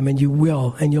study them, and you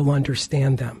will, and you'll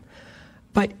understand them.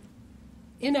 But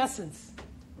in essence,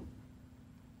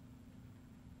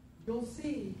 you'll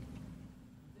see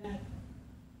that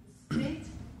the state,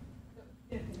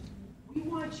 that we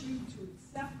want you to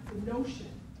accept the notion,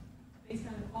 based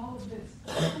on all of this,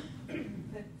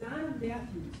 that Donna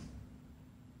Matthews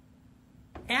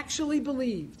actually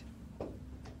believed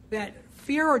that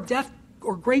fear or death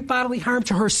or great bodily harm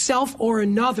to herself or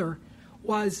another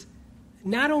was,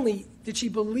 not only did she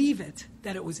believe it,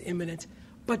 that it was imminent,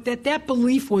 but that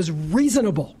belief was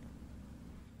reasonable.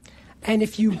 And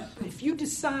if you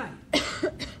decide,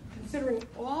 considering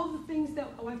all the things that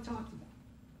I've talked about,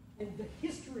 and the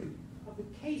history of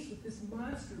the case with this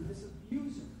monster, this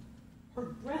abuser, her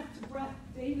breath-to-breath,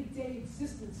 day-to-day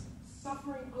existence,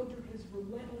 suffering under his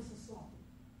relentless assault,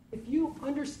 if you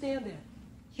understand that,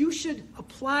 you should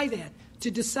apply that to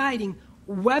deciding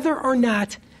whether or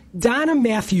not Donna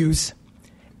Matthews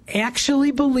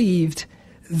actually believed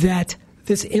that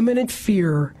this imminent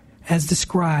fear, as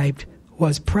described,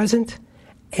 was present,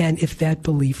 and if that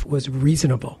belief was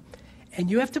reasonable. And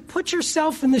you have to put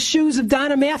yourself in the shoes of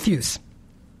Donna Matthews.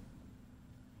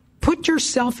 Put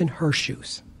yourself in her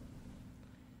shoes.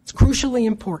 It's crucially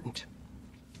important.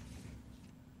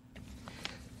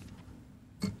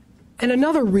 And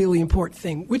another really important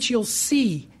thing, which you'll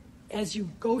see as you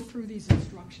go through these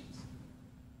instructions,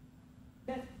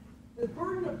 The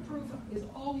burden of proof is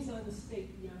always on the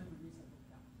state beyond a reasonable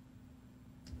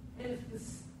doubt. And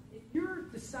if you're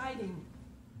deciding,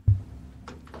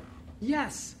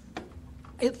 yes,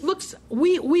 it looks,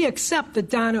 we accept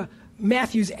that Donna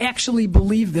Matthews actually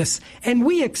believed this, and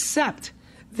we accept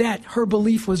that her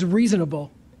belief was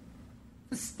reasonable.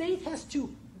 The state has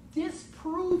to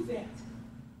disprove that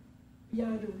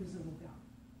beyond a reasonable doubt.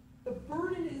 The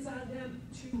burden is on them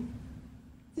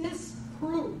to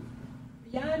disprove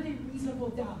beyond a reasonable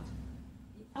doubt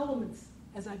the elements,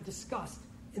 as I've discussed,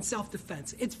 in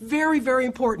self-defense. It's very, very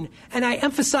important, and I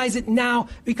emphasize it now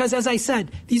because, as I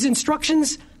said, these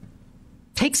instructions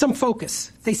take some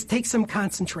focus. They take some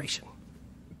concentration.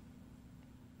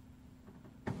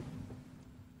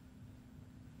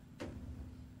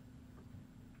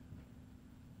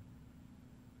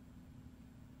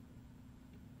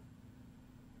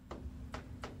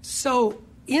 So,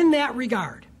 in that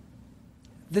regard,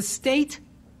 the state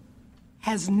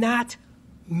has not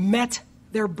met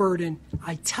their burden.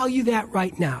 I tell you that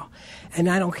right now. And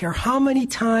I don't care how many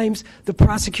times the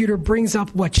prosecutor brings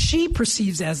up what she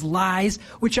perceives as lies,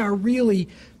 which are really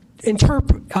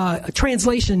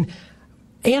translation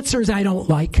answers I don't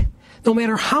like. No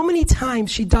matter how many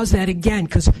times she does that again,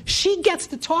 because she gets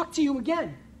to talk to you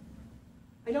again.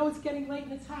 I know it's getting late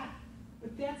and it's hot,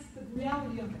 but that's the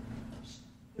reality of it.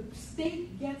 The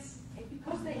state gets,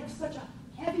 because they have such a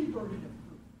heavy burden of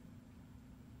proof,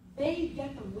 they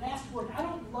get the last word. I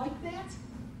don't like that,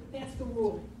 but that's the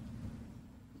rule.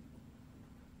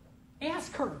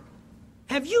 Ask her,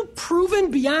 have you proven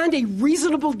beyond a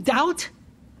reasonable doubt?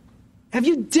 Have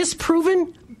you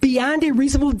disproven beyond a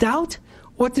reasonable doubt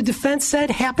what the defense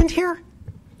said happened here?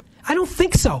 I don't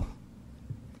think so.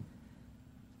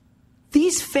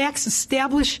 These facts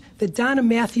establish that Donna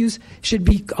Matthews should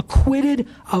be acquitted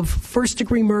of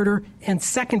first-degree murder and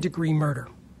second-degree murder.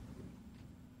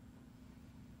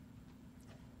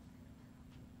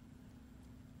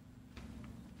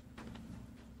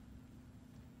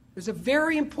 There's a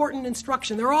very important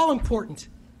instruction. They're all important.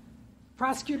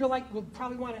 Prosecutor will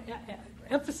probably want to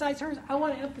emphasize hers. I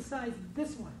want to emphasize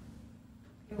this one.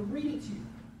 I'm going to read it to you.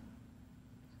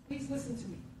 Please listen to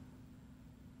me.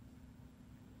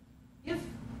 If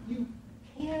you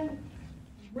can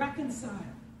reconcile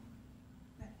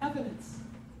the evidence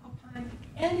upon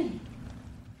any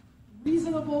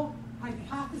reasonable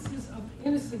hypothesis of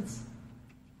innocence,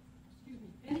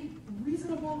 any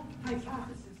reasonable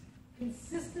hypothesis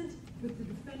consistent with the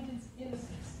defendant's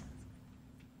innocence,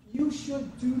 you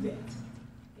should do that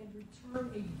and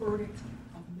return a verdict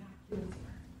of not guilty.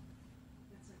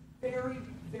 That's a very,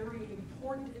 very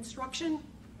important instruction.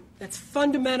 That's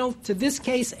fundamental to this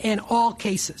case and all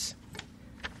cases.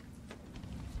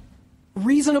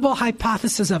 Reasonable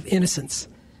hypothesis of innocence.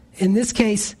 In this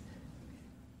case,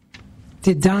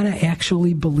 did Donna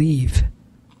actually believe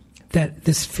that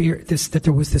that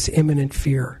there was this imminent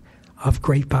fear of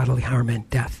great bodily harm and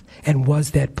death? And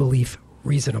was that belief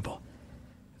reasonable?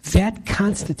 That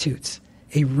constitutes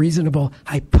a reasonable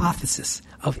hypothesis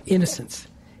of innocence.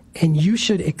 And you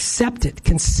should accept it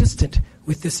consistent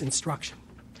with this instruction.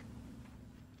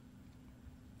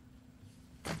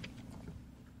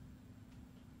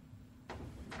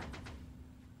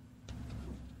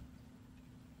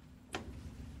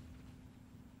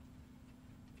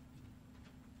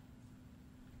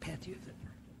 Pat, do you have that?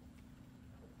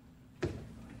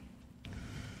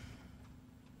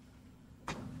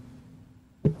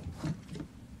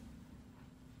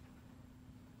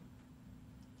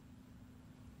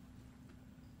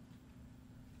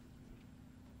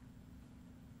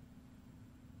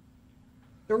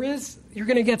 You're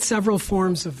going to get several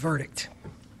forms of verdict.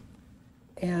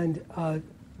 And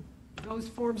those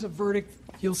forms of verdict,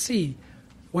 you'll see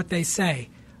what they say.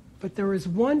 But there is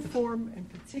one form in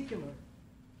particular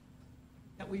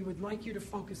that we would like you to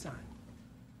focus on.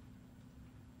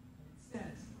 It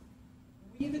says,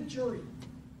 we the jury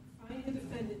find the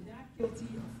defendant not guilty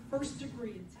of first-degree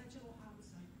intentional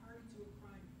homicide party to a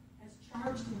crime as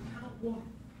charged in count 1.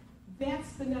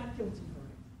 That's the not guilty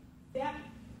verdict. That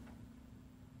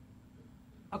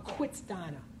acquits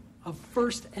Donna of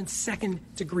first and second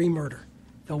degree murder,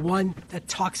 the one that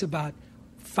talks about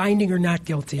finding her not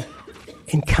guilty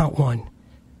in count 1.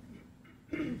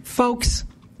 Folks,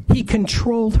 he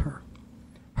controlled her.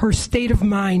 Her state of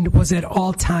mind was at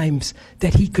all times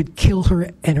that he could kill her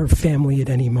and her family at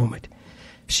any moment.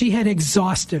 She had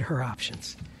exhausted her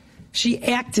options. She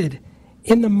acted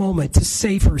in the moment to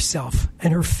save herself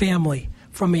and her family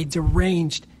from a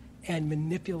deranged and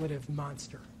manipulative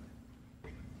monster.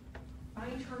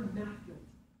 Find her not guilty.